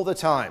all the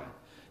time.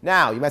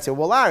 Now, you might say,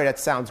 well, Larry, that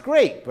sounds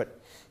great, but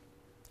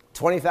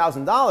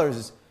 $20,000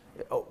 is,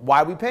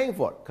 why are we paying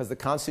for it? Because the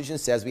Constitution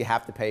says we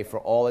have to pay for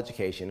all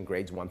education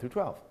grades 1 through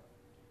 12.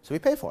 So we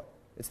pay for it.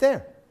 It's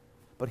there.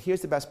 But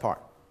here's the best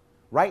part.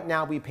 Right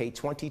now, we pay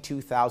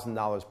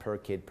 $22,000 per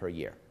kid per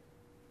year.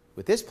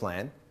 With this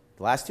plan,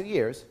 the last 2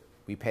 years,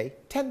 we pay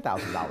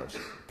 $10,000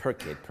 per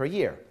kid per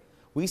year.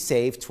 We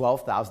save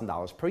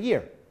 $12,000 per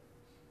year.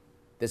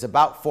 There's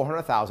about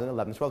 400,000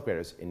 11th and 12th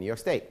graders in New York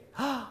State.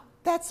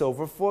 That's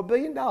over $4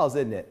 billion,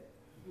 isn't it?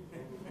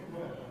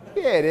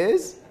 Yeah, it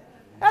is.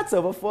 That's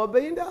over $4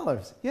 billion.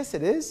 Yes,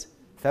 it is.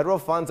 Federal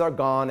funds are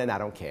gone, and I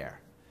don't care.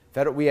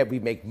 We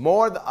make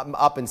more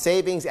up in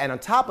savings, and on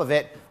top of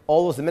it,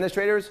 all those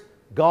administrators,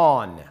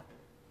 gone.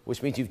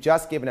 Which means you've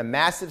just given a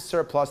massive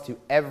surplus to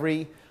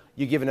every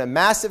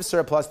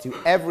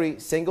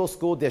single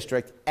school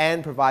district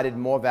and provided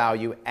more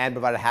value and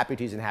provided happier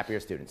teachers and happier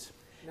students.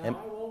 Now, And,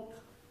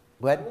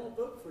 I won't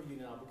vote for you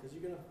now because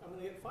I'm going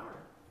to get fired.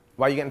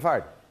 why are you getting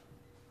fired?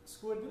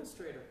 School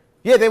administrator.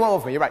 Yeah, they won't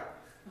vote for you. You're right.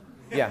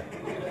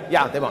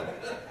 Yeah, they won't.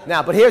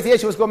 Now, but here's the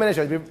issue with school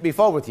administrators. Be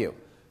forward with you.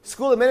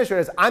 School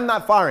administrators, I'm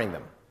not firing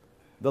them.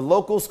 The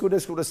local school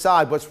district will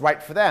decide what's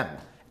right for them.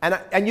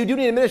 And you do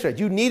need administrators.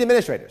 You need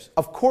administrators.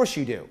 Of course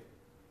you do.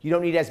 You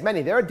don't need as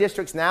many. There are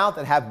districts now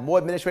that have more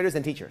administrators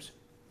than teachers.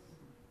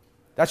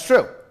 That's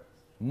true.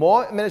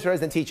 More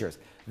administrators than teachers.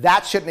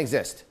 That shouldn't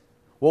exist.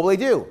 What will they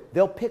do?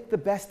 They'll pick the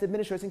best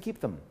administrators and keep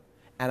them.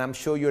 And I'm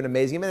sure you're an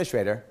amazing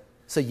administrator,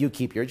 so you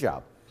keep your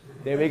job.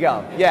 There we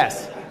go.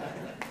 Yes.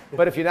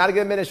 But if you're not a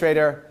good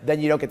administrator,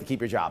 then you don't get to keep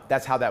your job.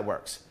 That's how that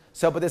works.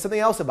 But there's something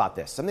else about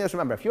this. Something else to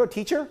remember. If you're a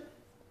teacher,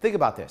 think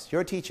about this.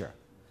 You're a teacher.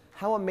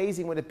 How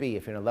amazing would it be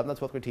if you're an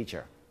 11th or 12th grade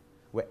teacher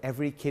where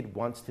every kid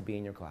wants to be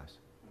in your class?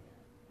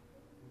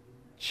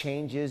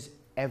 Changes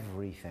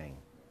everything.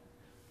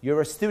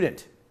 You're a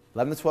student,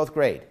 11th, 12th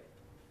grade.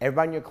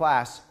 Everybody in your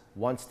class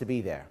wants to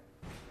be there.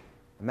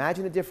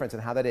 Imagine the difference in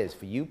how that is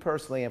for you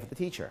personally and for the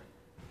teacher.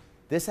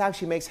 This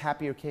actually makes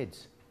happier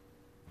kids.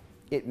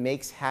 It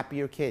makes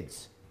happier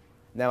kids.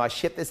 Now, I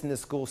shift this into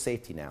school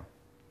safety now.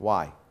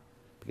 Why?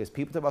 Because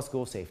people talk about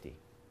school safety.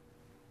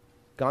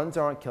 Guns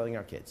aren't killing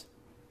our kids.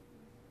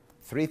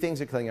 3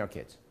 things are killing our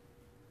kids: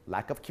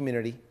 lack of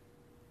community,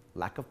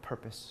 lack of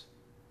purpose,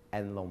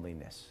 and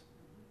loneliness.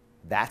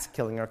 That's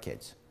killing our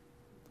kids.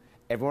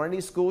 Every one of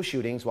these school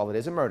shootings, while it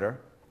is a murder,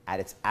 at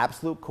its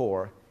absolute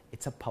core,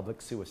 it's a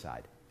public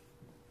suicide.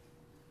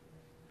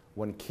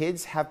 When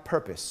kids have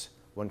purpose,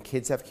 when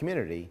kids have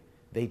community,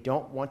 they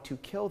don't want to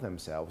kill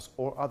themselves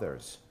or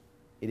others.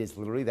 It is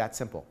literally that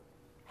simple.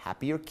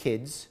 Happier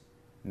kids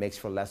makes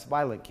for less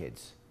violent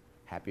kids.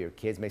 Happier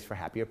kids makes for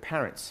happier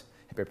parents.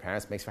 Happier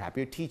parents makes for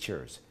happier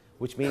teachers,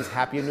 which means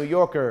happier New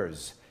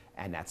Yorkers.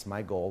 And that's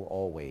my goal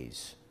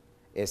always,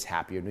 is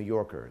happier New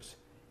Yorkers.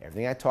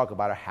 Everything I talk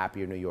about are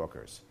happier New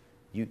Yorkers.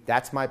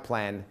 That's my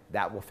plan.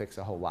 That will fix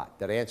a whole lot.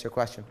 Did I answer your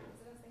question?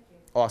 Thank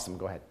you. Awesome.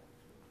 Go ahead.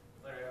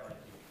 Larry, I like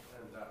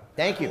you. And,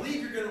 Thank you. I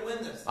believe you're going to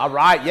win this. All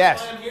right,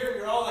 yes. I'm here,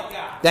 you're all I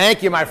got.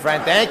 Thank you, my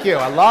friend. Thank you.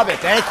 I love it.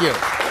 Thank you.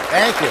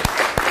 Thank you.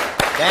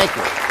 Thank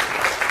you.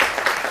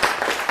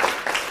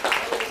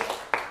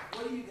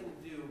 What are you going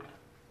to do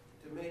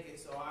to make it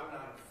so I'm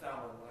not a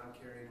felon when I'm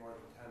carrying more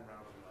than 10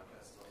 rounds in my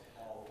pistol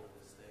all over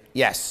this state?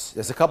 Yes,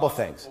 there's a couple Across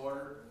the things.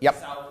 border, Yep.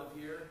 South of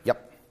here.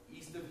 Yep.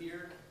 East of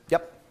here.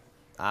 Yep.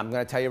 I'm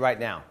going to tell you right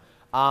now.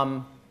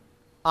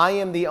 I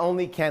am the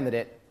only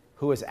candidate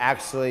who is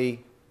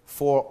actually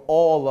for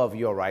all of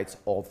your rights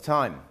all the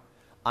time.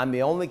 I'm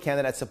the only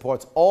candidate that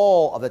supports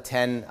all of the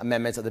 10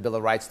 amendments of the Bill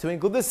of Rights, to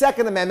include the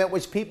Second Amendment,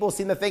 which people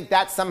seem to think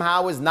that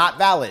somehow is not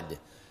valid.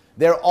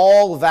 They're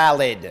all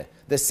valid.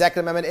 The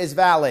Second Amendment is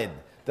valid.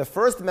 The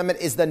First Amendment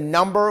is the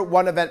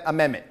 #1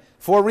 amendment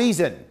for a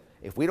reason.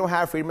 If we don't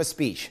have freedom of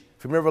speech,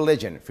 freedom of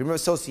religion, freedom of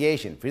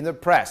association, freedom of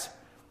the press,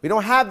 we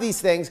don't have these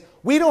things,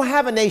 we don't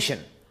have a nation.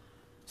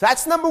 So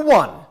that's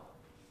 #1.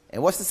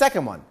 And what's the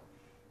second one?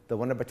 The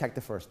one to protect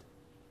the first.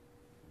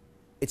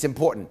 It's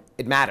important.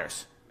 It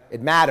matters.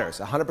 It matters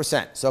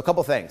 100%. So a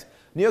couple things.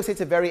 New York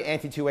State's a very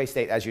anti-two-way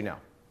state, as you know.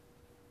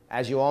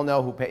 As you all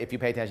know, if you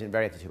pay attention,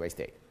 very anti-two-way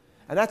state.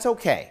 And that's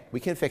okay. We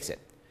can fix it.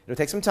 It'll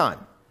take some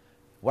time.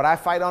 What I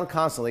fight on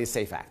constantly is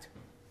SAFE Act.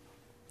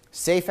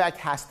 SAFE Act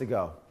has to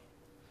go.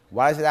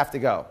 Why does it have to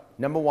go?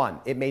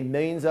 #1, it made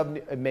millions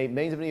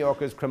of New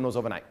Yorkers criminals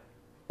overnight.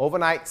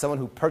 Overnight, someone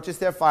who purchased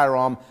their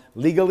firearm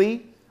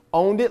legally,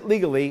 owned it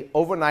legally,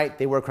 overnight,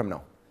 they were a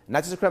criminal.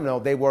 Not just a criminal,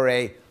 they were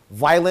a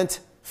violent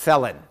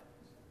felon.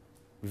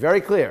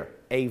 Very clear.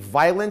 A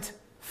violent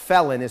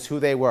felon is who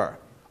they were.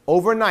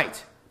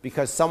 Overnight,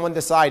 because someone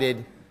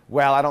decided,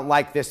 well, I don't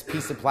like this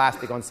piece of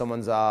plastic on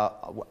someone's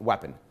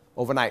weapon.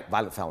 Overnight,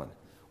 violent felon.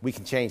 We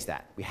can change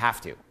that. We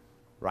have to.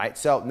 Right?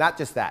 So not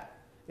just that.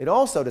 It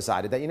also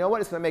decided that, you know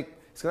what, it's going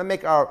to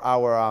make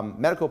our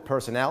medical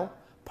personnel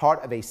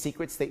part of a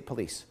secret state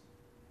police.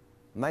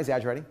 I'm not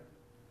exaggerating.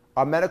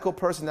 Our medical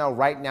personnel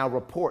right now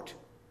report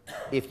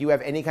if you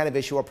have any kind of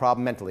issue or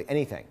problem mentally,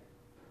 anything.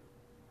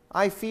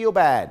 I feel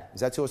bad.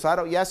 Is that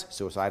suicidal? Yes,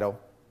 suicidal.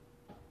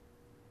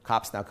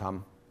 Cops now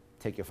come,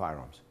 take your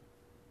firearms.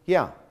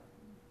 Yeah.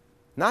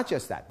 Not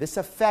just that. This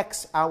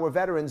affects our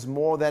veterans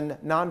more than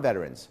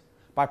non-veterans.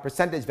 By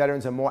percentage,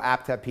 veterans are more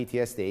apt to have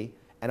PTSD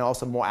and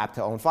also more apt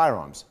to own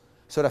firearms.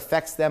 So it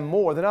affects them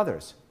more than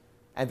others.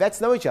 And vets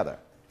know each other.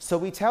 So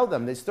we tell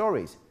them these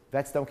stories.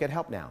 Vets don't get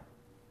help now.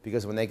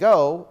 Because when they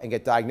go and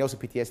get diagnosed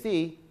with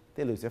PTSD,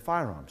 they lose their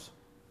firearms.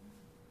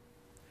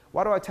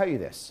 Why do I tell you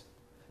this?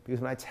 Because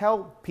when I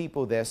tell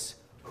people this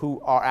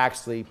who are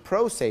actually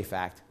pro-SAFE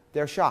Act,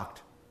 they're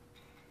shocked.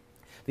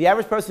 The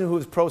average person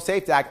who's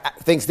pro-SAFE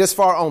Act thinks this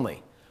far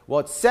only. Well,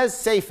 it says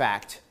SAFE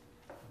Act,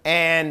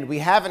 and we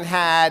haven't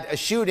had a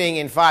shooting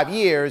in 5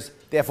 years,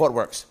 therefore it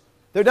works.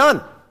 They're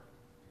done.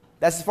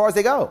 That's as far as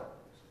they go.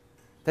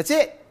 That's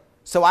it.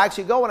 So I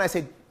actually go and I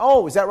say,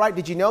 oh, is that right?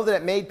 Did you know that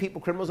it made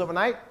people criminals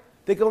overnight?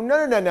 They go,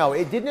 no.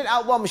 It didn't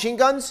outlaw machine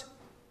guns?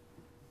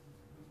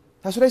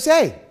 That's what I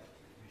say.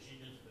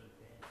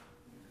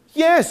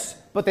 Yes,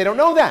 but they don't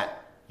know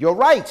that. You're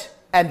right,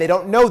 and they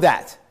don't know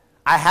that.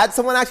 I had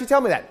someone actually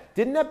tell me that.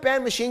 Didn't that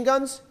ban machine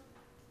guns?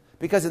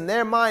 Because in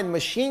their mind,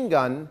 machine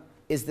gun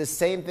is the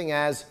same thing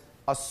as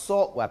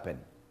assault weapon.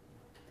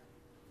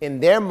 In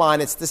their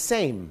mind, it's the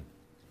same.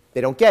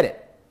 They don't get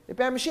it. They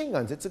ban machine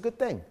guns. It's a good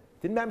thing.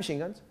 Didn't ban machine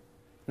guns.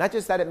 Not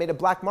just that, it made a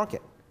black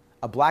market.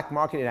 A black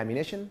market in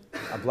ammunition,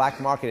 a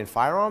black market in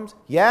firearms.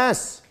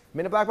 Yes,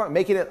 Men in black market,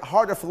 making it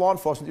harder for law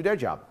enforcement to do their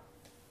job.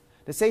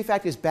 The SAFE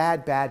Act is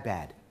bad, bad,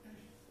 bad.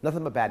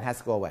 Nothing but bad. It has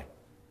to go away.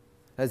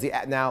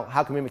 Now,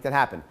 how can we make that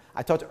happen?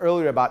 I talked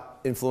earlier about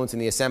influence in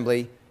the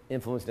Assembly,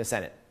 influence in the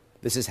Senate.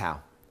 This is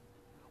how.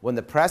 When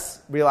the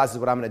press realizes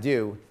what I'm going to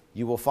do,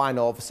 you will find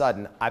all of a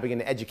sudden I begin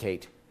to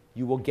educate.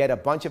 You will get a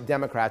bunch of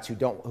Democrats who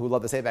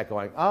love the SAFE Act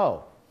going,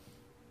 oh,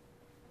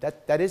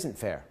 that isn't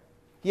fair.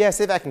 Yeah,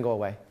 SAFE Act can go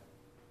away.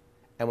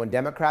 And when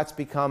Democrats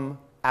become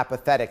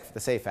apathetic for the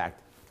SAFE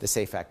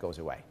Act goes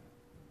away.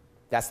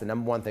 That's the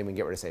number one thing we can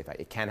get rid of SAFE Act.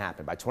 It can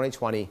happen. By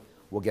 2020,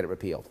 we'll get it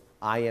repealed.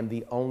 I am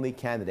the only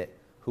candidate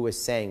who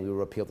is saying we will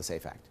repeal the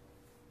SAFE Act.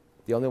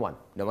 The only one.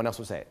 No one else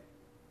will say it.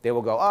 They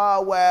will go,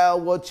 oh, well,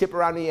 we'll chip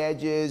around the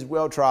edges,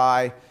 we'll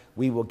try.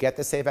 We will get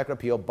the SAFE Act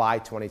repealed by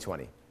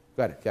 2020.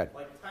 Go ahead.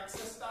 Like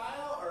Texas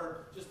style,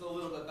 or just a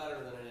little bit better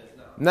than it is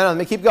now? No, let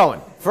me keep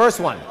going. First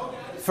one.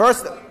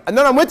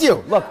 No, I'm with you.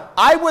 Look,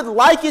 I would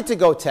like it to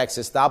go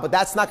Texas style, but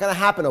that's not going to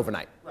happen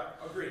overnight. Right,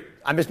 agreed.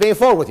 I'm just being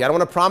forward with you. I don't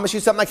want to promise you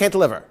something I can't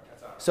deliver.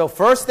 So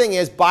first thing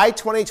is, by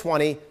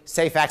 2020,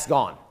 SAFE Act's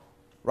gone.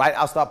 Right?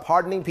 I'll start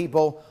pardoning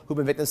people who've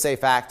been victims of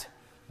SAFE Act.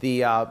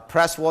 The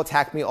press will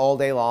attack me all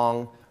day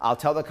long. I'll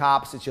tell the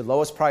cops it's your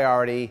lowest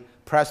priority.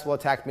 Press will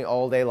attack me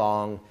all day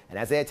long. And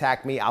as they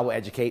attack me, I will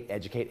educate.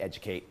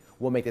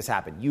 We'll make this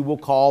happen. You will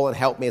call and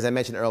help me, as I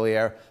mentioned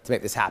earlier, to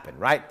make this happen,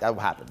 right? That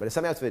will happen. But there's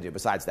something else to do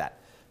besides that.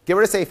 Get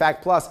rid of SAFE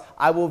Act, plus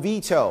I will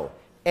veto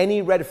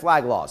any red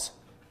flag laws.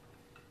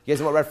 You guys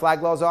know what red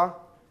flag laws are?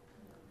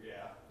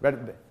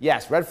 Yeah.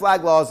 Red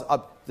flag laws.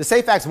 The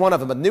SAFE Act's one of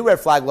them, but the new red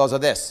flag laws are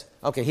this.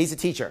 Okay, he's a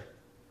teacher.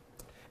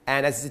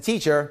 And as a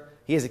teacher,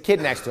 he has a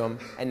kid next to him,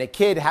 and the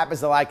kid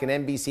happens to like an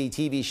NBC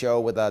TV show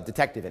with a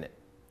detective in it.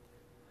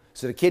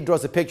 So the kid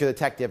draws a picture of the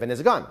detective, and there's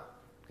a gun.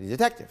 He's a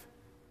detective.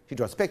 He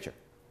draws a picture.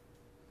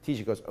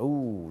 Teacher goes,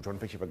 oh, drawing a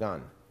picture of a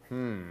gun.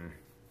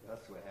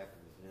 That's what happens.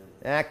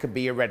 That could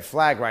be a red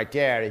flag right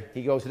there.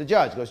 He goes to the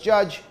judge. Goes,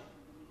 Judge,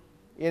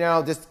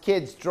 this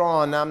kid's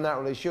drawn. I'm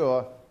not really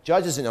sure.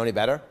 Judge doesn't know any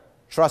better.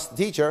 Trust the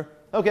teacher.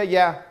 Okay,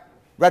 yeah.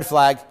 Red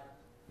flag.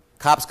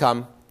 Cops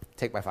come.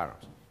 Take my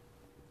firearms.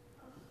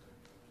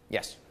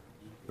 Yes.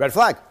 Red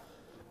flag.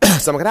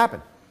 Something could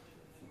happen.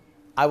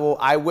 I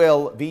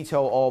will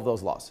veto all of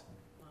those laws.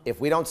 If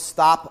we don't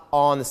stop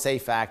on the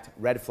SAFE Act,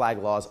 red flag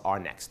laws are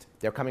next.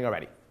 They're coming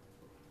already.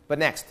 But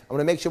next, I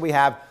want to make sure we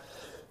have,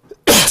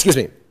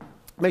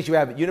 make sure we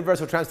have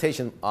universal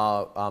transportation,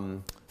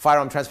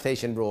 firearm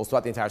transportation rules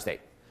throughout the entire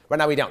state. Right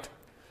now, we don't.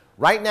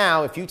 Right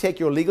now, if you take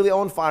your legally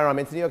owned firearm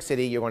into New York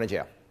City, you're going to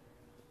jail.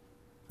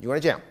 You're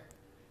going to jail.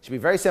 It should be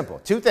very simple.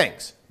 Two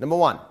things. Number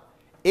one,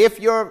 if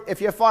your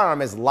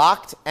firearm is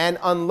locked and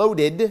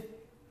unloaded,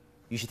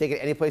 you should take it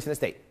any place in the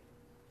state.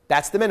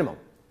 That's the minimum.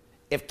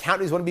 If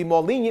counties want to be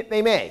more lenient,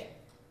 they may.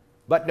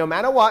 But no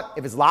matter what,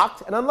 if it's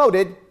locked and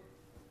unloaded,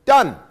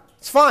 done.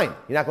 It's fine.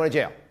 You're not going to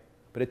jail.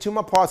 But there are two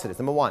more parts of this.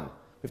 Number one, we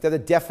have to have the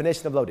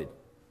definition of loaded.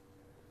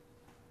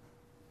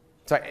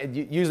 Sorry,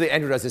 usually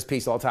Andrew does this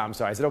piece all the time. I'm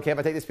sorry. Is it okay if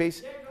I take this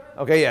piece?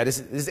 Okay, yeah. This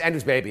is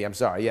Andrew's baby. I'm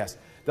sorry. Yes.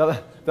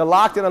 The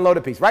locked and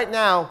unloaded piece. Right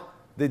now,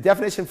 the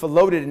definition for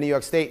loaded in New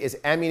York State is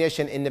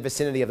ammunition in the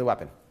vicinity of the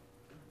weapon.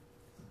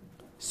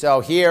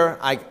 So here,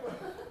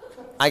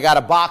 I got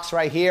a box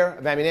right here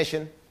of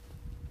ammunition,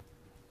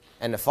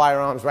 and the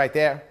firearm's right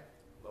there.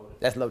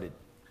 That's loaded.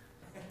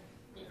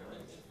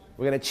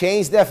 We're going to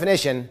change the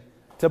definition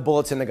to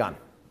bullets in the gun.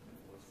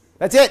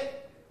 That's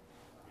it.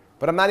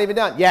 But I'm not even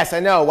done. Yes, I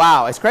know.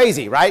 Wow, it's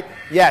crazy, right?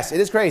 Yes, it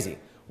is crazy.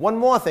 One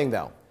more thing,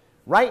 though.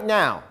 Right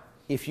now,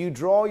 if you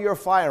draw your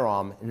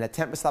firearm in an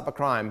attempt to stop a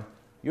crime,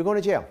 you're going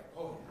to jail.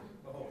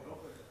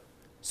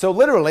 So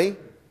literally,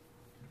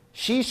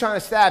 she's trying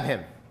to stab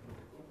him.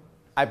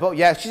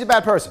 Yeah, she's a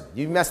bad person.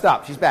 You messed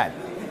up. She's bad.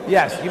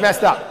 Yes, you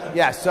messed up.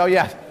 Yes, so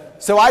yes.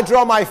 So I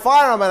draw my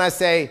firearm and I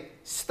say,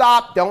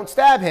 stop, don't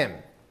stab him.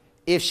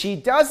 If she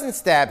doesn't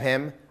stab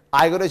him,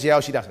 I go to jail,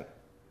 she doesn't.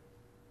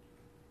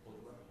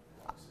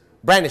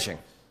 Brandishing.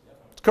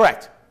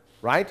 Correct,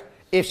 right?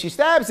 If she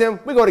stabs him,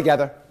 we go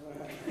together.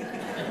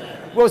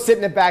 We'll sit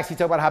in the backseat,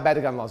 talk about how bad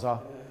the gun laws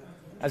are,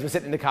 as we're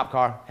sitting in the cop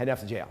car, heading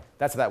off to jail.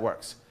 That's how that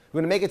works.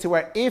 We're going to make it to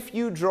where if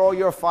you draw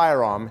your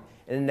firearm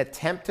in an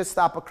attempt to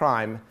stop a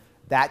crime,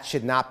 that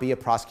should not be a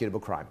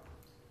prosecutable crime.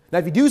 Now,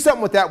 if you do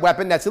something with that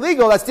weapon that's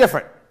illegal, that's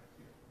different,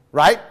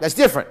 right? That's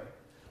different.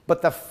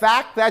 But the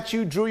fact that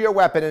you drew your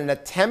weapon in an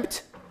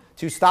attempt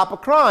to stop a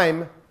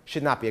crime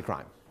should not be a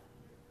crime.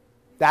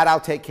 That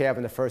I'll take care of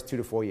in the first 2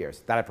 to 4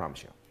 years. That I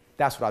promise you.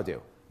 That's what I'll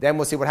do. Then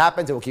we'll see what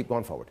happens, and we'll keep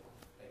going forward.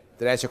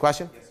 Did I answer your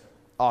question? Yes, sir.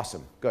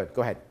 Awesome. Good.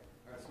 Go ahead.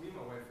 So me and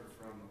my wife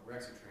are from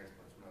Rexy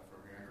Transplants. We're not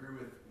from here. I agree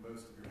with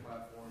most of your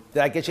platforms.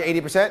 Did I get you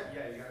 80%?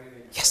 Yeah, you got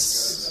anything.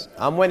 Yes.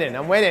 I'm winning.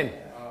 I'm winning.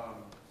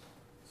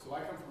 So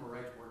I come from a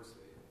right-to-work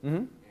state,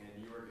 and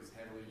New York is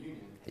heavily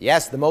union.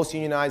 Yes, the most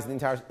unionized in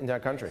the entire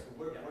country. So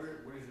what is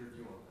your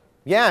view on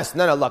that? Yes.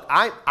 No, look,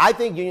 I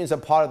think unions are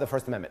part of the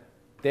First Amendment.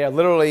 They are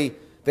literally,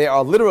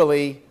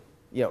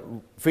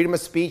 freedom of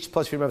speech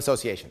plus freedom of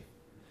association.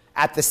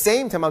 At the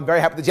same time, I'm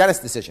very happy with the Janus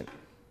decision,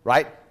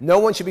 right? No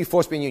one should be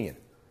forced to be in union.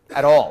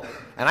 at all.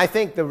 And I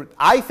think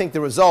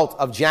the result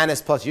of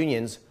Janus plus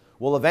unions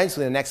will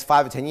eventually, in the next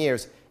 5 or 10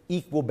 years,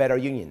 equal better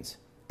unions,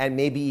 and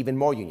maybe even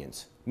more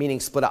unions, meaning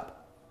split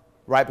up,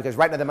 right? Because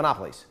right now they're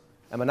monopolies,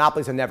 and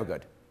monopolies are never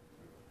good.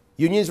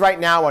 Unions right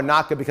now are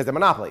not good because they're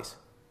monopolies,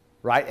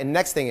 right? And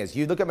next thing is,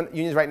 you look at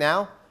unions right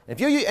now, and if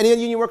you're any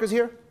union workers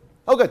here,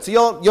 oh good, so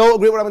you'll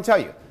agree with what I'm going to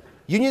tell you.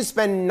 Unions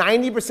spend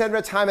 90% of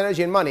their time,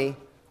 energy, and money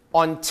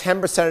on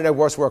 10% of their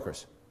worst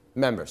workers,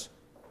 members.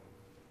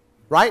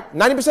 Right?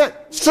 90%.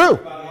 It's true.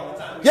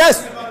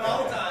 Yes.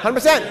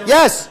 100%.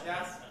 Yes.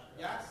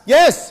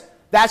 Yes.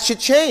 That should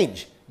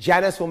change.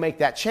 Janus will make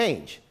that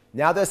change.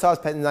 Now they'll start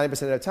spending 90% of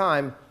their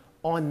time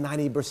on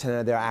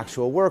 90% of their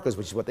actual workers,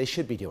 which is what they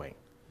should be doing.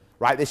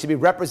 Right? They should be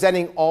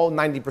representing all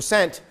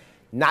 90%,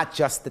 not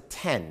just the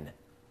 10.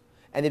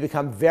 And they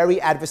become very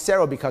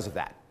adversarial because of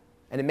that.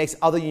 And it makes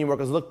other union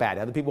workers look bad.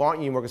 Other people who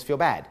aren't union workers feel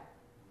bad.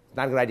 It's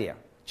not a good idea.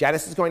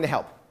 Janus is going to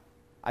help.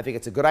 I think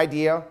it's a good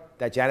idea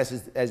that Janus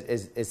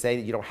is saying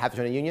that you don't have to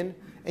join a union.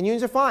 And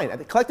unions are fine. I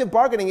think collective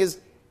bargaining is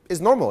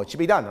normal. It should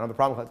be done. I don't have a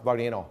problem with collective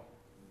bargaining at all.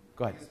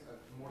 Go ahead.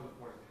 More to the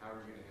point, how are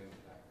you going to handle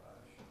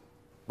backlash?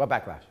 What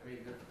backlash? I mean,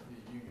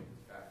 the union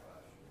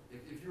backlash.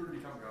 If you were to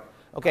become governor,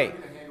 okay. how are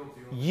you going to handle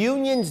dealing with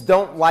Unions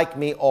don't like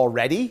me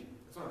already.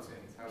 That's what I'm saying.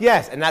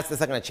 Yes, and that's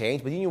not going to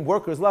change. But union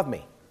workers love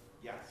me.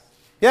 Yes.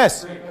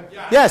 Yes.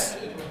 Yes.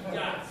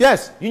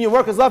 Yes. Union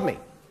workers love me.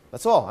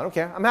 That's all. I don't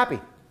care. I'm happy.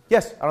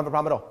 Yes. I don't have a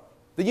problem at all.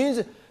 The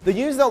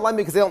unions don't like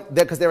me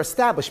because they're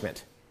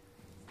establishment.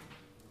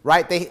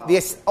 Right?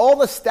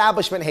 All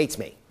establishment hates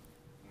me.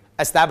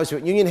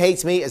 Establishment union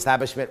hates me.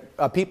 Establishment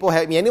people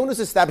hate me. Anyone who's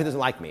established doesn't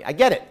like me. I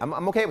get it.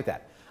 I'm okay with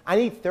that. I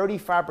need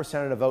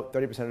 35% of the vote.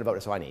 30% of the vote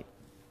is all I need.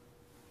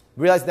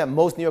 Realizing that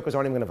most New Yorkers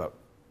aren't even going to vote.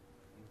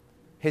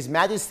 His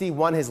Majesty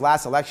won his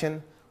last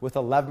election with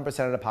 11%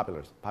 of the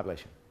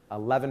population.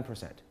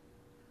 11%.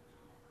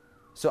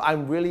 So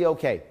I'm really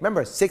okay.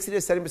 Remember, 60 to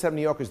 70% of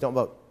New Yorkers don't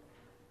vote.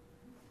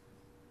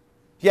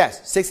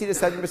 Yes, 60 to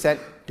 70%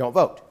 don't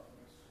vote.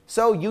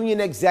 So union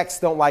execs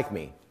don't like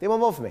me. They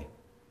won't vote for me.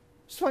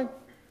 It's fine. I'm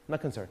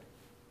not concerned.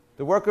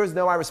 The workers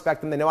know I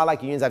respect them. They know I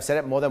like unions. I've said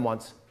it more than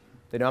once.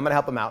 They know I'm going to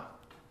help them out.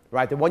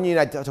 Right? The one union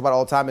I talk about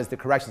all the time is the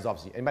corrections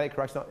officer. Anybody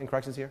in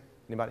corrections here?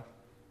 Anybody?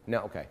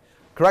 No? Okay.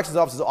 Corrections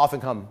officers often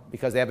come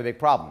because they have a big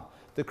problem.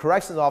 The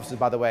corrections officers,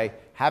 by the way,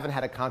 haven't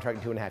had a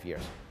contract in 2.5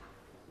 years.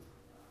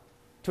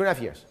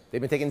 2.5 years.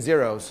 They've been taking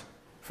zeros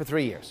for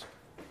 3 years.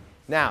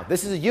 Now,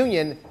 this is a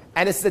union,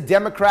 and this is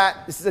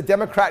a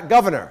Democrat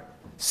governor,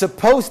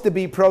 supposed to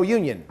be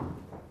pro-union.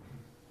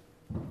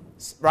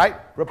 Right?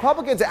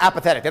 Republicans are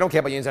apathetic. They don't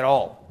care about unions at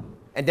all.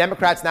 And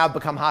Democrats now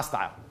become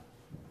hostile.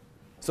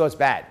 So it's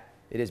bad.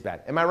 It is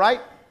bad. Am I right?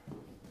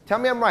 Tell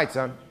me I'm right,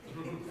 son.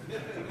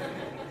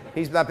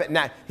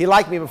 He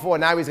liked me before.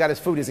 Now he's got his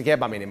food. He doesn't care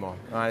about me anymore.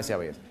 All right, I see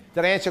how he is.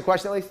 Did I answer your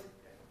question at least?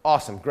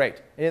 Awesome. Great.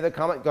 Any other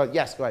comment? Go ahead.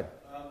 Yes, go ahead.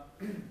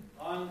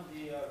 On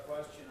the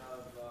question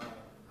of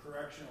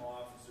correctional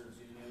officers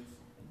unions,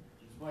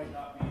 this might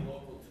not be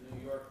local to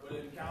New York, but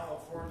in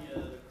California,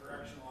 the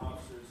correctional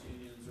officers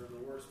unions are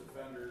the worst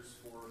offenders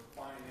for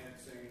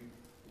financing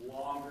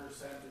longer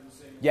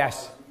sentencing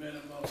Yes. laws,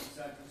 minimum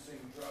sentencing,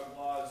 drug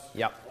laws.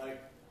 Yep.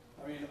 Like,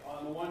 I mean,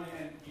 on the one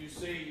hand, you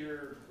say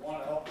you want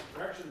to help the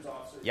corrections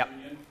officers Yep.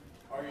 union.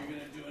 Are you going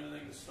to do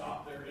anything to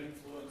stop their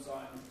influence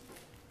on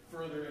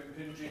further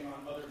impinging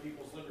on other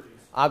people's liberties?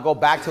 I'll go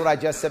back to what I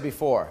just said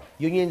before.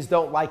 Unions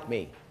don't like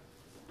me.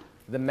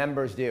 The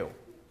members do.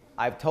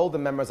 I've told the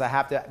members I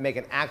have to make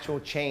an actual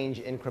change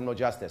in criminal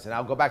justice. And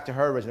I'll go back to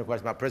her original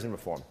question about prison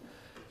reform.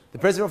 The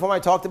prison reform I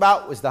talked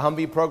about was the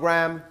Humvee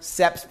program,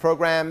 SEPS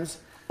programs,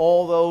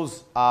 all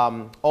those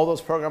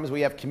programs where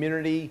you have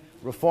community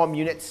reform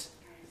units.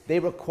 They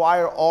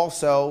require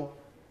also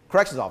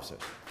corrections officers.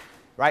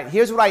 Right?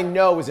 Here's what I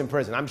know is in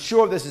prison. I'm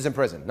sure this is in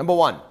prison. Number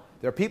one,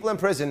 there are people in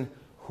prison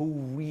who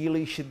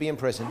really should be in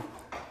prison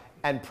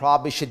and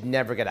probably should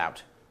never get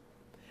out.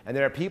 And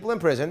there are people in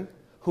prison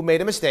who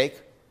made a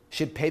mistake,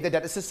 should pay their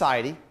debt to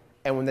society,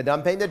 and when they're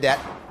done paying their debt,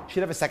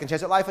 should have a second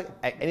chance at life like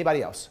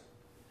anybody else.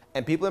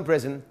 And people in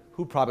prison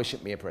who probably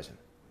shouldn't be in prison.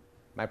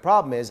 My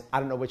problem is I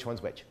don't know which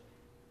one's which.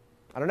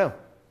 I don't know.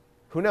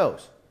 Who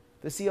knows?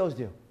 The COs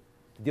do.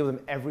 They deal with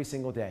them every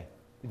single day.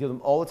 They deal with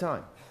them all the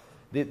time.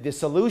 The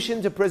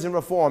solution to prison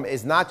reform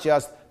is not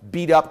just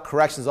beat up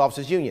corrections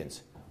officers'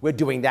 unions. We're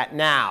doing that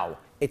now.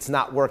 It's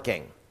not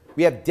working.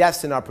 We have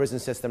deaths in our prison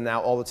system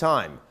now all the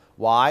time.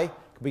 Why?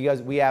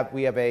 Because we have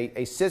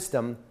a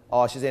system,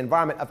 or I should say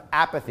environment, of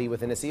apathy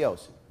within the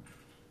COs.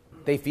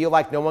 They feel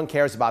like no one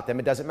cares about them.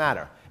 It doesn't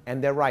matter.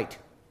 And they're right.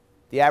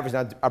 The average,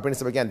 now I'll bring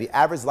this up again, the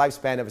average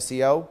lifespan of a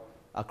CO,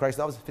 a corrections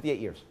officer, is 58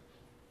 years.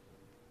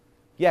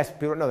 Yes,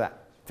 people don't know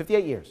that.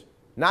 58 years.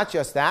 Not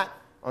just that.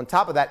 On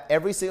top of that,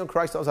 every single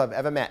corrections officer I've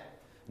ever met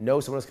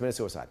knows someone who's committed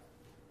suicide.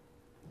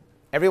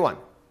 Everyone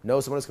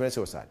knows someone who's committed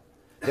suicide.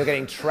 They're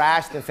getting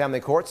trashed in family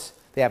courts.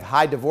 They have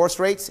high divorce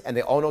rates, and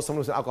they all know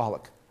someone who's an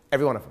alcoholic.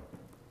 Every one of them.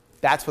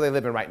 That's where they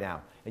live in right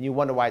now. And you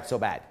wonder why it's so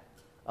bad.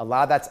 A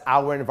lot of that's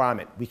our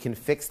environment. We can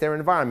fix their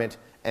environment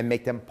and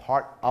make them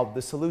part of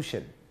the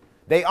solution.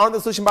 They aren't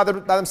the solution by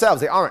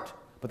themselves. They aren't.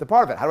 But they're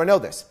part of it. How do I know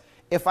this?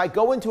 If I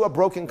go into a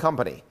broken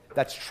company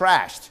that's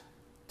trashed,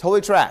 totally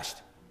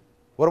trashed,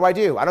 what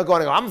do? I don't go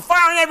in and go, I'm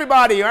firing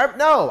everybody.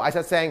 No. I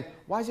start saying,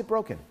 why is it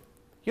broken?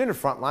 You're in the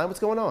front line. What's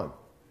going on?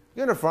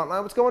 You're in the front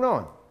line. What's going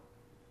on?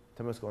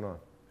 Tell me what's going on.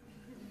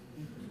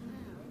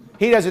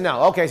 He doesn't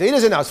know. Okay, so he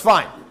doesn't know. It's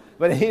fine.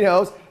 But he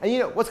knows. And you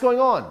know, what's going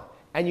on?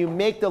 And you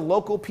make the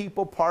local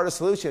people part of the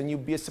solution.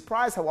 You'd be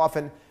surprised how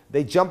often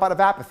they jump out of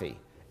apathy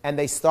and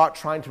they start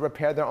trying to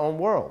repair their own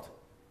world.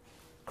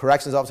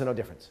 Corrections officer, no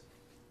difference.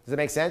 Does that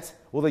make sense?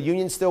 Will the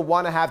union still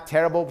want to have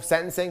terrible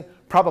sentencing?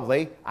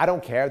 Probably. I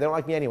don't care. They don't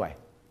like me anyway.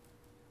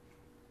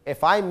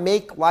 If I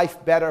make life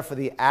better for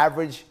the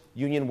average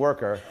union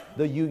worker,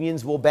 the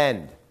unions will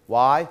bend.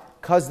 Why?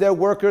 Because their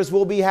workers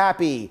will be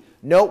happy.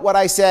 Note what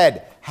I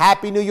said.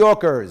 Happy New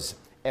Yorkers.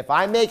 If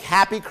I make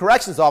happy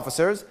corrections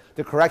officers,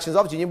 the corrections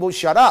officer union will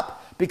shut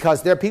up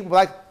because there are people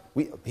like,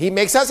 he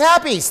makes us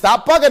happy.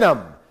 Stop bugging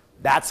him.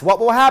 That's what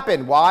will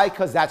happen. Why?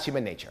 Because that's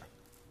human nature.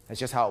 That's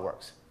just how it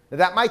works. Now,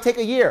 that might take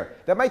a year.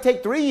 That might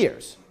take 3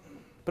 years.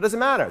 But it doesn't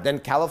matter. Then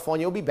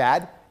California will be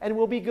bad and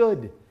we'll be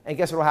good. And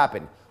guess what will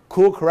happen?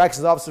 Cool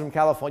corrections officers from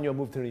California will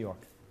move to New York.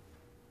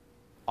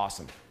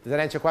 Awesome. Does that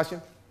answer your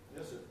question?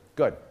 Yes, sir.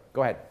 Good.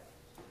 Go ahead.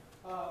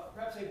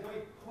 Perhaps a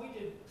very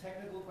pointed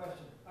technical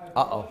question. I've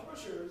been doing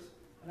brochures,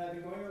 and I've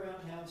been going around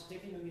town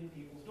sticking them in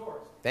people's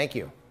doors. Thank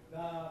you.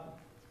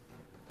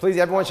 Please,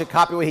 everyone should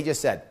copy what he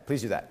just said.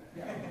 Please do that.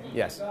 Yeah.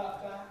 Yes.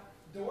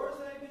 The doors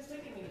that I've been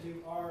sticking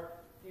into are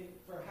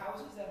for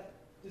houses that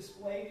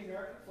display the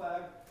American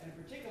flag, and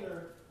in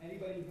particular,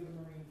 anybody with a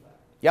Marine flag.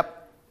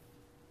 Yep.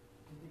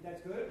 Do you think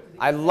that's good?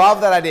 I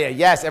love that idea.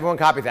 Yes, everyone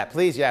copy that.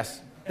 Please,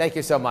 yes. Thank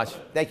you so much.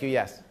 Thank you,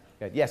 yes.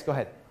 Good. Yes, go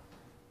ahead.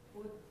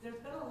 Well, there's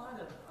been a lot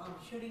of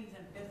shootings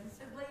in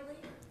businesses lately.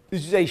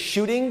 Did you say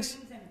shootings?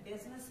 Shootings in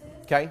businesses.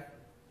 Okay.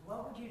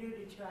 What would you do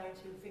to try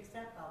to fix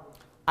that problem?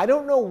 I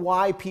don't know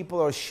why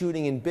people are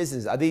shooting in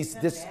business. Are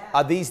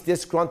these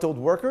disgruntled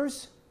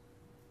workers?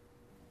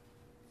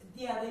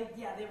 Yeah,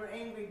 they were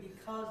angry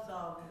because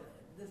of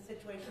the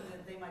situation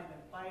that they might have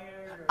been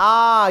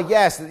fired.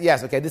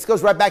 Yes. Okay, this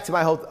goes right back to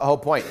my whole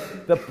point.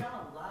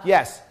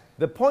 Yes,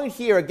 the point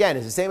here again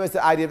is the same as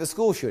the idea of the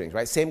school shootings,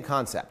 right? Same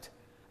concept.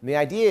 And the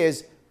idea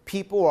is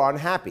people are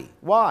unhappy.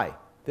 Why?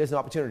 There's no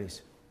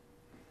opportunities.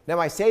 Now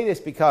I say this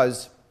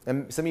because,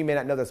 and some of you may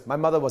not know this, my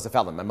mother was a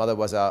felon. My mother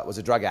was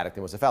a drug addict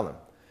and was a felon.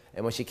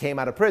 And when she came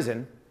out of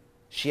prison,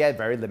 she had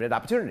very limited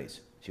opportunities.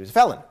 She was a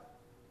felon.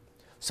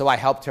 So I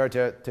helped her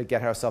to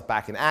get herself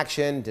back in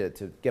action,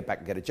 to get back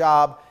and get a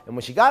job. And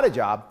when she got a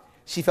job,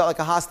 she felt like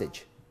a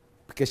hostage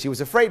because she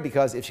was afraid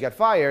because if she got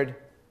fired,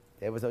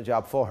 there was no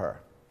job for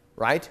her,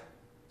 right?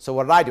 So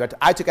what did I do?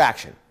 I took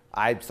action.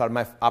 I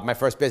started my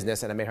first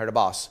business and I made her the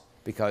boss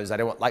because I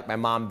didn't like my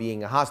mom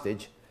being a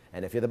hostage.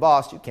 And if you're the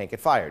boss, you can't get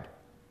fired.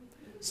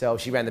 So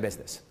she ran the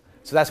business.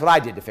 So that's what I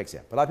did to fix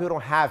it. But a lot of people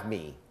don't have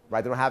me,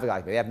 right? They don't have a guy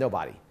like me. They have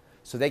nobody.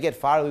 So they get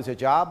fired, lose their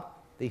job.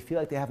 They feel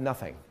like they have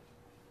nothing.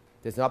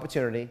 There's no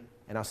opportunity.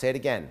 And I'll say it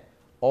again.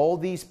 All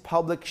these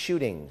public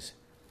shootings,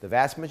 the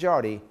vast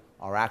majority,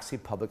 are actually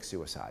public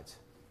suicides.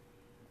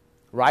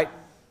 Right?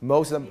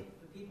 Most of them.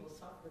 The people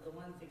suffer, the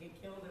ones that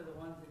get killed are the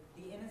ones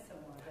that, the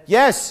innocent ones.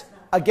 Yes.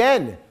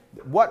 Again,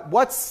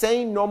 what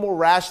sane, normal,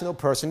 rational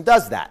person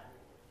does that?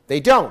 They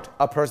don't.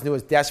 A person who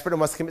is desperate and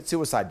wants to commit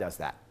suicide does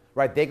that.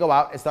 Right? They go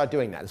out and start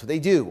doing that. That's what they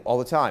do all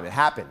the time. It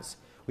happens.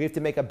 We have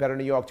to make a better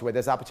New York to where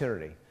there's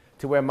opportunity.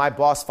 To where my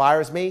boss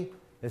fires me,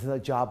 there's another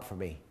job for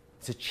me.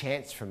 It's a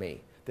chance for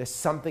me. There's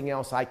something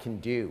else I can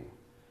do.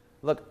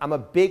 Look, I'm a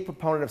big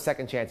proponent of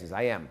second chances.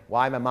 I am.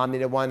 Why? My mom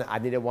needed one. I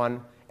needed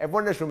one.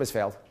 Everyone in this room has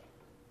failed.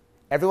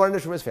 Everyone in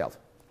this room has failed.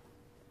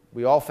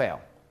 We all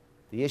fail.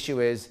 The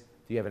issue is,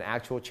 do you have an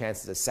actual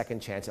chance at a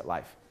second chance at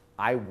life?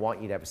 I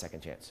want you to have a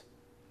second chance.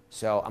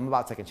 So I'm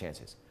about second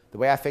chances. The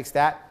way I fix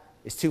that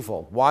is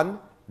twofold. One,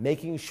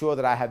 making sure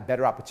that I have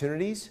better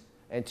opportunities.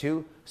 And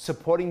two,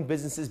 supporting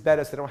businesses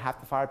better so they don't have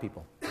to fire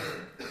people.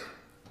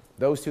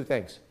 Those two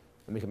things,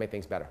 and we can make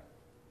things better.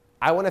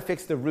 I want to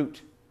fix the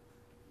root,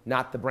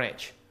 not the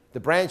branch.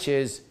 The branch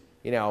is,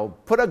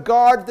 put a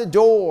guard at the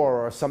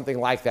door or something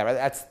like that.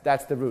 Right?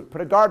 That's the root. Put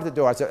a guard at the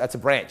door. That's a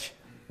branch.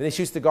 Then he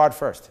shoots the guard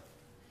first,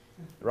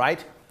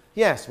 right?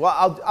 Yes.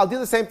 Well, I'll do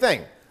the same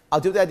thing. I'll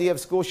do the idea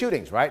of school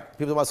shootings, right?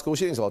 People talk about school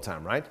shootings all the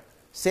time, right?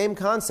 Same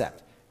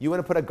concept. You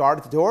want to put a guard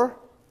at the door?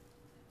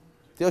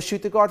 They'll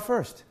shoot the guard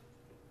first.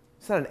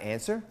 It's not an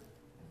answer.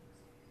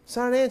 It's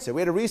not an answer. We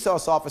had a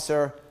resource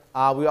officer,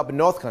 we were up in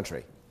North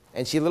Country,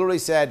 and she literally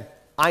said,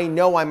 I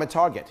know I'm a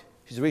target.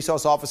 She's a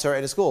resource officer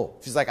in a school.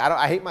 She's like,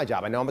 I hate my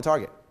job. I know I'm a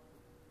target.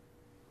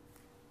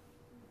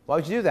 Why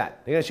would you do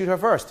that? They're going to shoot her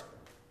first.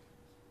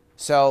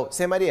 So,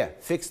 same idea.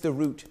 Fix the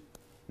root,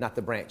 not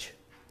the branch.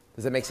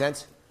 Does that make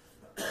sense?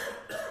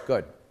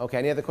 Good. Okay,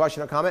 any other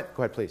question or comment?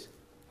 Go ahead, please.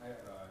 I have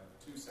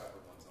two separate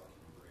ones I'll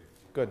keep brief.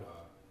 Good.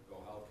 Go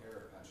healthcare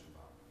or pension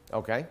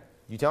fund? Okay.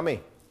 You tell me.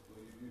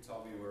 Well, you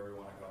tell me where we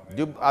want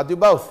to go. I'll do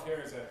both.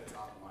 Healthcare is at the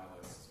top of my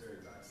list. It's very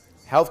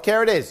vexing.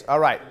 Healthcare it is. All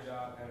right. Good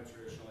job. Had a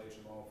traditional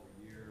HMO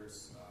for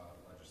years.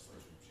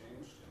 Legislation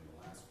changed.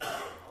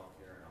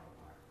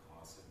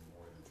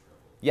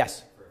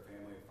 Yes. For a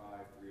family of 5,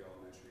 3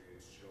 elementary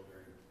age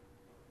children,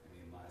 I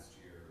mean, last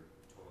year,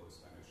 total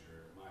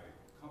expenditure, my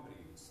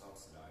company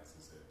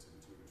subsidizes it to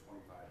the tune of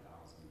 $25,000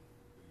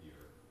 a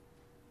year.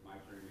 My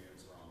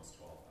premiums are almost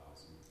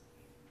 $12,000,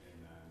 and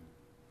then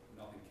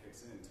nothing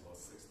kicks in until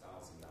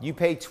 $6,000. You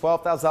pay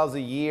 $12,000 a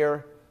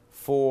year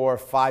for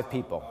 5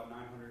 people. About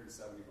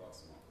 $970 a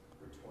month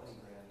for 20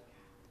 grand.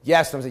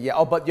 Yes, yeah.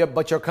 Oh,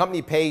 but your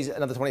company pays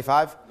another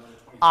 25.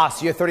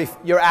 So you're 30.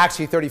 You're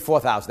actually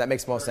 34,000. That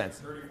makes more sense.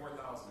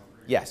 34,000.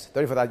 Yes,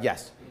 34,000.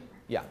 Yes,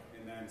 yeah.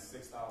 And then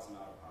 6,000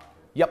 out of pocket.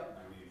 Yep.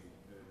 I mean,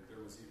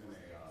 there was even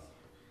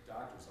a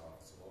doctor's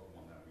office, a local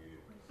one that we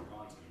had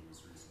gone to,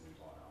 was recently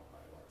bought out by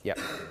a large. Yep.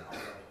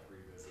 Free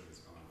visit has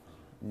gone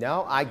from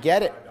No, I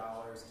get it.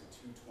 $5 to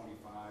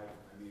 $225.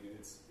 I mean,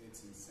 it's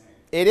insane.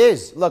 It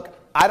is. Look,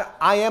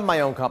 I am my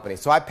own company,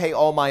 so I pay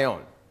all my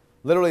own.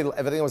 Literally,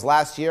 everything was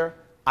last year.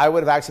 I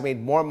would have actually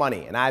made more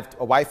money, and I have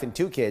a wife and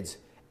 2 kids,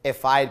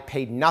 if I had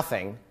paid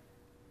nothing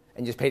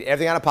and just paid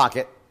everything out of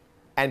pocket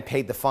and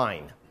paid the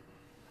fine.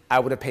 I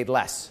would have paid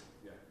less.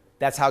 Yeah.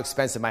 That's how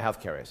expensive my health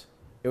care is.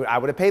 I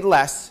would have paid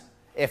less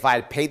if I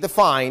had paid the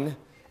fine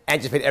and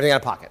just paid everything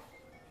out of pocket.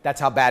 That's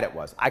how bad it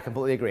was. I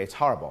completely agree. It's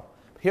horrible.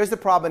 Here's the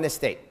problem in this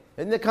state,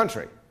 in the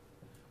country.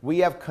 We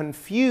have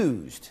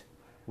confused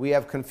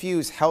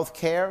health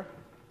care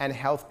and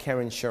health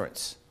care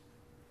insurance.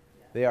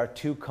 They are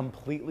 2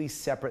 completely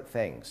separate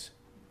things.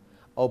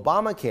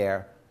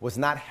 Obamacare was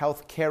not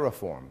health care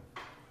reform.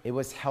 It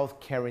was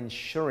health care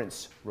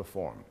insurance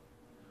reform.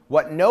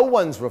 What no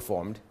one's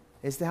reformed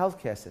is the health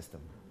care system.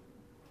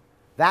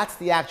 That's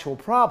the actual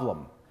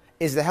problem,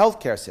 is the health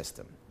care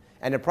system.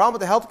 And the problem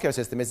with the health care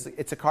system is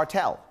it's a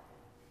cartel,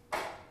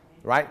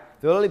 right?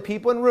 There are literally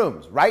people in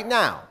rooms right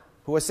now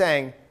who are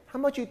saying, how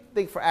much do you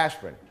think for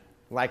aspirin?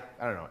 Like,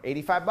 I don't know,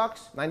 $85,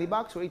 $90?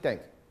 What do you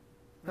think?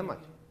 How much?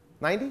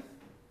 90? What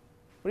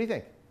do you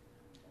think?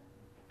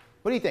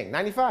 What do you think?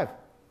 95?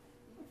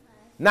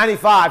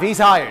 95. He's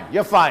hired.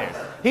 You're fired.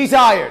 He's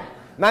hired.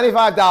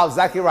 $95.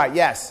 Exactly right.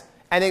 Yes.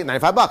 And they,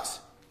 $95.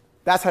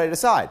 That's how they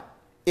decide.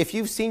 If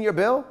you've seen your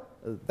bill,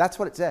 that's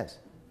what it says.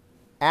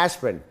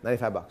 Aspirin,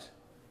 $95.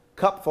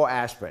 Cup for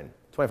aspirin,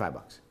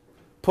 $25.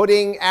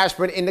 Putting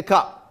aspirin in the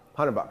cup,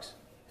 $100.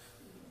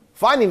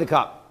 Finding the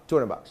cup,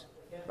 $200.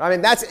 I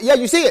mean, that's, yeah,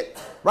 you see it,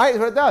 right? That's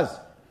what it does.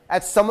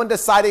 That's someone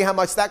deciding how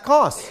much that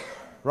costs,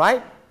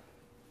 right?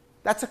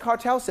 That's a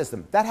cartel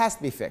system. That has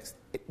to be fixed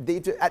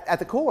at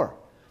the core.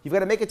 You've got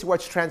to make it to where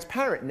it's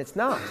transparent, and it's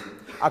not.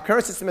 Our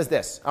current system is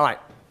this. All right.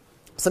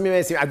 Some of you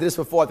may say, I did this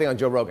before, I think, on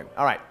Joe Rogan.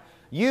 All right.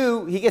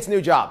 He gets a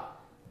new job.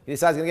 He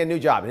decides he's going to get a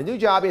new job. And the new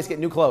job, he has to get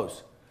new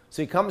clothes.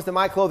 So he comes to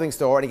my clothing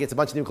store, and he gets a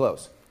bunch of new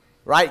clothes.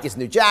 Right? He gets a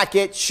new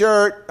jacket,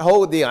 shirt,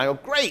 whole deal. I go,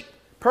 great.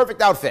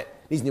 Perfect outfit.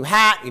 Needs a new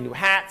hat, new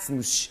hats,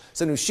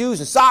 some new shoes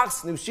and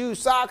socks, new shoes,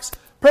 socks.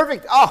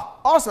 Perfect. Oh,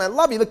 awesome. I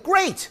love you. You look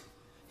great.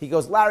 He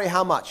goes, Larry,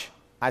 how much?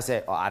 I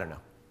say, oh, I don't know.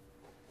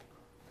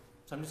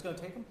 So I'm just going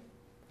to take them?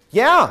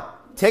 Yeah,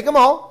 take them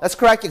all. That's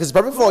correct, because it's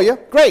perfect for you.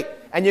 Great.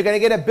 And you're going to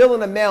get a bill in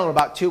the mail in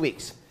about 2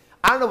 weeks.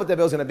 I don't know what the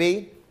bill's going to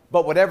be,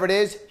 but whatever it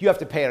is, you have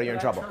to pay it or you're in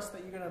trouble. I trust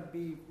that you're going to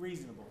be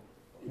reasonable.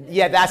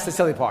 Yeah, that's the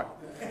silly part.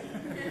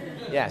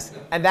 Yes.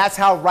 And that's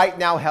how right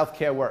now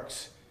healthcare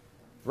works.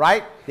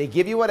 Right? They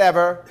give you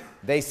whatever.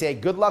 They say,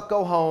 good luck,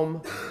 go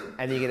home.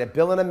 And you get a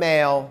bill in the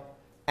mail,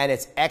 and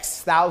it's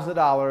X thousand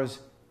dollars,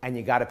 and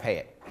you got to pay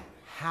it.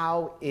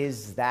 How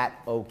is that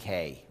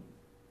okay?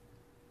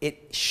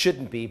 It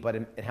shouldn't be, but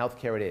in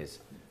healthcare it is.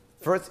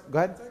 First, go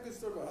ahead. It's like this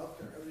story about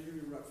healthcare. I mean,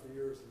 you've been running for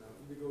years now.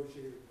 We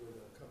negotiated with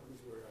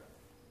companies where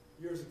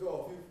years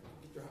ago, when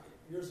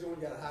you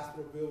got a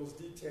hospital bill, was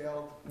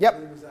detailed. Yep.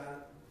 It was on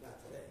it. Not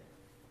today.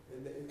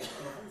 And if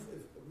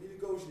we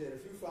negotiated,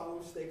 if you found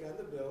a mistake on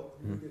the bill,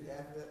 you get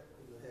half of it,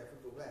 and the half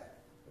would go back.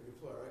 Like a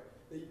employer,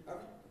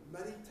 right?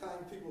 Many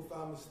times people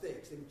found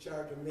mistakes. They would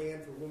charge a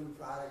man for women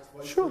products,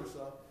 vice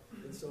versa.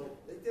 And so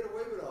they did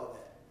away with all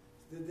that.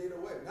 They did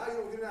away. Now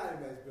you don't get an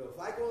itemized bill. If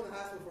I go in the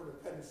hospital for an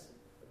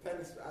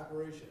appendix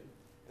operation,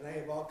 and I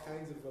have all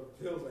kinds of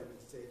pills I need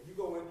to take, you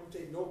go in, you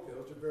take no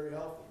pills, you're very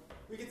healthy.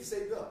 We get the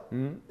same bill.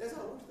 Mm-hmm. That's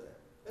how it works there.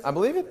 I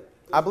believe it.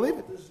 I believe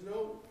it. There's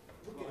no.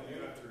 Well,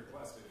 you have to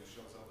request it. It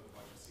shows up with a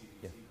bunch of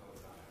CDC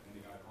codes on it, and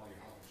you got to call your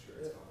health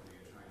insurance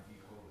company and try and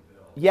decode the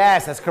bill.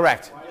 Yes, that's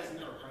correct. Why isn't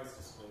there a price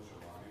disclosure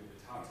law? Maybe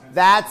the top 10.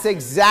 That's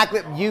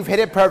exactly, you've hit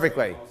it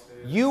perfectly.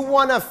 You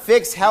want to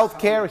fix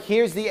healthcare?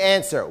 Here's the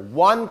answer.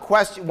 One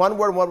question, one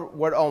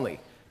word only.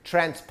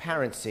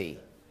 Transparency.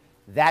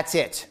 That's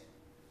it.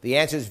 The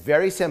answer is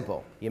very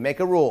simple. You make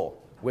a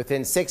rule.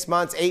 Within 6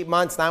 months, 8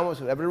 months, 9 months,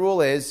 whatever the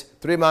rule is,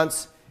 3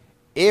 months,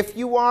 if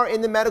you are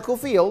in the medical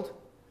field,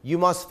 you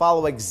must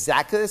follow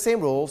exactly the same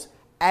rules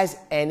as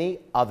any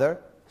other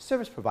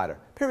service provider.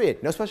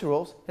 Period. No special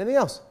rules. Anything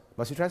else.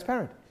 Must be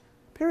transparent.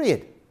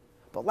 Period.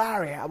 But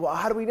Larry,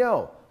 how do we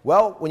know?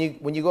 Well, when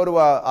you go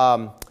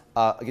to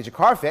get your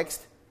car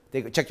fixed,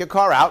 they check your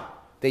car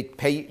out.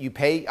 You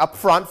pay up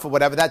front for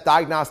whatever that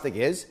diagnostic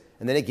is,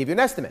 and then they give you an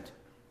estimate.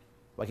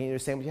 Why can't you do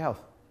the same with your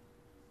health?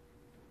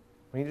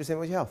 Why can't you do the same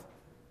with your health?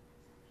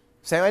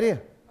 Same idea.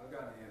 I've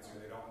got an answer.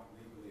 They don't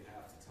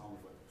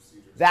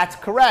That's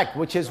correct,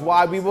 which is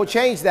why we will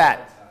change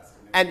that.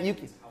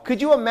 And could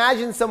you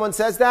imagine someone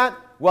says that?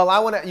 Well,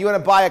 you want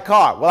to buy a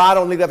car. Well, I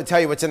don't legally have to tell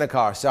you what's in the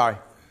car. Sorry.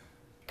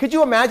 Could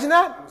you imagine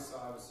that? I was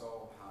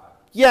so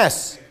hot.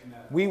 Yes.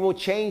 We will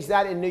change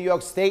that in New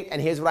York State,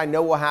 and here's what I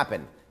know will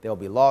happen. There will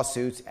be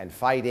lawsuits and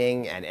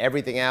fighting and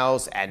everything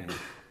else, and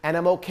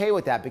I'm okay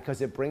with that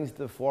because it brings to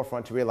the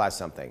forefront to realize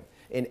something.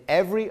 In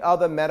every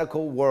other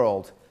medical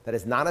world that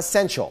is not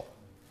essential,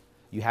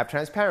 you have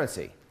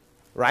transparency,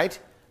 right?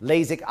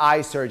 LASIK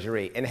eye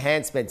surgery,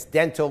 enhancements,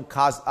 dental,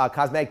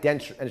 cosmetic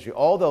dentistry,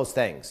 all those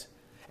things.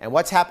 And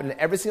what's happened in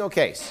every single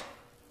case,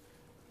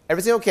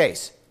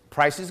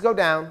 prices go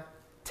down,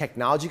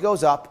 technology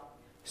goes up,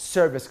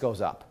 service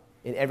goes up.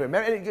 Some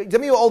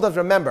of you old enough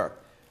to remember,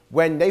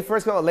 when they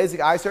first came out with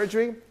LASIK eye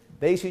surgery,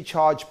 they used to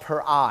charge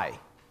per eye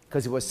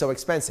because it was so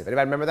expensive.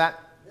 Anybody remember that?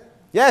 Yeah.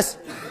 Yes.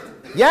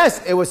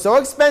 Yes, it was so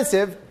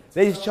expensive,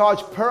 they used to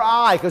charge per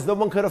eye because no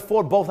one could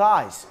afford both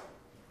eyes.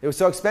 It was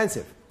so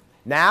expensive.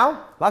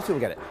 Now, lots of people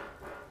get it.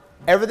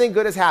 Everything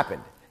good has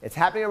happened. It's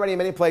happening already in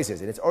many places,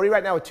 and it's already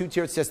right now a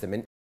two-tiered system.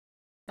 And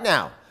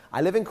now,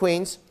 I live in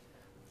Queens.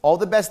 All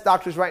the best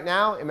doctors right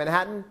now in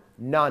Manhattan,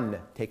 none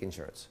take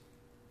insurance.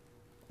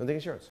 Don't take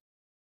insurance.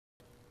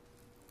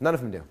 None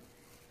of them do.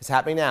 It's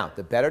happening now.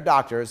 The better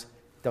doctors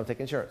don't take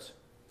insurance.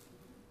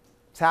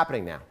 It's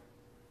happening now.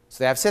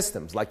 So they have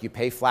systems, like you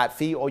pay flat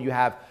fee or you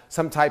have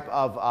some type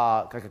of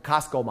like a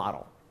Costco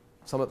model.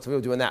 Some people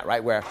are doing that,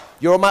 right? Where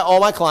you're all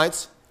my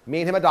clients,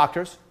 me and him are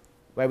doctors,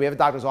 right? We have a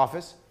doctor's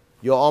office.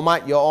 You're all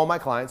my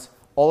clients.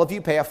 All of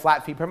you pay a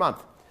flat fee per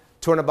month.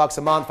 $200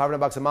 a month,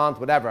 $500 a month,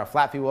 whatever. A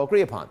flat fee we'll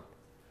agree upon.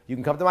 You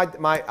can come to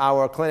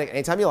our clinic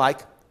anytime you like.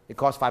 It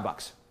costs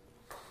 $5.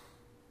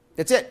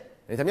 That's it.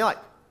 Anytime you like.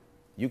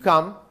 You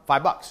come,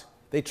 $5.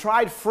 They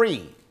tried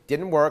free.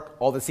 Didn't work.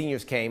 All the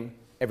seniors came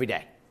every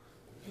day.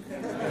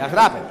 That's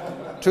what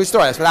happened. True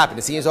story. That's what happened.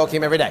 The seniors all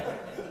came every day.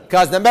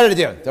 Because nothing better to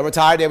do. They're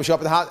retired. They would show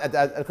up at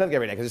the clinic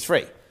every day because it's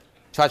free.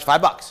 Charge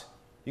 $5.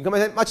 You can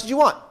come as much as you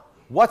want.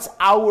 What's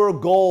our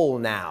goal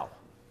now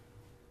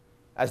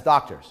as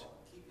doctors?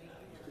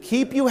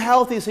 Keep you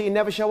healthy so you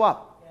never show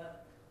up.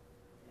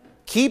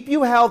 Keep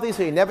you healthy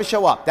so you never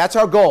show up. That's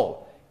our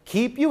goal.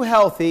 Keep you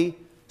healthy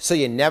so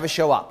you never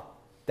show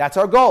up. That's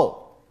our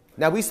goal.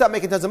 Now, we start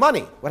making tons of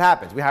money. What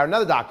happens? We hire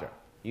another doctor.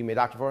 You can be a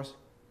doctor for us?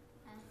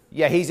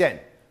 Yeah, he's in.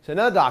 So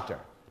another doctor.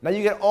 Now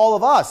you get all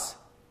of us.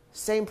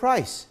 Same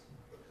price.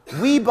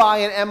 We buy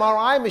an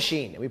MRI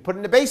machine and we put it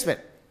in the basement.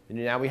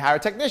 And now we hire a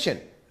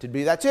technician to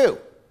do that too.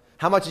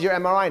 How much is your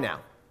MRI now?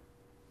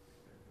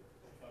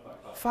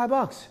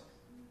 $5.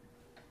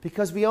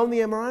 Because we own the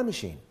MRI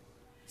machine.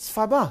 It's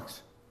 $5.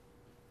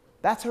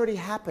 That's already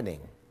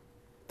happening.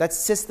 That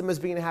system is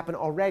beginning to happen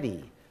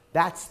already.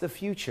 That's the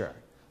future.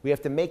 We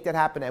have to make that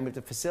happen and we have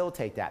to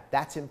facilitate that.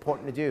 That's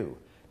important to do.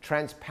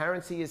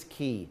 Transparency is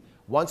key.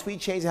 Once we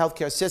change the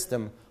healthcare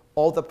system,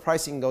 all the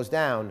pricing goes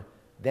down,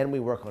 then we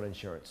work on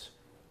insurance.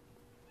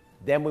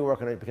 Then we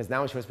work on it because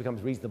now insurance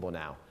becomes reasonable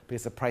now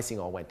because the pricing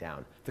all went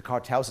down. The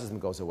cartel system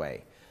goes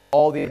away.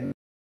 All the